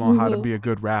coaching people on how to be a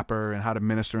good rapper and how to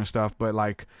minister and stuff. But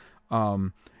like,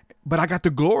 but I got the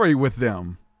glory with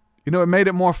them. You know, it made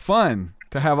it more fun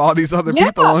to have all these other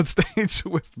people on stage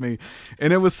with me.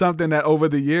 And it was something that over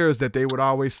the years that they would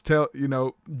always tell, you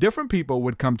know, different people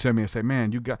would come to me and say,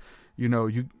 man, you got, you know,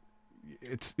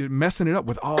 it's messing it up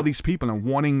with all these people and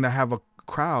wanting to have a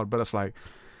crowd. But it's like,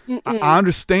 I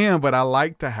understand, but I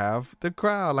like to have the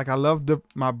crowd. Like I love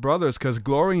my brothers, because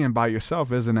glorying by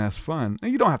yourself isn't as fun.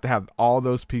 And you don't have to have all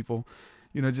those people,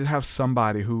 you know, just have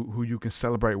somebody who you can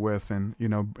celebrate with and, you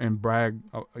know, and brag,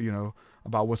 you know,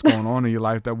 about what's going on in your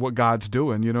life, that what God's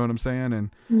doing, you know what I'm saying?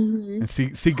 And, and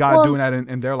see God doing that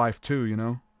in their life too, you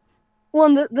know? Well,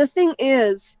 and the thing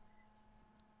is,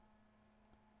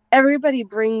 everybody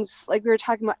brings, like we were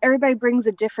talking about, everybody brings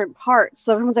a different part.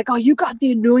 So everyone's like, oh, you got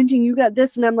the anointing, you got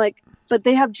this. And I'm like, but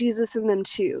they have Jesus in them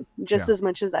too, just as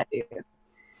much as I do.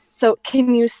 So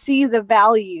can you see the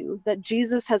value that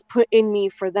Jesus has put in me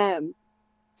for them?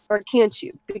 Or can't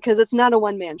you? Because it's not a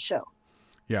one-man show.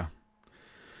 Yeah.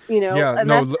 You know, and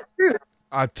that's the truth.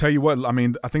 I tell you what, I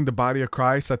mean, I think the body of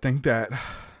Christ, I think that,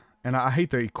 and I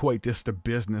hate to equate this to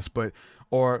business, but,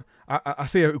 or I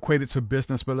say equate it to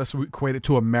business, but let's equate it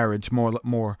to a marriage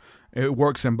more. It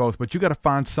works in both, but you got to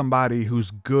find somebody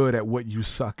who's good at what you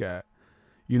suck at.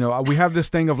 You know, we have this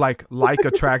thing of like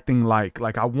attracting like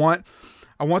I want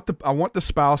the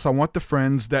spouse, I want the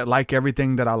friends that like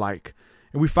everything that I like.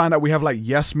 And we find out we have like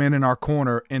yes men in our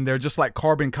corner, and they're just like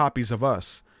carbon copies of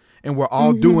us. And we're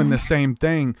all doing the same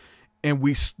thing. And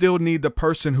we still need the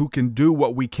person who can do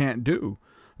what we can't do.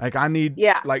 Like I need,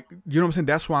 like, you know what I'm saying?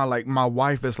 That's why like my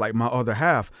wife is like my other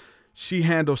half. She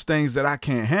handles things that I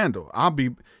can't handle.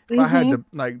 If I had to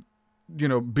like, you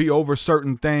know, be over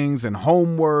certain things and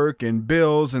homework and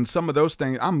bills and some of those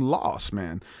things, I'm lost,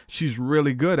 man. She's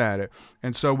really good at it.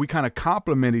 And so we kind of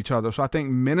complement each other. So I think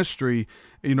ministry,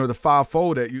 you know, the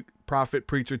fivefold, that you prophet,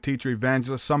 preacher, teacher,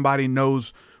 evangelist, somebody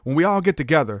knows. When we all get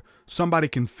together, somebody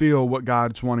can feel what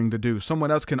God's wanting to do. Someone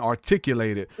else can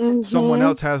articulate it. Someone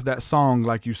else has that song,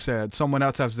 like you said. Someone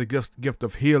else has the gift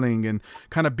of healing and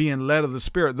kind of being led of the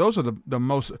Spirit. Those are the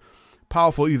most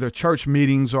powerful either church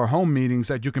meetings or home meetings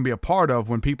that you can be a part of,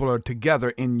 when people are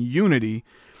together in unity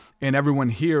and everyone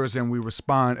hears and we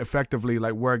respond effectively,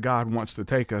 like where God wants to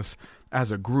take us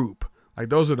as a group. Like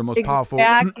those are the most powerful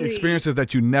experiences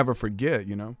that you never forget,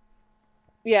 you know?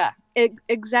 Yeah,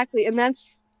 exactly. And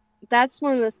that's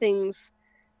one of the things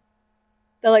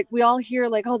that like we all hear,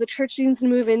 like, oh, the church needs to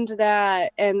move into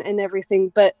that and everything.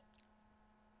 But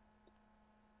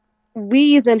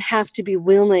we then have to be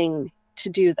willing to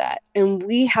do that. And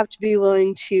we have to be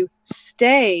willing to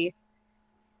stay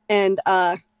and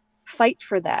fight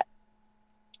for that.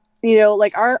 You know,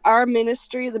 like our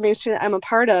ministry, the ministry that I'm a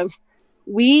part of,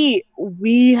 we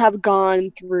have gone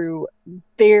through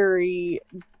very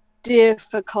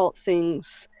difficult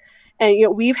things. And, you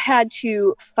know, we've had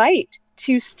to fight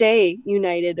to stay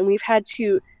united, and we've had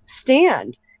to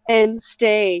stand and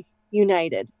stay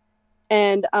united.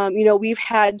 And, you know, we've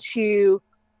had to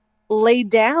lay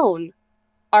down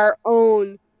our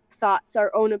own thoughts,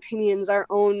 our own opinions, our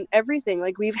own everything.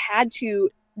 Like we've had to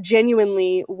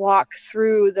genuinely walk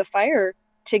through the fire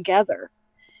together,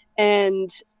 and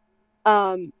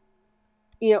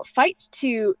fight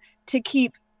to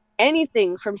keep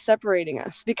anything from separating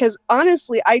us. Because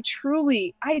honestly, I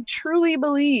truly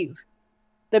believe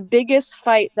the biggest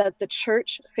fight that the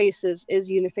church faces is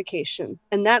unification.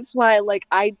 And that's why, like,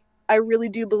 I really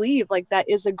do believe, like, that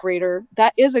is a greater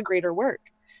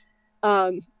work.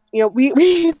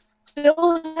 We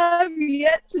still have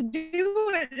yet to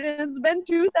do it. It's been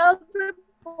 2,000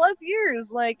 plus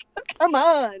years. Like, come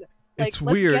on. Like, It's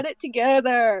let's weird. get it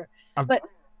together.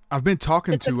 I've been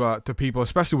talking to people,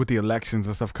 especially with the elections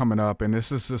and stuff coming up, and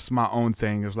this is just my own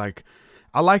thing. It's like,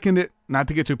 I liken it, not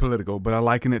to get too political, but I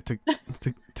liken it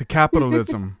to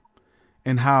capitalism,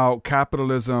 and how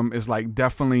capitalism is, like,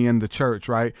 definitely in the church,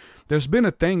 right? There's been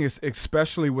a thing,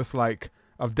 especially with, like,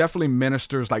 of definitely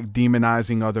ministers, like,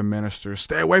 demonizing other ministers.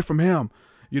 Stay away from him.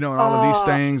 And all of these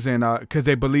things, and because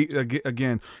they believe,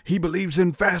 again, he believes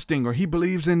in fasting, or he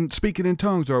believes in speaking in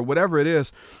tongues, or whatever it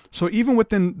is. So even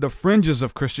within the fringes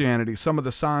of Christianity, some of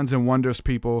the signs and wonders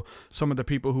people, some of the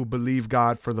people who believe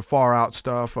God for the far out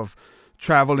stuff of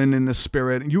traveling in the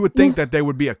spirit, you would think that there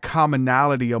would be a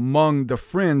commonality among the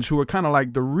fringe who are kind of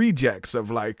like the rejects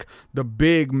of, like, the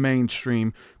big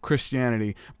mainstream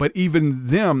Christianity. But even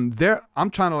them, I'm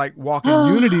trying to, like, walk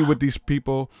in unity with these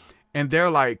people. And they're,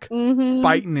 like,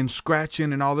 fighting and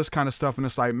scratching and all this kind of stuff. And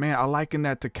it's like, man, I liken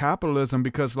that to capitalism,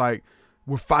 because, like,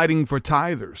 we're fighting for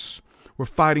tithers. We're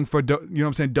fighting for,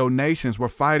 donations. We're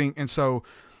fighting. And so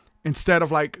instead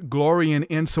of, like, glorying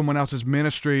in someone else's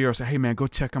ministry, or say, hey, man, go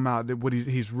check him out, what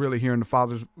he's really hearing the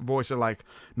Father's voice, they're like,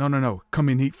 no, come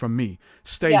and eat from me.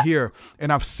 Stay here.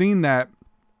 And I've seen that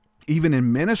even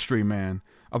in ministry, man,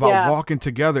 about walking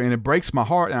together. And it breaks my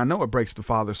heart. And I know it breaks the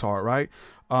Father's heart, right?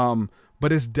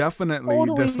 But it's definitely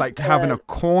just like having a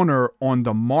corner on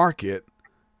the market,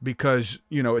 because,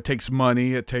 it takes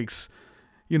money, it takes,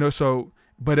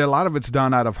 but a lot of it's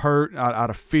done out of hurt, out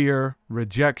of fear,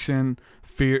 rejection,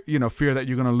 fear that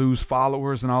you're going to lose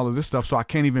followers and all of this stuff. So I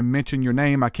can't even mention your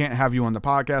name. I can't have you on the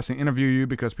podcast and interview you,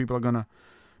 because people are going to,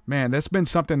 man, that's been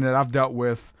something that I've dealt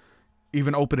with,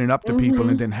 even opening up to people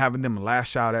and then having them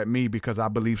lash out at me because I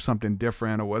believe something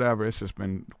different or whatever. It's just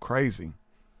been crazy.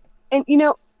 And,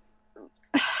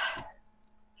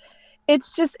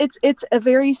 it's a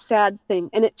very sad thing,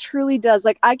 and it truly does.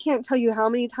 Like, I can't tell you how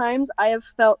many times I have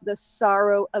felt the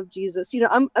sorrow of Jesus.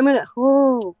 I'm gonna,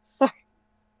 sorry.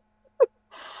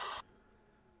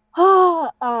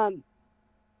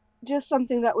 Just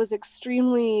something that was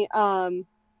extremely, that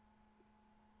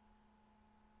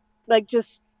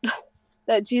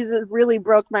Jesus really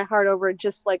broke my heart over.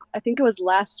 Just like, I think it was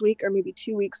last week or maybe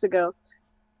 2 weeks ago.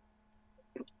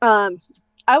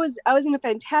 I was in a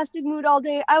fantastic mood all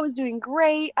day. I was doing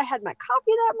great. I had my coffee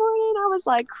that morning. I was,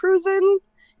 like, cruising.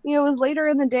 It was later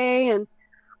in the day, and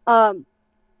all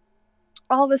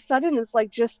of a sudden it's like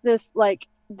just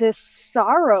this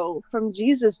sorrow from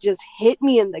Jesus just hit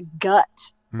me in the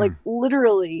gut. Like,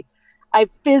 literally, I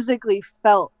physically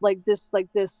felt like this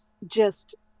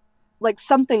just like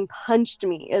something punched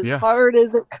me as hard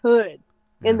as it could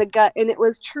in the gut. And it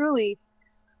was truly,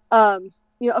 a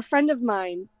friend of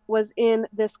mine was in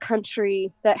this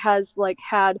country that has, like,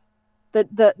 had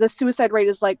the suicide rate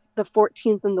is, like, the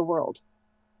 14th in the world.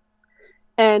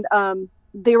 And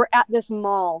they were at this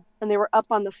mall, and they were up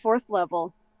on the 4th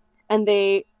level, and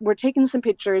they were taking some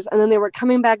pictures, and then they were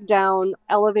coming back down,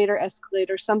 elevator,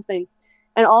 escalator, something.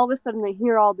 And all of a sudden they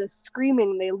hear all this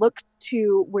screaming. They look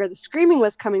to where the screaming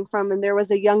was coming from, and there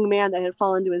was a young man that had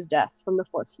fallen to his death from the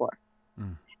 4th floor.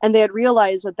 And they had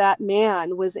realized that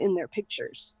man was in their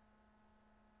pictures.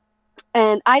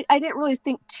 And I didn't really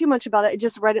think too much about it. I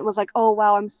just read it and was like, oh,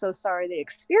 wow, I'm so sorry they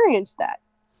experienced that.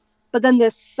 But then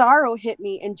this sorrow hit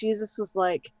me, and Jesus was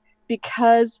like,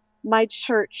 because my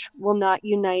church will not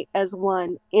unite as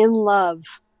one in love,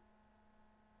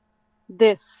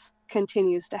 this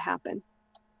continues to happen.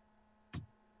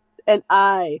 And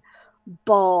I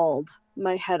bawled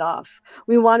my head off.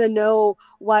 We want to know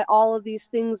why all of these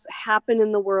things happen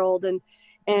in the world, and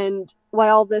why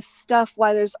all this stuff,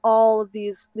 why there's all of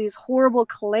these horrible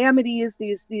calamities,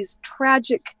 these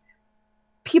tragic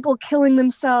people killing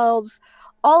themselves,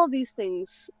 all of these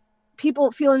things,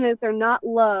 people feeling that they're not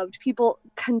loved, people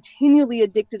continually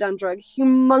addicted on drugs,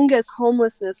 humongous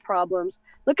homelessness problems.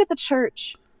 Look at the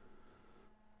church.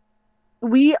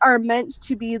 We are meant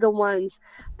to be the ones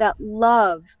that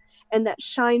love and that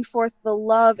shine forth the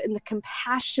love and the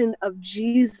compassion of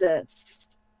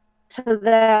Jesus to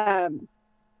them.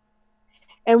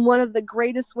 And one of the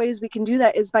greatest ways we can do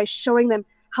that is by showing them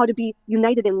how to be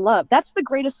united in love. That's the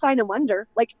greatest sign and wonder.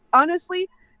 Like, honestly,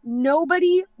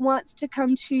 nobody wants to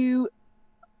come to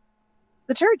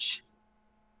the church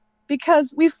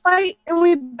because we fight and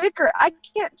we bicker. I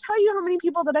can't tell you how many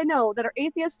people that I know that are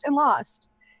atheists and lost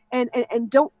and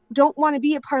don't want to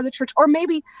be a part of the church. Or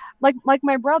maybe like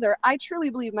my brother, I truly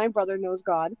believe my brother knows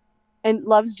God and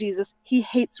loves Jesus. He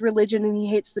hates religion and he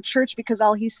hates the church because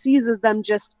all he sees is them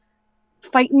just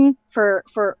fighting for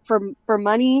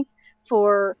money,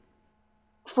 for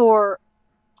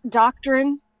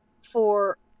doctrine,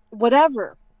 for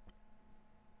whatever.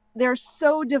 They're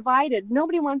so divided.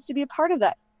 Nobody wants to be a part of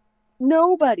that.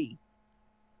 Nobody.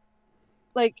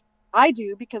 Like, I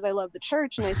do because I love the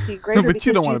church and I see greater. But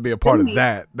you don't want to be a part of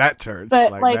that church.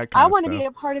 But like that I want to be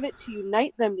a part of it to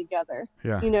unite them together.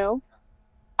 Yeah. You know,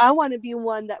 I want to be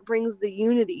one that brings the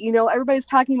unity. You know, everybody's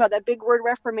talking about that big word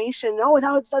reformation. Oh,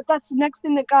 that's the next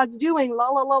thing that God's doing. La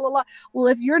la la la la. Well,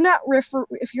 if you're not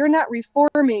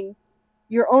reforming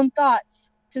your own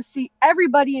thoughts to see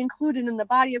everybody included in the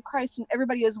body of Christ and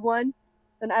everybody as one,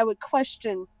 then I would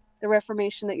question the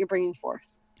reformation that you're bringing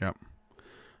forth. Yep.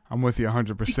 I'm with you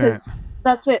 100%. Because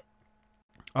that's it.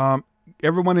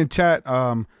 Everyone in chat,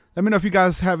 let me know if you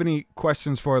guys have any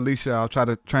questions for Alicia. I'll try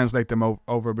to translate them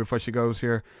over before she goes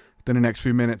here within the next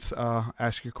few minutes.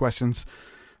 Ask your questions.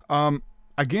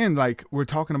 Again, like we're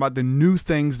talking about the new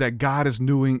things that God is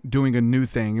doing a new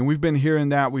thing. And we've been hearing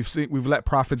that. We've let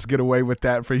prophets get away with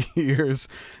that for years.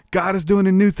 God is doing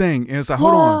a new thing. And it's like,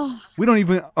 hold on. We don't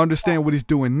even understand what he's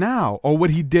doing now or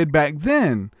what he did back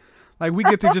then. Like we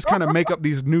get to just kind of make up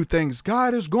these new things.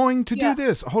 God is going to do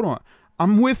this. Hold on.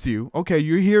 I'm with you. Okay.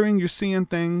 You're seeing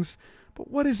things, but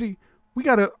what is he?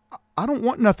 I don't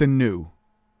want nothing new.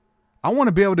 I want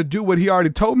to be able to do what he already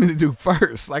told me to do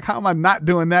first. Like, how am I not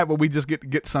doing that, but we just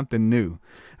get something new?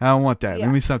 I don't want that.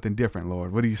 Give me something different,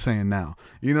 Lord. What are you saying now?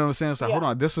 You know what I'm saying? It's like, hold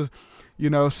on, this is,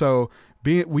 so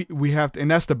we have to,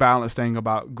 and that's the balance thing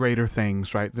about greater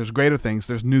things, right? There's greater things,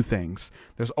 there's new things.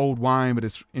 There's old wine, but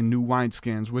it's in new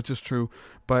wineskins, which is true.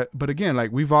 But again,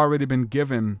 like we've already been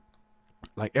given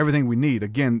like everything we need.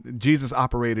 Again, Jesus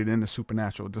operated in the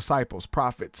supernatural. Disciples,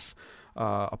 prophets,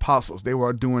 apostles, they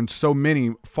were doing so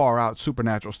many far out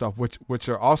supernatural stuff, which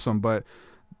are awesome, but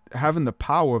having the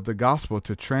power of the gospel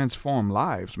to transform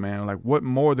lives, man, like what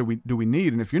more do we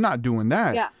need? And if you're not doing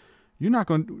that, you're not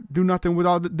going to do nothing with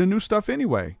all the new stuff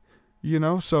anyway,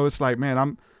 so it's like,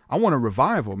 man, I want a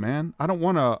revival, man. I don't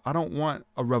want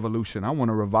a revolution. I want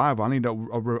a revival.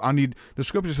 I need the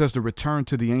scripture says to return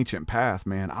to the ancient path,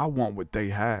 man. I want what they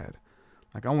had.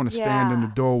 Like I want to stand in the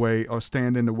doorway or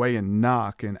stand in the way and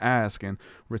knock and ask and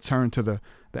return to the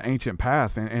ancient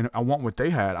path. And I want what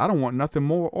they had. I don't want nothing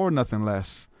more or nothing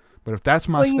less. But if that's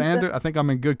my standard, I think I'm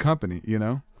in good company,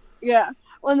 Yeah.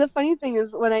 Well, and the funny thing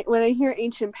is when I hear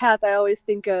ancient path, I always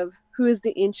think of who is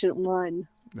the ancient one.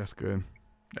 That's good.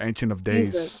 The ancient of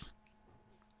days. Jesus.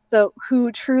 So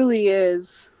who truly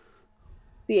is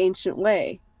the ancient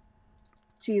way?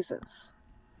 Jesus.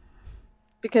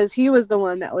 Because he was the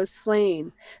one that was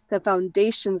slain, the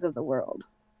foundations of the world.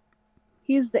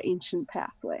 He's the ancient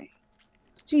pathway.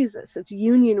 It's Jesus. It's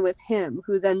union with him,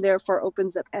 who then therefore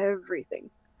opens up everything.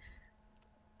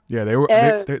 Yeah, they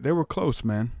were close,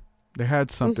 man. They had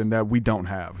something that we don't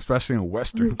have, especially in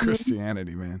Western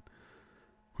Christianity, man.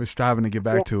 We're striving to get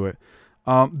back to it.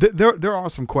 There are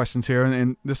some questions here,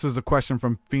 and this is a question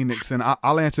from Phoenix, and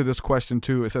I'll answer this question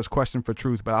too. It says question for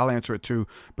truth, but I'll answer it too.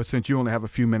 But since you only have a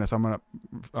few minutes, I'm going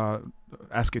to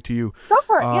ask it to you. Go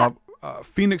for it,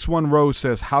 Phoenix One Rose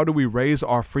says, how do we raise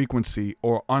our frequency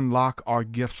or unlock our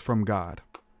gifts from God?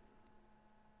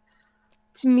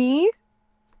 To me,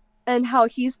 and how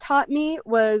he's taught me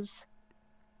was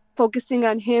focusing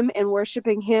on him and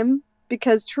worshiping him,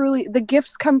 because truly the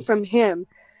gifts come from him.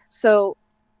 So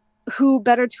who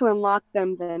better to unlock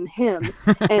them than him?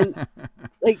 And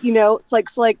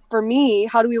it's like for me,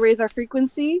 how do we raise our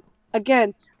frequency?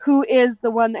 Again, who is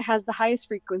the one that has the highest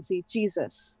frequency?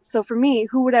 Jesus. So for me,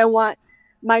 who would I want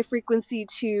my frequency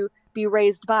to be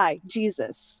raised by?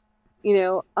 Jesus. So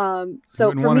you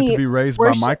wouldn't for want me, it to be raised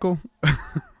worship. by Michael?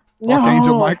 No.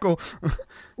 Archangel Michael?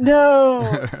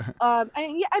 No. I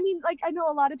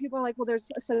know a lot of people are like, well,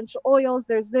 there's essential oils,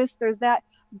 there's this, there's that.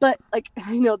 But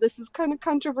I know this is kind of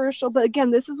controversial, but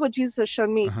again, this is what Jesus has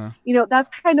shown me. That's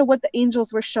kind of what the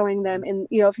angels were showing them. And,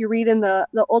 if you read in the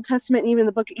Old Testament and even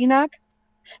the book of Enoch,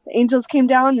 the angels came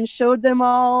down and showed them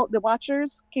all, the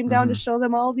watchers came down to show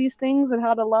them all these things and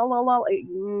how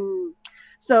to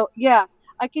So yeah,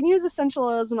 I can use essential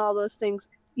oils and all those things.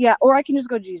 Yeah. Or I can just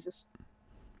go Jesus.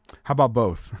 How about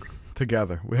both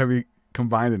together? We have you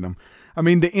combining them. I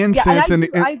mean, the Yeah, and incense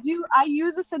I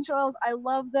use essential oils. I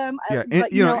love them. yeah,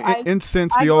 But,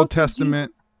 incense, I the go Old through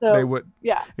Testament, Jesus, so, they would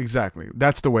yeah. exactly.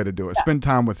 That's the way to do it. Yeah. Spend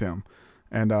time with him,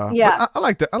 and Yeah.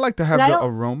 but I like to have And I the don't-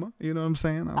 aroma. You know what I'm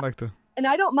saying? I like to. And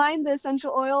I don't mind the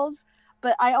essential oils,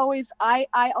 but I always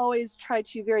try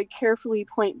to very carefully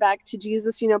point back to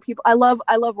Jesus. You know, people, I love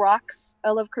rocks. I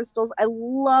love crystals. I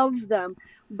love them.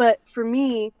 But for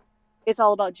me, it's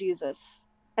all about Jesus.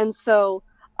 And so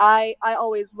I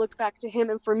always look back to him.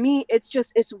 And for me, it's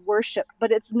worship,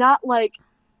 but it's not like,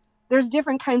 there's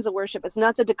different kinds of worship. It's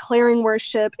not the declaring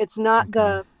worship. It's not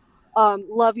the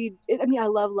lovey. I mean, I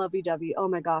love lovey-dovey. Oh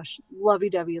my gosh.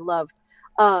 Lovey-dovey love.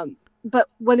 But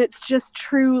when it's just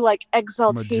true, like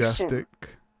exaltation, Majestic,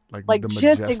 like the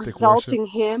just majestic exalting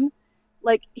worship. him,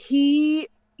 like he,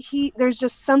 there's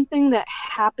just something that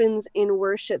happens in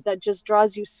worship that just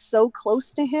draws you so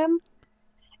close to him.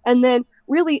 And then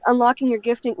really unlocking your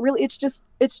gifting, really, it's just,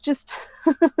 it's just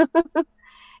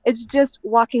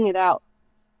walking it out.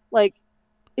 Like,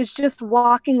 it's just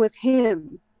walking with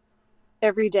him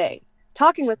every day,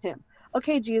 talking with him.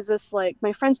 Okay, Jesus, like,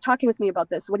 my friend's talking with me about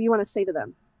this. What do you want to say to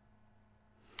them?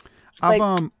 Like,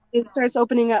 it starts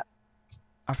opening up.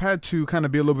 I've had to kind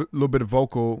of be a little bit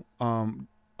vocal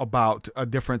about a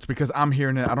difference, because I'm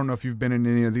hearing it. I don't know if you've been in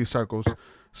any of these circles,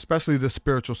 especially the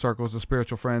spiritual circles, the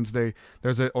spiritual friends.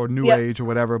 Or New Age or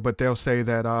whatever, but they'll say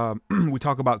that we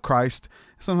talk about Christ.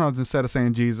 Sometimes instead of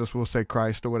saying Jesus, we'll say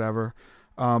Christ or whatever.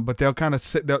 But they'll kind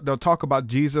of they'll talk about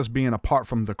Jesus being apart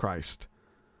from the Christ.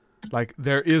 Like,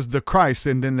 there is the Christ,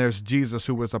 and then there's Jesus,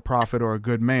 who was a prophet or a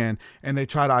good man, and they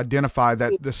try to identify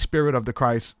that the spirit of the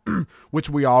Christ,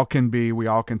 which we all can be, we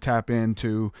all can tap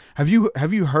into. Have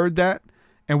you heard that?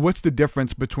 And what's the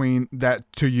difference between that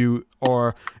to you?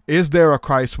 Or is there a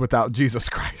Christ without Jesus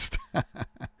Christ?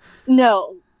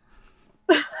 No.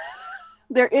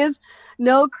 There is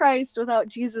no Christ without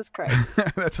Jesus Christ.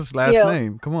 That's his last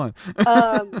name. Come on.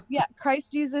 Yeah,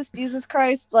 Christ Jesus, Jesus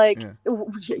Christ, like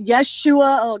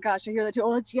Yeshua. Oh gosh, I hear that too.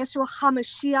 Oh, it's Yeshua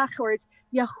HaMashiach, or it's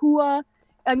Yahuwah.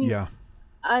 I mean,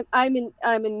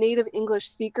 I'm a native English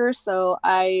speaker, so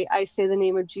I say the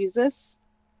name of Jesus.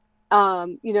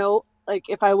 You know, like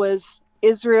if I was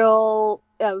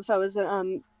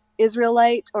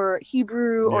Israelite or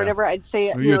Hebrew or whatever, I'd say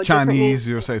it. You're Chinese,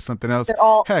 you'll say something else.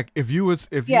 All, heck, if you was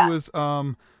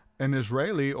an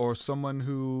Israeli or someone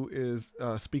who is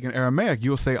speaking Aramaic,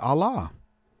 you'll say Allah.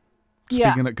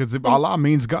 Speaking because Allah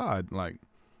means God. Like,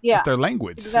 it's their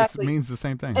language. Exactly. It means the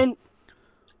same thing. And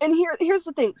here's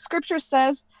the thing. Scripture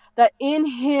says that in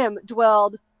him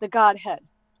dwelled the Godhead.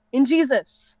 In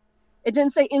Jesus. It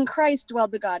didn't say in Christ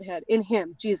dwelled the Godhead. In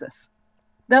him, Jesus.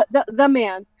 The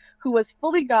man who was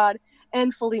fully God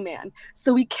and fully man.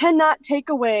 So we cannot take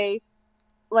away,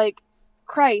 like,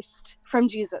 Christ from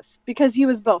Jesus, because he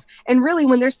was both. And really,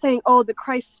 when they're saying, oh, the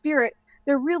Christ Spirit,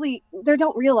 they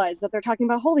don't realize that they're talking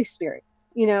about Holy Spirit,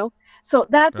 you know? So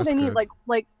that's what I mean. Good.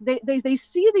 Like they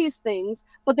see these things,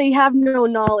 but they have no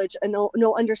knowledge and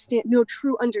no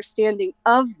true understanding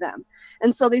of them.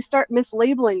 And so they start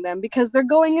mislabeling them because they're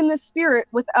going in the Spirit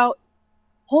without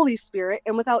Holy Spirit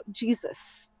and without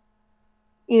Jesus.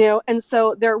 You know, and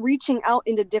so they're reaching out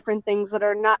into different things that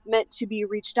are not meant to be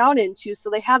reached out into. So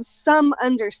they have some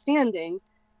understanding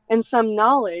and some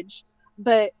knowledge,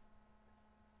 but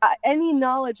any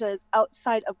knowledge that is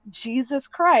outside of Jesus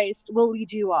Christ will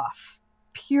lead you off,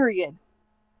 period.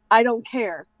 I don't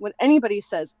care what anybody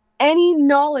says. Any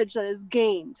knowledge that is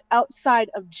gained outside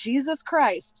of Jesus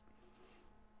Christ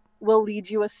will lead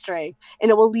you astray,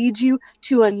 and it will lead you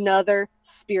to another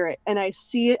spirit. And I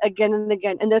see it again and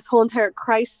again. And this whole entire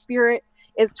Christ spirit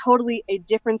is totally a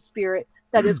different spirit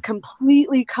that is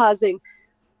completely causing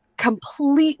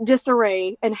complete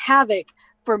disarray and havoc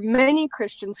for many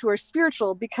Christians who are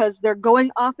spiritual, because they're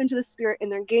going off into the Spirit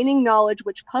and they're gaining knowledge,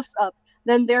 which puffs up.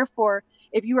 Then therefore,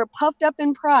 if you are puffed up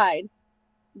in pride,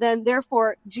 then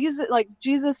therefore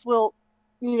Jesus will,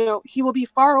 he will be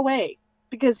far away,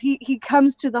 because he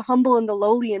comes to the humble and the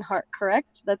lowly in heart,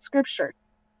 correct? That's scripture.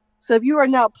 So if you are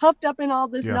now puffed up in all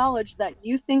this knowledge that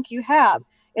you think you have,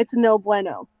 it's no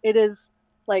bueno. It is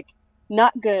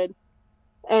not good.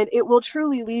 And it will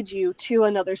truly lead you to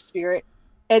another spirit.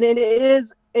 And it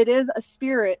is a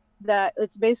spirit that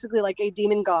it's basically like a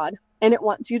demon god, and it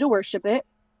wants you to worship it,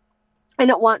 and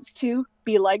it wants to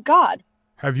be like God.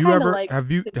 Have you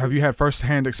have you had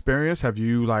firsthand experience? Have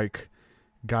you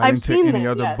got into any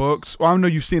other books? Well, I know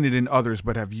you've seen it in others,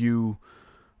 but have you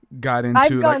got into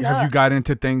have you got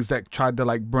into things that tried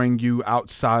to bring you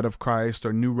outside of Christ,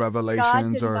 or new revelations?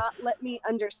 God did not let me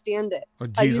understand it. Or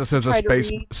Jesus is a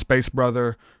space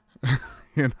brother,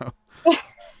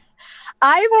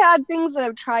 I've had things that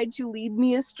have tried to lead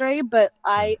me astray, but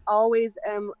I always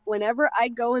am, whenever I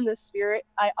go in the spirit,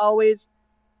 I always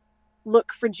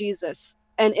look for Jesus.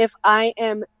 And if I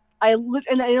am,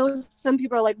 and I know some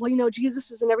people are like, well, you know,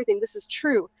 Jesus isn't everything. This is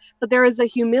true. But there is a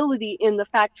humility in the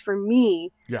fact for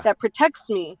me that protects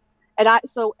me. And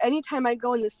so anytime I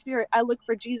go in the spirit, I look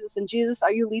for Jesus. And Jesus,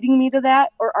 are you leading me to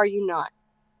that, or are you not?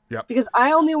 Yep. Because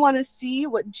I only want to see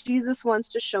what Jesus wants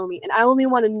to show me. And I only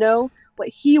want to know what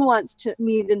he wants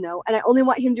me to know. And I only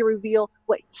want him to reveal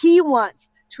what he wants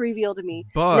to reveal to me,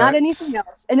 not anything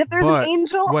else. And if there's an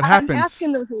angel, I'm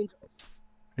asking those angels.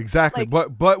 Exactly.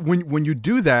 Like, but when you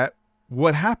do that,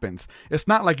 what happens? It's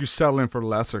not like you settle in for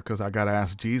lesser because I got to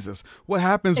ask Jesus. What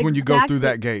happens when you go through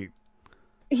that gate?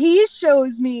 He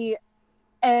shows me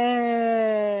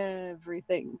everything.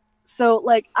 So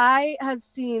like I have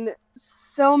seen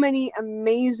so many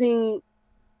amazing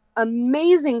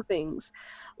things.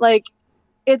 Like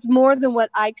it's more than what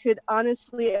I could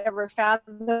honestly ever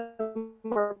fathom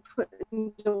or put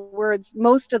into words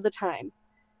most of the time.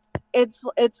 It's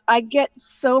I get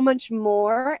so much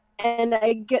more, and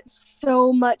I get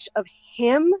so much of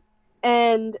him,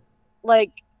 and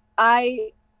like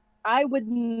I would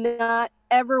not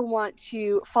ever want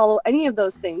to follow any of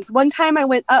those things. One time I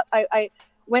went up, I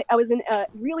was in a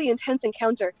really intense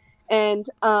encounter, and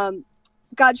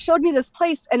God showed me this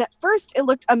place, and at first it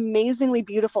looked amazingly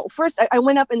beautiful. First I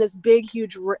went up in this big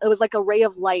huge, it was like a ray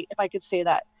of light, if I could say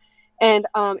that, and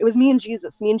it was me and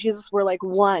Jesus were like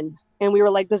one, and we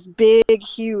were like this big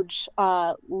huge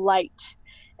light,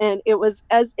 and it was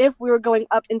as if we were going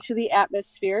up into the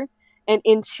atmosphere and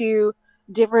into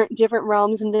different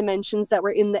realms and dimensions that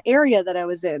were in the area that I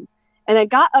was in. And I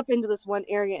got up into this one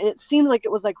area, and it seemed like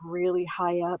it was like really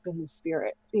high up in the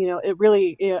spirit. You know, it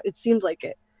really, it seemed like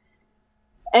it.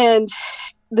 And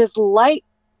this light,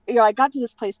 I got to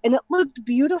this place, and it looked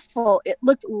beautiful. It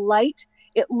looked light.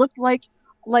 It looked like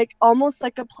almost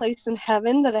like a place in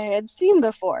heaven that I had seen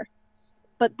before.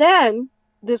 But then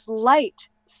this light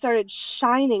started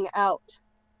shining out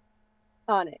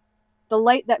on it. The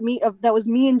light that was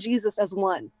me and Jesus as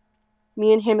one.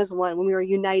 Me and him as one, when we were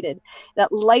united.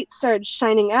 That light started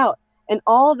shining out, and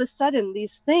all of a sudden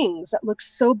these things that looked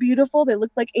so beautiful, they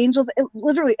looked like angels. It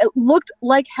looked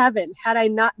like heaven. Had I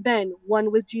not been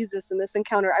one with Jesus in this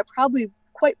encounter, I probably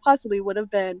quite possibly would have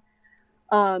been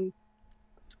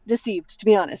deceived, to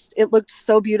be honest. It looked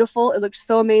so beautiful. It looked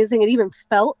so amazing. It even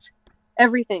felt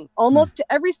everything, almost to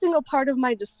every single part of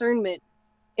my discernment.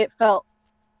 It felt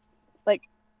like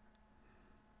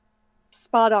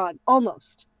spot on,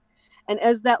 almost. And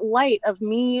as that light of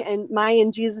me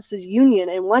and Jesus's union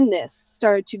and oneness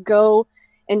started to go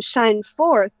and shine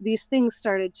forth, these things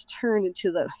started to turn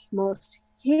into the most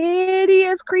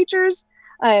hideous creatures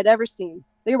I had ever seen.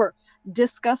 They were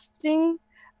disgusting.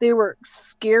 They were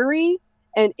scary.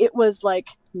 And it was like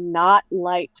not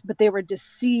light, but they were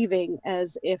deceiving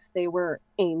as if they were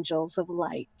angels of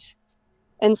light.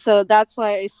 And so that's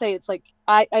why I say it's like,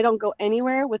 I don't go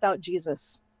anywhere without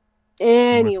Jesus.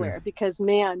 Anywhere. Because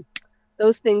man,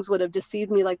 those things would have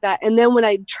deceived me like that. And then when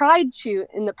I tried to,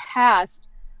 in the past,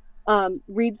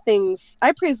 read things,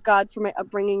 I praise God for my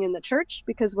upbringing in the church,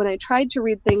 because when I tried to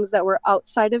read things that were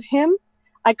outside of him,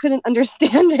 I couldn't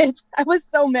understand it. I was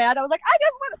so mad. I was like, I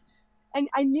just want to, and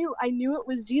I knew it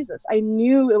was Jesus. I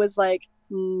knew it was like,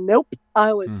 nope.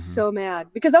 I was so mad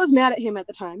because I was mad at him at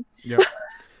the time. Yep.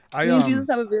 Me and Jesus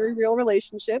have a very real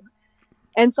relationship.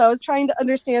 And so I was trying to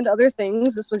understand other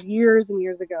things. This was years and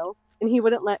years ago, and he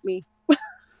wouldn't let me.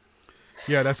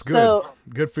 Yeah, that's good. So,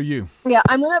 good for you. Yeah,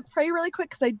 I'm gonna pray really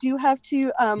quick because I do have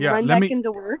to run back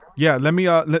into work. Yeah, let me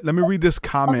read this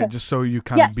comment just so you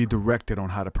kind of be directed on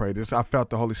how to pray this. I felt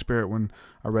the Holy Spirit when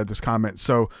I read this comment.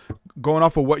 So going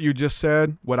off of what you just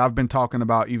said, what I've been talking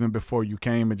about even before you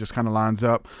came, it just kind of lines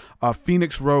up.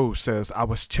 Phoenix Rose says, I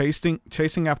was chasing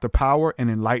after power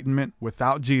and enlightenment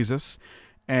without Jesus,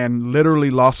 and literally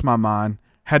lost my mind.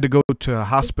 Had to go to a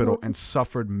hospital and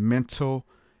suffered mental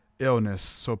illness.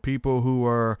 So people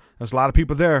there's a lot of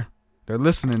people there. They're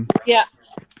listening. Yeah.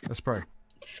 Let's pray.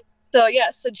 So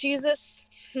Jesus,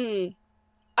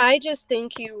 I just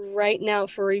thank you right now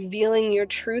for revealing your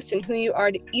truth and who you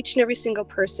are to each and every single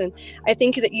person. I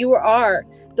thank you that you are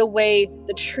the way,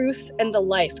 the truth, and the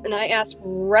life. And I ask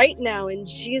right now in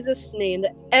Jesus' name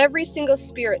that every single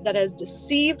spirit that has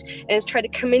deceived and has tried to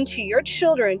come into your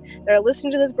children that are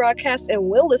listening to this broadcast and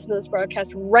will listen to this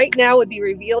broadcast right now would be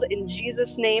revealed in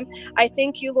Jesus' name. I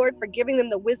thank you, Lord, for giving them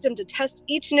the wisdom to test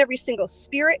each and every single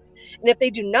spirit. And if they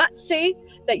do not say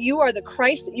that you are the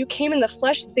Christ, that you came in the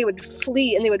flesh, that they would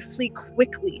flee and they they would flee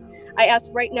quickly. I ask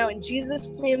right now in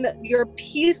Jesus' name that your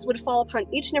peace would fall upon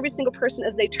each and every single person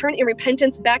as they turn in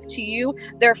repentance back to you,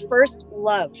 their first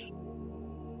love.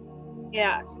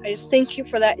 Yeah, I just thank you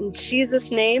for that in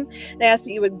Jesus' name. And I ask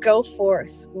that you would go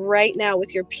forth right now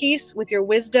with your peace, with your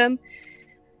wisdom.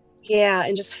 Yeah,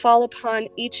 and just fall upon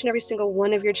each and every single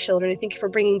one of your children. I thank you for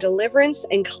bringing deliverance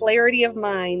and clarity of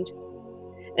mind.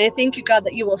 And I thank you, God,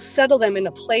 that you will settle them in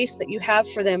a place that you have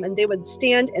for them, and they would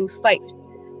stand and fight,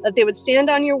 that they would stand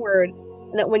on your word,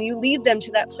 and that when you lead them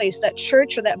to that place, that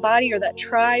church or that body or that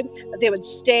tribe, that they would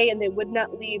stay and they would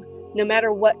not leave no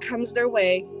matter what comes their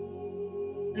way.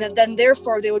 And that then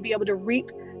therefore they would be able to reap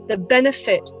the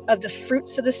benefit of the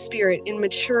fruits of the Spirit in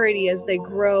maturity as they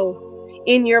grow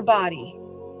in your body.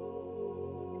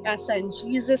 I ask that in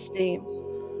Jesus' name.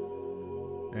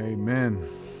 Amen.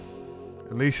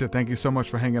 Alicia, thank you so much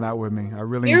for hanging out with me. I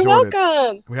really You're enjoyed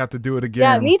welcome. it. We have to do it again.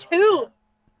 Yeah, me too.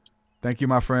 Thank you,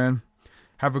 my friend.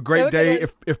 Have a great day.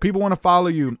 If people want to follow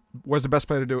you, where's the best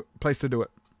place to do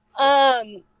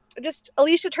it? Just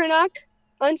Alicia Turnock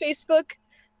on Facebook.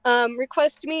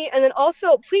 Request me, and then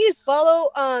also please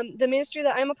follow the ministry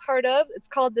that I'm a part of. It's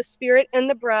called The Spirit and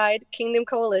the Bride Kingdom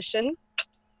Coalition.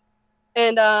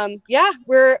 And yeah,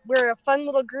 we're a fun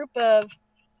little group of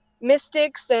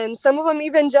mystics, and some of them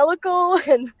evangelical,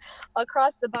 and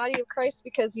across the body of Christ,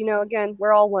 because again,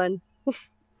 we're all one.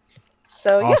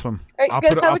 So awesome. Yeah. All right, you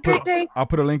guys have a great day. I'll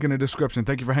put a link in the description.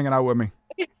 Thank you for hanging out with me.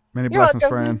 Many You're blessings,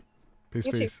 welcome. friend. Peace,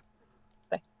 You too. peace.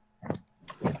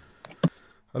 Bye.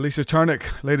 Alicia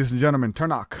Turnock, ladies and gentlemen,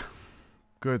 Turnock.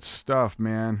 Good stuff,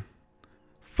 man.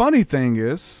 Funny thing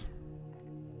is,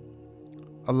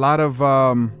 a lot of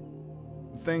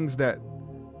things that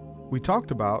we talked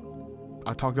about,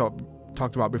 I talked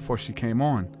about before she came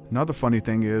on. Another funny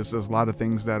thing is there's a lot of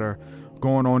things that are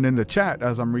going on in the chat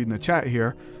as I'm reading the chat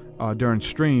here during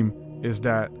stream, is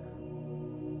that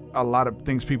a lot of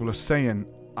things people are saying,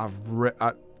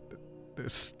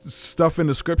 there's stuff in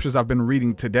the scriptures I've been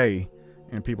reading today,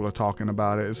 and people are talking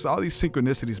about it. It's all these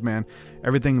synchronicities, man.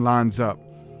 Everything lines up.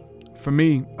 For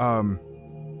me,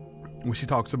 when she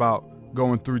talks about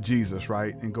going through Jesus,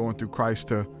 right, and going through Christ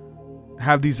to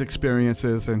have these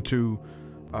experiences, and to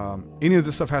any of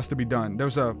this stuff has to be done.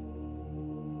 There's a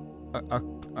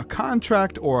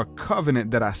contract or a covenant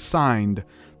that I signed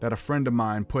that a friend of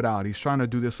mine put out. He's trying to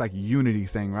do this like unity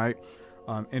thing, right?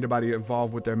 Anybody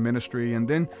involved with their ministry, and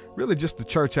then really just the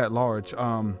church at large.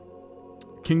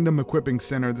 Kingdom Equipping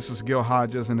Center, this is Gil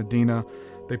Hodges and Adina.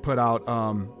 They put out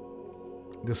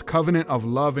this covenant of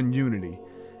love and unity.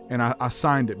 And I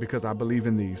signed it because I believe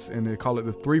in these. And they call it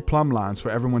the 3 plumb lines for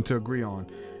everyone to agree on.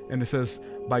 And it says,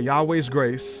 by Yahweh's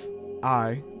grace,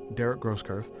 I, Derek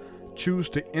Grosskirth, choose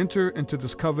to enter into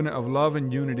this covenant of love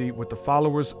and unity with the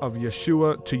followers of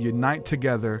Yeshua to unite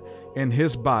together in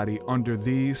his body under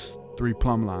these 3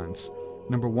 plumb lines.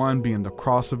 Number 1 being the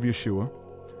cross of Yeshua.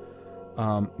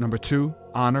 Number 2,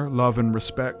 honor, love, and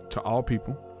respect to all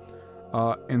people.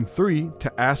 And 3,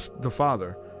 to ask the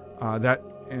Father.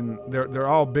 And they're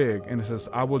all big. And it says,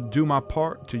 I will do my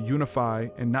part to unify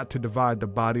and not to divide the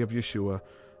body of Yeshua.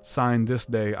 Signed this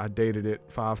day. I dated it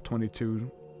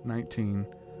 5/22/19.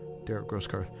 Derek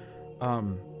Grosskirth.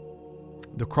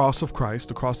 The cross of Christ,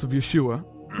 the cross of Yeshua,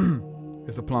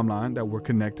 is the plumb line that we're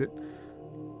connected.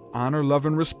 Honor, love,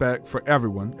 and respect for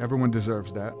everyone. Everyone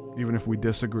deserves that, even if we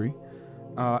disagree.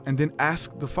 And then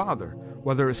ask the Father,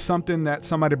 whether it's something that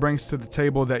somebody brings to the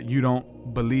table that you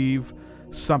don't believe,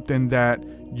 something that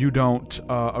you don't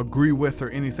agree with, or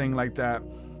anything like that.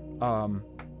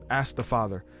 Ask the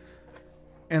Father.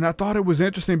 And I thought it was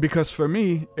interesting because for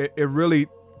me, it really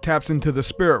taps into the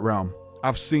spirit realm.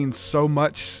 I've seen so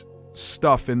much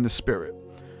stuff in the spirit.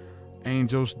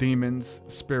 Angels, demons,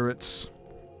 spirits,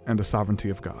 and the sovereignty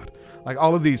of God. Like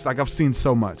all of these, like I've seen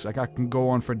so much. Like I can go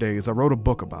on for days. I wrote a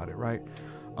book about it, right?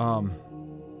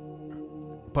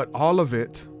 But all of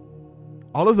it,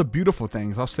 all of the beautiful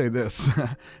things, I'll say this,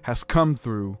 has come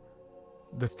through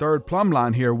the 3rd plumb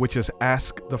line here, which is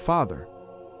ask the Father.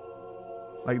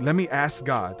 Like, let me ask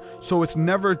God. So it's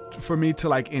never for me to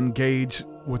like engage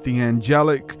with the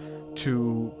angelic,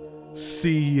 to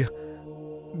see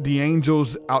the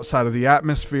angels outside of the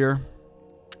atmosphere,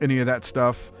 any of that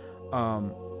stuff,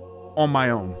 on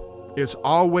my own. It's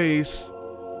always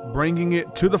bringing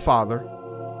it to the Father.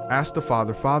 Ask the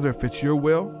Father, Father, if it's your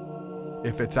will,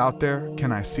 if it's out there,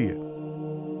 can I see it?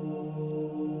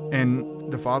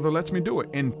 And the Father lets me do it.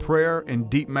 In prayer, in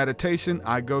deep meditation,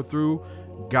 I go through,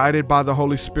 guided by the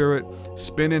Holy Spirit,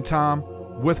 spending time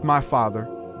with my Father,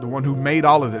 the one who made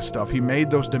all of this stuff. He made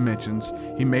those dimensions.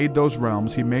 He made those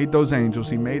realms. He made those angels.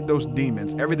 He made those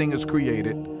demons. Everything is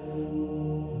created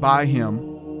by him.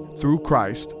 through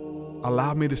Christ.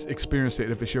 Allow me to experience it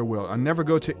if it's your will. I never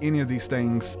go to any of these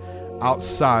things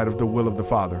outside of the will of the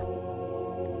Father.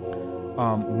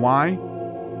 Why?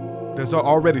 There's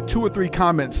already 2 or 3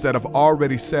 comments that have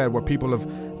already said where people have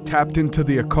tapped into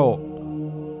the occult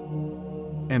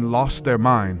and lost their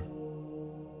mind.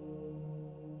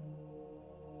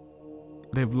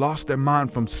 They've lost their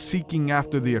mind from seeking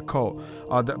after the occult.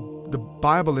 The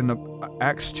Bible in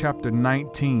Acts chapter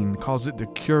 19 calls it the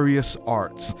curious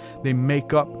arts. They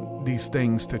make up these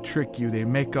things to trick you. They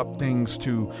make up things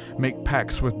to make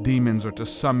pacts with demons or to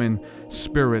summon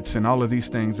spirits and all of these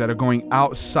things that are going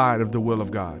outside of the will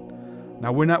of God.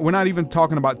 Now, we're not even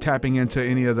talking about tapping into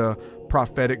any of the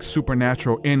prophetic,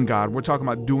 supernatural in God. We're talking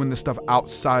about doing the stuff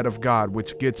outside of God,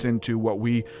 which gets into what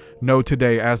we know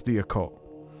today as the occult.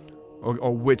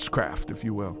 Or witchcraft, if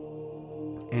you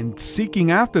will. And seeking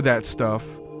after that stuff,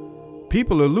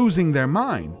 people are losing their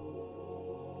mind.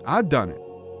 I've done it.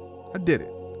 I did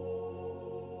it.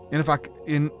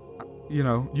 And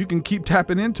you can keep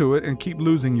tapping into it and keep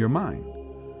losing your mind.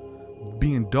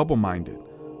 Being double-minded.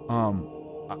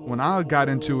 When I got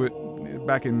into it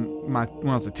back when I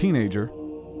was a teenager,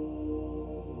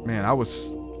 man, I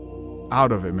was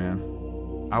out of it,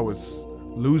 man. I was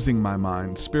losing my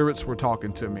mind. Spirits were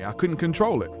talking to me. I couldn't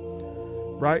control it,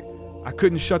 right? I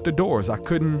couldn't shut the doors. I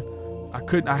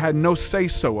had no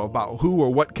say-so about who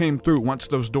or what came through once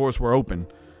those doors were open.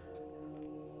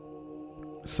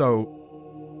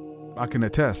 So I can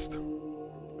attest.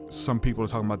 Some people are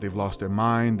talking about they've lost their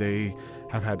mind. They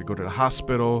have had to go to the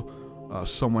hospital.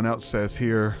 Someone else says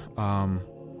here,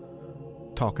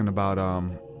 talking about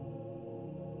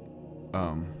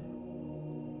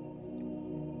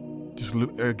just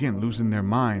losing their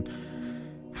mind.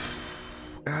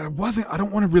 I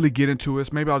don't want to really get into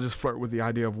this. Maybe I'll just flirt with the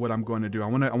idea of what I'm going to do. I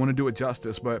want to do it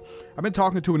justice. But I've been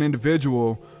talking to an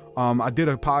individual. I did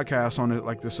a podcast on it,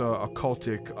 like this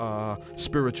occultic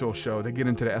spiritual show. They get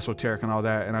into the esoteric and all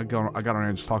that, and I got on there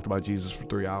and just talked about Jesus for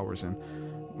 3 hours and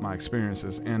my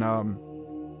experiences. And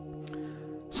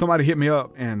somebody hit me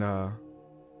up, and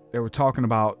they were talking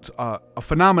about a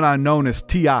phenomenon known as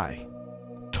TI,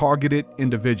 targeted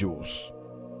individuals.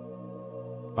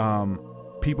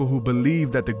 People who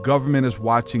believe that the government is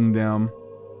watching them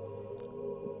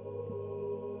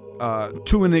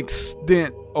to an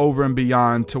extent over and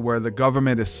beyond to where the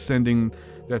government is sending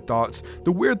their thoughts.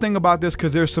 The weird thing about this,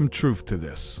 because there's some truth to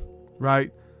this,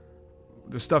 right?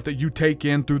 The stuff that you take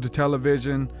in through the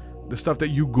television, the stuff that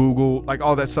you Google, like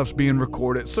all that stuff's being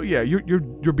recorded. So yeah,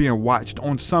 you're being watched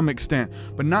on some extent,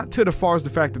 but not to the far as the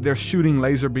fact that they're shooting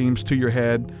laser beams to your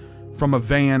head from a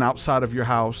van outside of your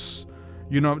house.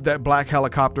 You know, that black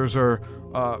helicopters are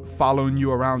following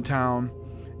you around town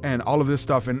and all of this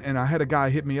stuff. And I had a guy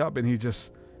hit me up, and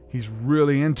he's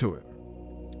really into it.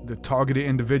 The targeted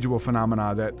individual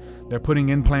phenomena, that they're putting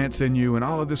implants in you and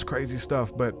all of this crazy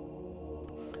stuff. But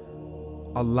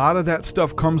a lot of that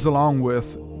stuff comes along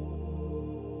with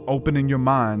opening your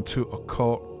mind to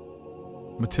occult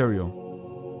material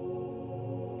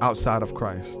outside of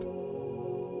Christ.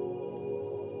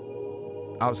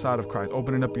 Outside of Christ,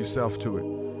 opening up yourself to it.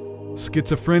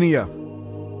 Schizophrenia,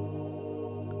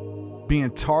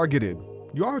 being targeted.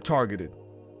 You are targeted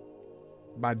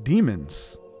by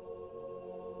demons.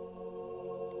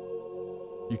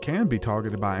 You can be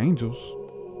targeted by angels.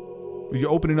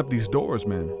 You're opening up these doors,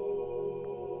 man.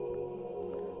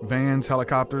 Vans,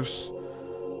 helicopters.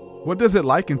 What does it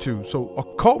liken to? So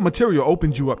occult material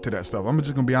opens you up to that stuff. I'm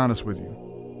just gonna be honest with you.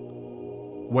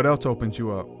 What else opens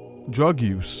you up? Drug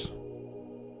use.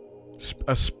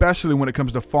 Especially when it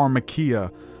comes to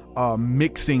pharmakia,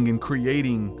 mixing and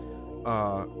creating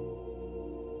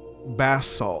bath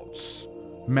salts,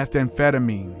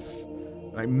 methamphetamines,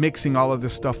 like mixing all of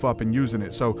this stuff up and using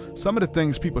it. So some of the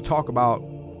things people talk about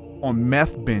on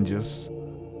meth binges,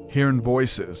 hearing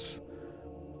voices,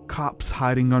 cops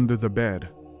hiding under the bed,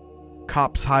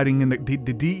 cops hiding in the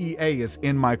DEA is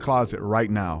in my closet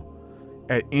right now.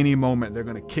 At any moment, they're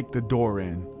going to kick the door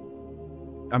in.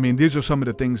 I mean, these are some of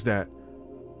the things that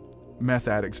meth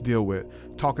addicts deal with.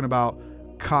 Talking about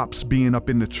cops being up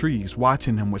in the trees,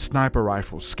 watching them with sniper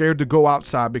rifles, scared to go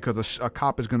outside because a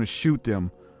cop is going to shoot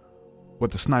them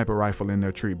with a sniper rifle in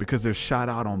their tree because they're shot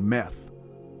out on meth.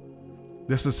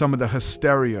 This is some of the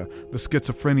hysteria, the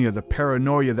schizophrenia, the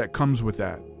paranoia that comes with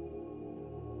that.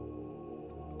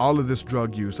 All of this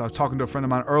drug use. I was talking to a friend of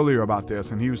mine earlier about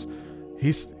this, and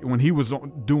when he was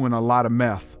doing a lot of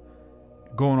meth,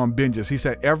 going on binges, he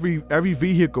said every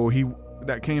vehicle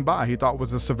that came by, he thought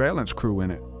was a surveillance crew in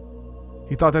it.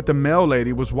 He thought that the mail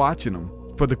lady was watching him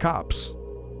for the cops.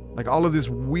 Like all of these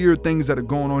weird things that are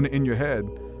going on in your head.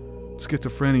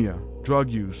 schizophrenia, drug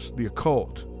use, the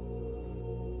occult.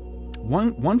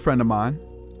 One friend of mine,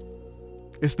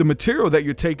 it's the material that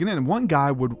you're taking in. One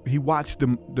guy he watched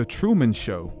the Truman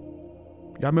Show.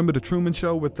 Y'all remember the Truman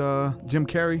Show with Jim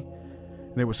Carrey?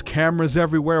 And there was cameras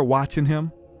everywhere watching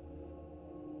him.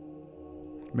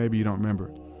 Maybe you don't remember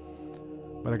it.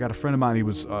 But I got a friend of mine, he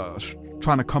was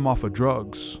trying to come off of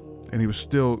drugs, and he was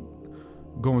still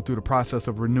going through the process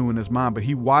of renewing his mind. But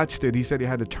he watched it. He said he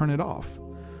had to turn it off.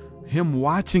 Him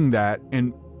watching that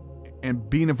and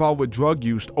being involved with drug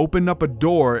use opened up a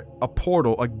door, a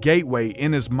portal, a gateway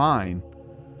in his mind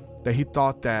that he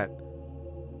thought that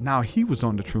now he was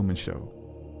on the Truman Show.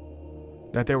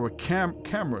 That there were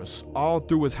cameras all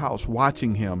through his house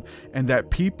watching him, and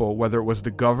that people, whether it was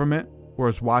the government,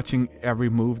 was watching every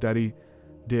move that he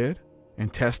did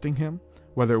and testing him,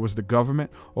 whether it was the government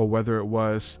or whether it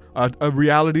was a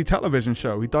reality television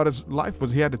show. He thought his life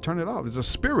was, he had to turn it off. There's a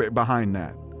spirit behind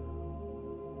that.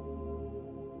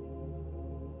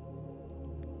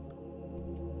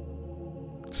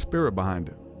 Spirit behind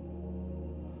it.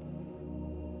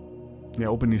 Yeah,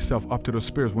 open yourself up to those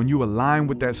spirits. When you align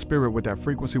with that spirit, with that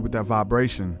frequency, with that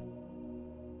vibration,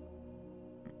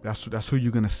 that's who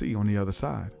you're going to see on the other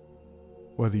side.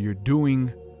 Whether you're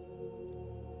doing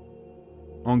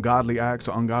ungodly acts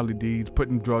or ungodly deeds,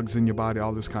 putting drugs in your body,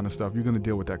 all this kind of stuff, you're going to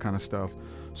deal with that kind of stuff.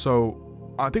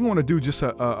 So I think I want to do just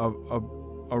a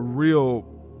real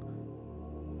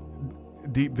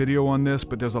deep video on this,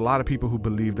 but there's a lot of people who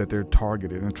believe that they're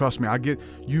targeted. And trust me,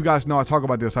 you guys know I talk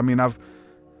about this. I mean, I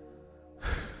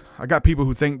got people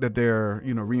who think that they're,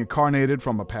 reincarnated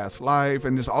from a past life,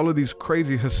 and just all of these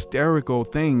crazy hysterical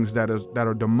things that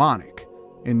are demonic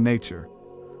in nature.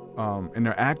 And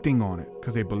they're acting on it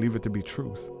because they believe it to be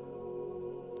truth.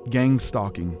 Gang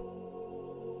stalking.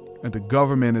 And the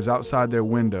government is outside their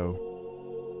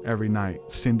window every night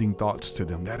sending thoughts to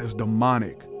them. That is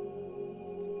demonic.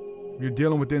 If you're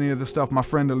dealing with any of this stuff, my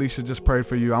friend Alicia just prayed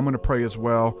for you. I'm going to pray as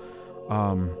well.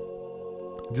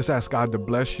 Just ask God to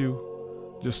bless you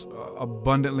just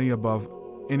abundantly above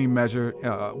any measure,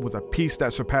 with a peace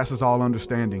that surpasses all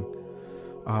understanding.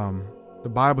 The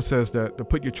Bible says that to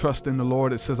put your trust in the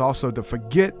Lord. It says also to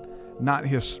forget not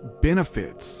his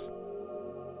benefits.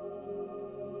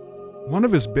 One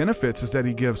of his benefits is that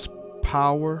he gives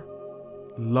power,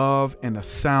 love, and a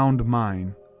sound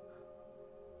mind.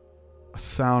 A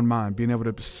sound mind, being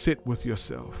able to sit with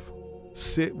yourself,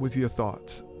 sit with your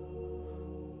thoughts.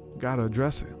 You got to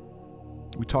address it.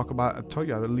 We talk about, I told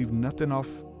you, I leave nothing off,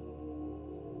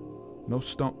 no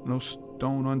stone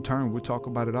unturned. We talk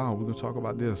about it all. We're going to talk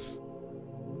about this.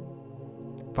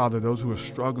 Father, those who are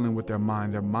struggling with their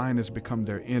mind has become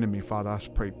their enemy. Father, I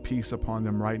pray peace upon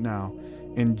them right now.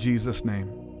 In Jesus'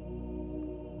 name.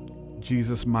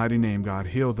 Jesus' mighty name, God.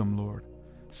 Heal them, Lord.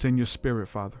 Send your spirit,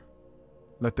 Father.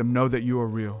 Let them know that you are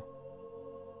real.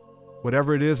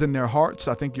 Whatever it is in their hearts,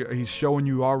 I think he's showing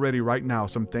you already right now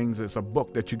some things. It's a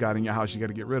book that you got in your house. You got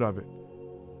to get rid of it.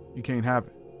 You can't have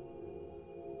it.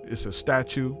 It's a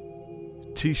statue,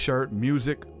 t-shirt,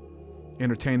 music,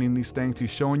 entertaining these things.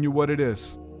 He's showing you what it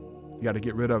is. You got to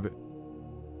get rid of it.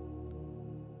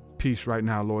 Peace right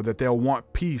now, Lord, that they'll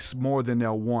want peace more than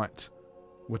they'll want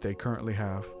what they currently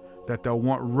have. That they'll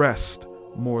want rest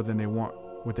more than they want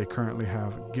what they currently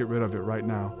have. Get rid of it right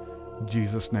now. In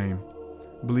Jesus' name.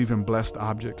 I believe in blessed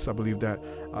objects. I believe that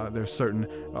there's certain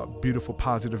beautiful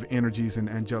positive energies and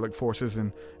angelic forces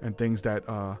and things that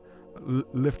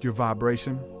lift your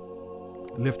vibration,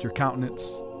 lift your countenance.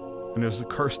 And there's the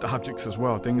cursed objects as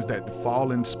well, things that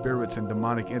fallen spirits and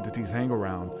demonic entities hang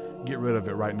around. Get rid of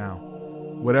it right now.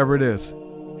 Whatever it is,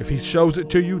 if he shows it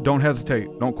to you, don't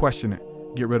hesitate. Don't question it.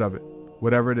 Get rid of it.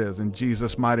 Whatever it is, in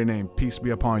Jesus' mighty name, peace be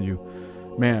upon you.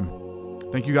 Man,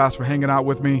 thank you guys for hanging out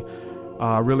with me.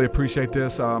 I really appreciate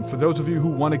this. For those of you who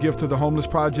want to give to the Homeless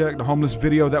Project, the homeless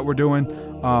video that we're doing,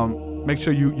 make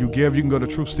sure you give. You can go to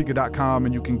TruthSeekah.com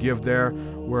and you can give there.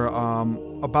 We're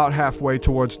about halfway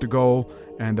towards the goal.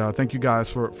 And thank you guys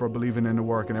for believing in the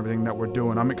work and everything that we're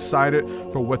doing. I'm excited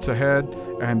for what's ahead.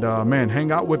 And man,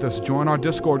 hang out with us. Join our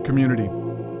Discord community.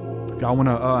 If y'all want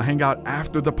to hang out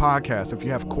after the podcast, if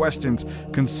you have questions,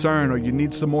 concern, or you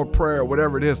need some more prayer,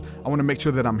 whatever it is, I want to make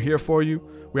sure that I'm here for you.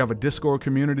 We have a Discord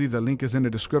community. The link is in the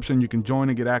description. You can join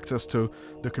and get access to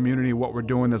the community, what we're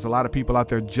doing. There's a lot of people out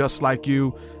there just like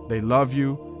you. They love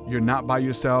you. You're not by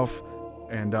yourself.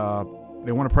 And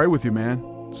they want to pray with you,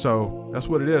 man. So that's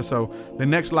what it is. So the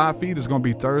next live feed is going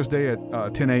to be Thursday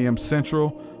at 10 a.m. Central.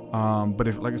 But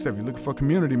if, like I said, if you're looking for a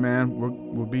community,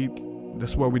 man, this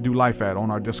is where we do life at, on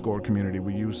our Discord community.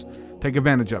 Take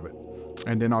advantage of it.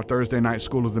 And then our Thursday night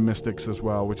School of the Mystics as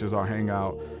well, which is our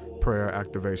hangout. prayer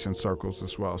activation circles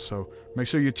as well. So make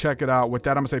sure you check it out. With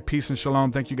that, I'm going to say peace and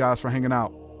shalom. Thank you guys for hanging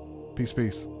out. Peace,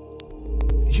 peace.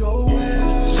 Your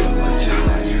way so much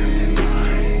higher than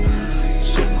mine,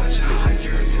 so much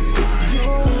higher than mine.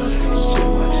 Your so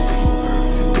much deeper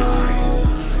than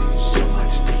mine, so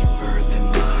much deeper than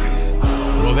mine.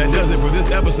 Well, that does it for this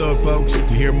episode, folks.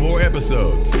 To hear more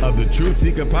episodes of the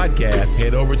TruthSeekah podcast,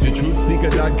 head over to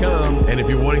TruthSeekah.com. And if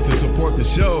you're wanting to support the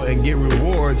show and get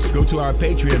rewards, go to our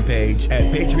Patreon page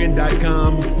at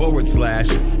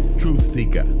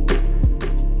patreon.com/TruthSeekah.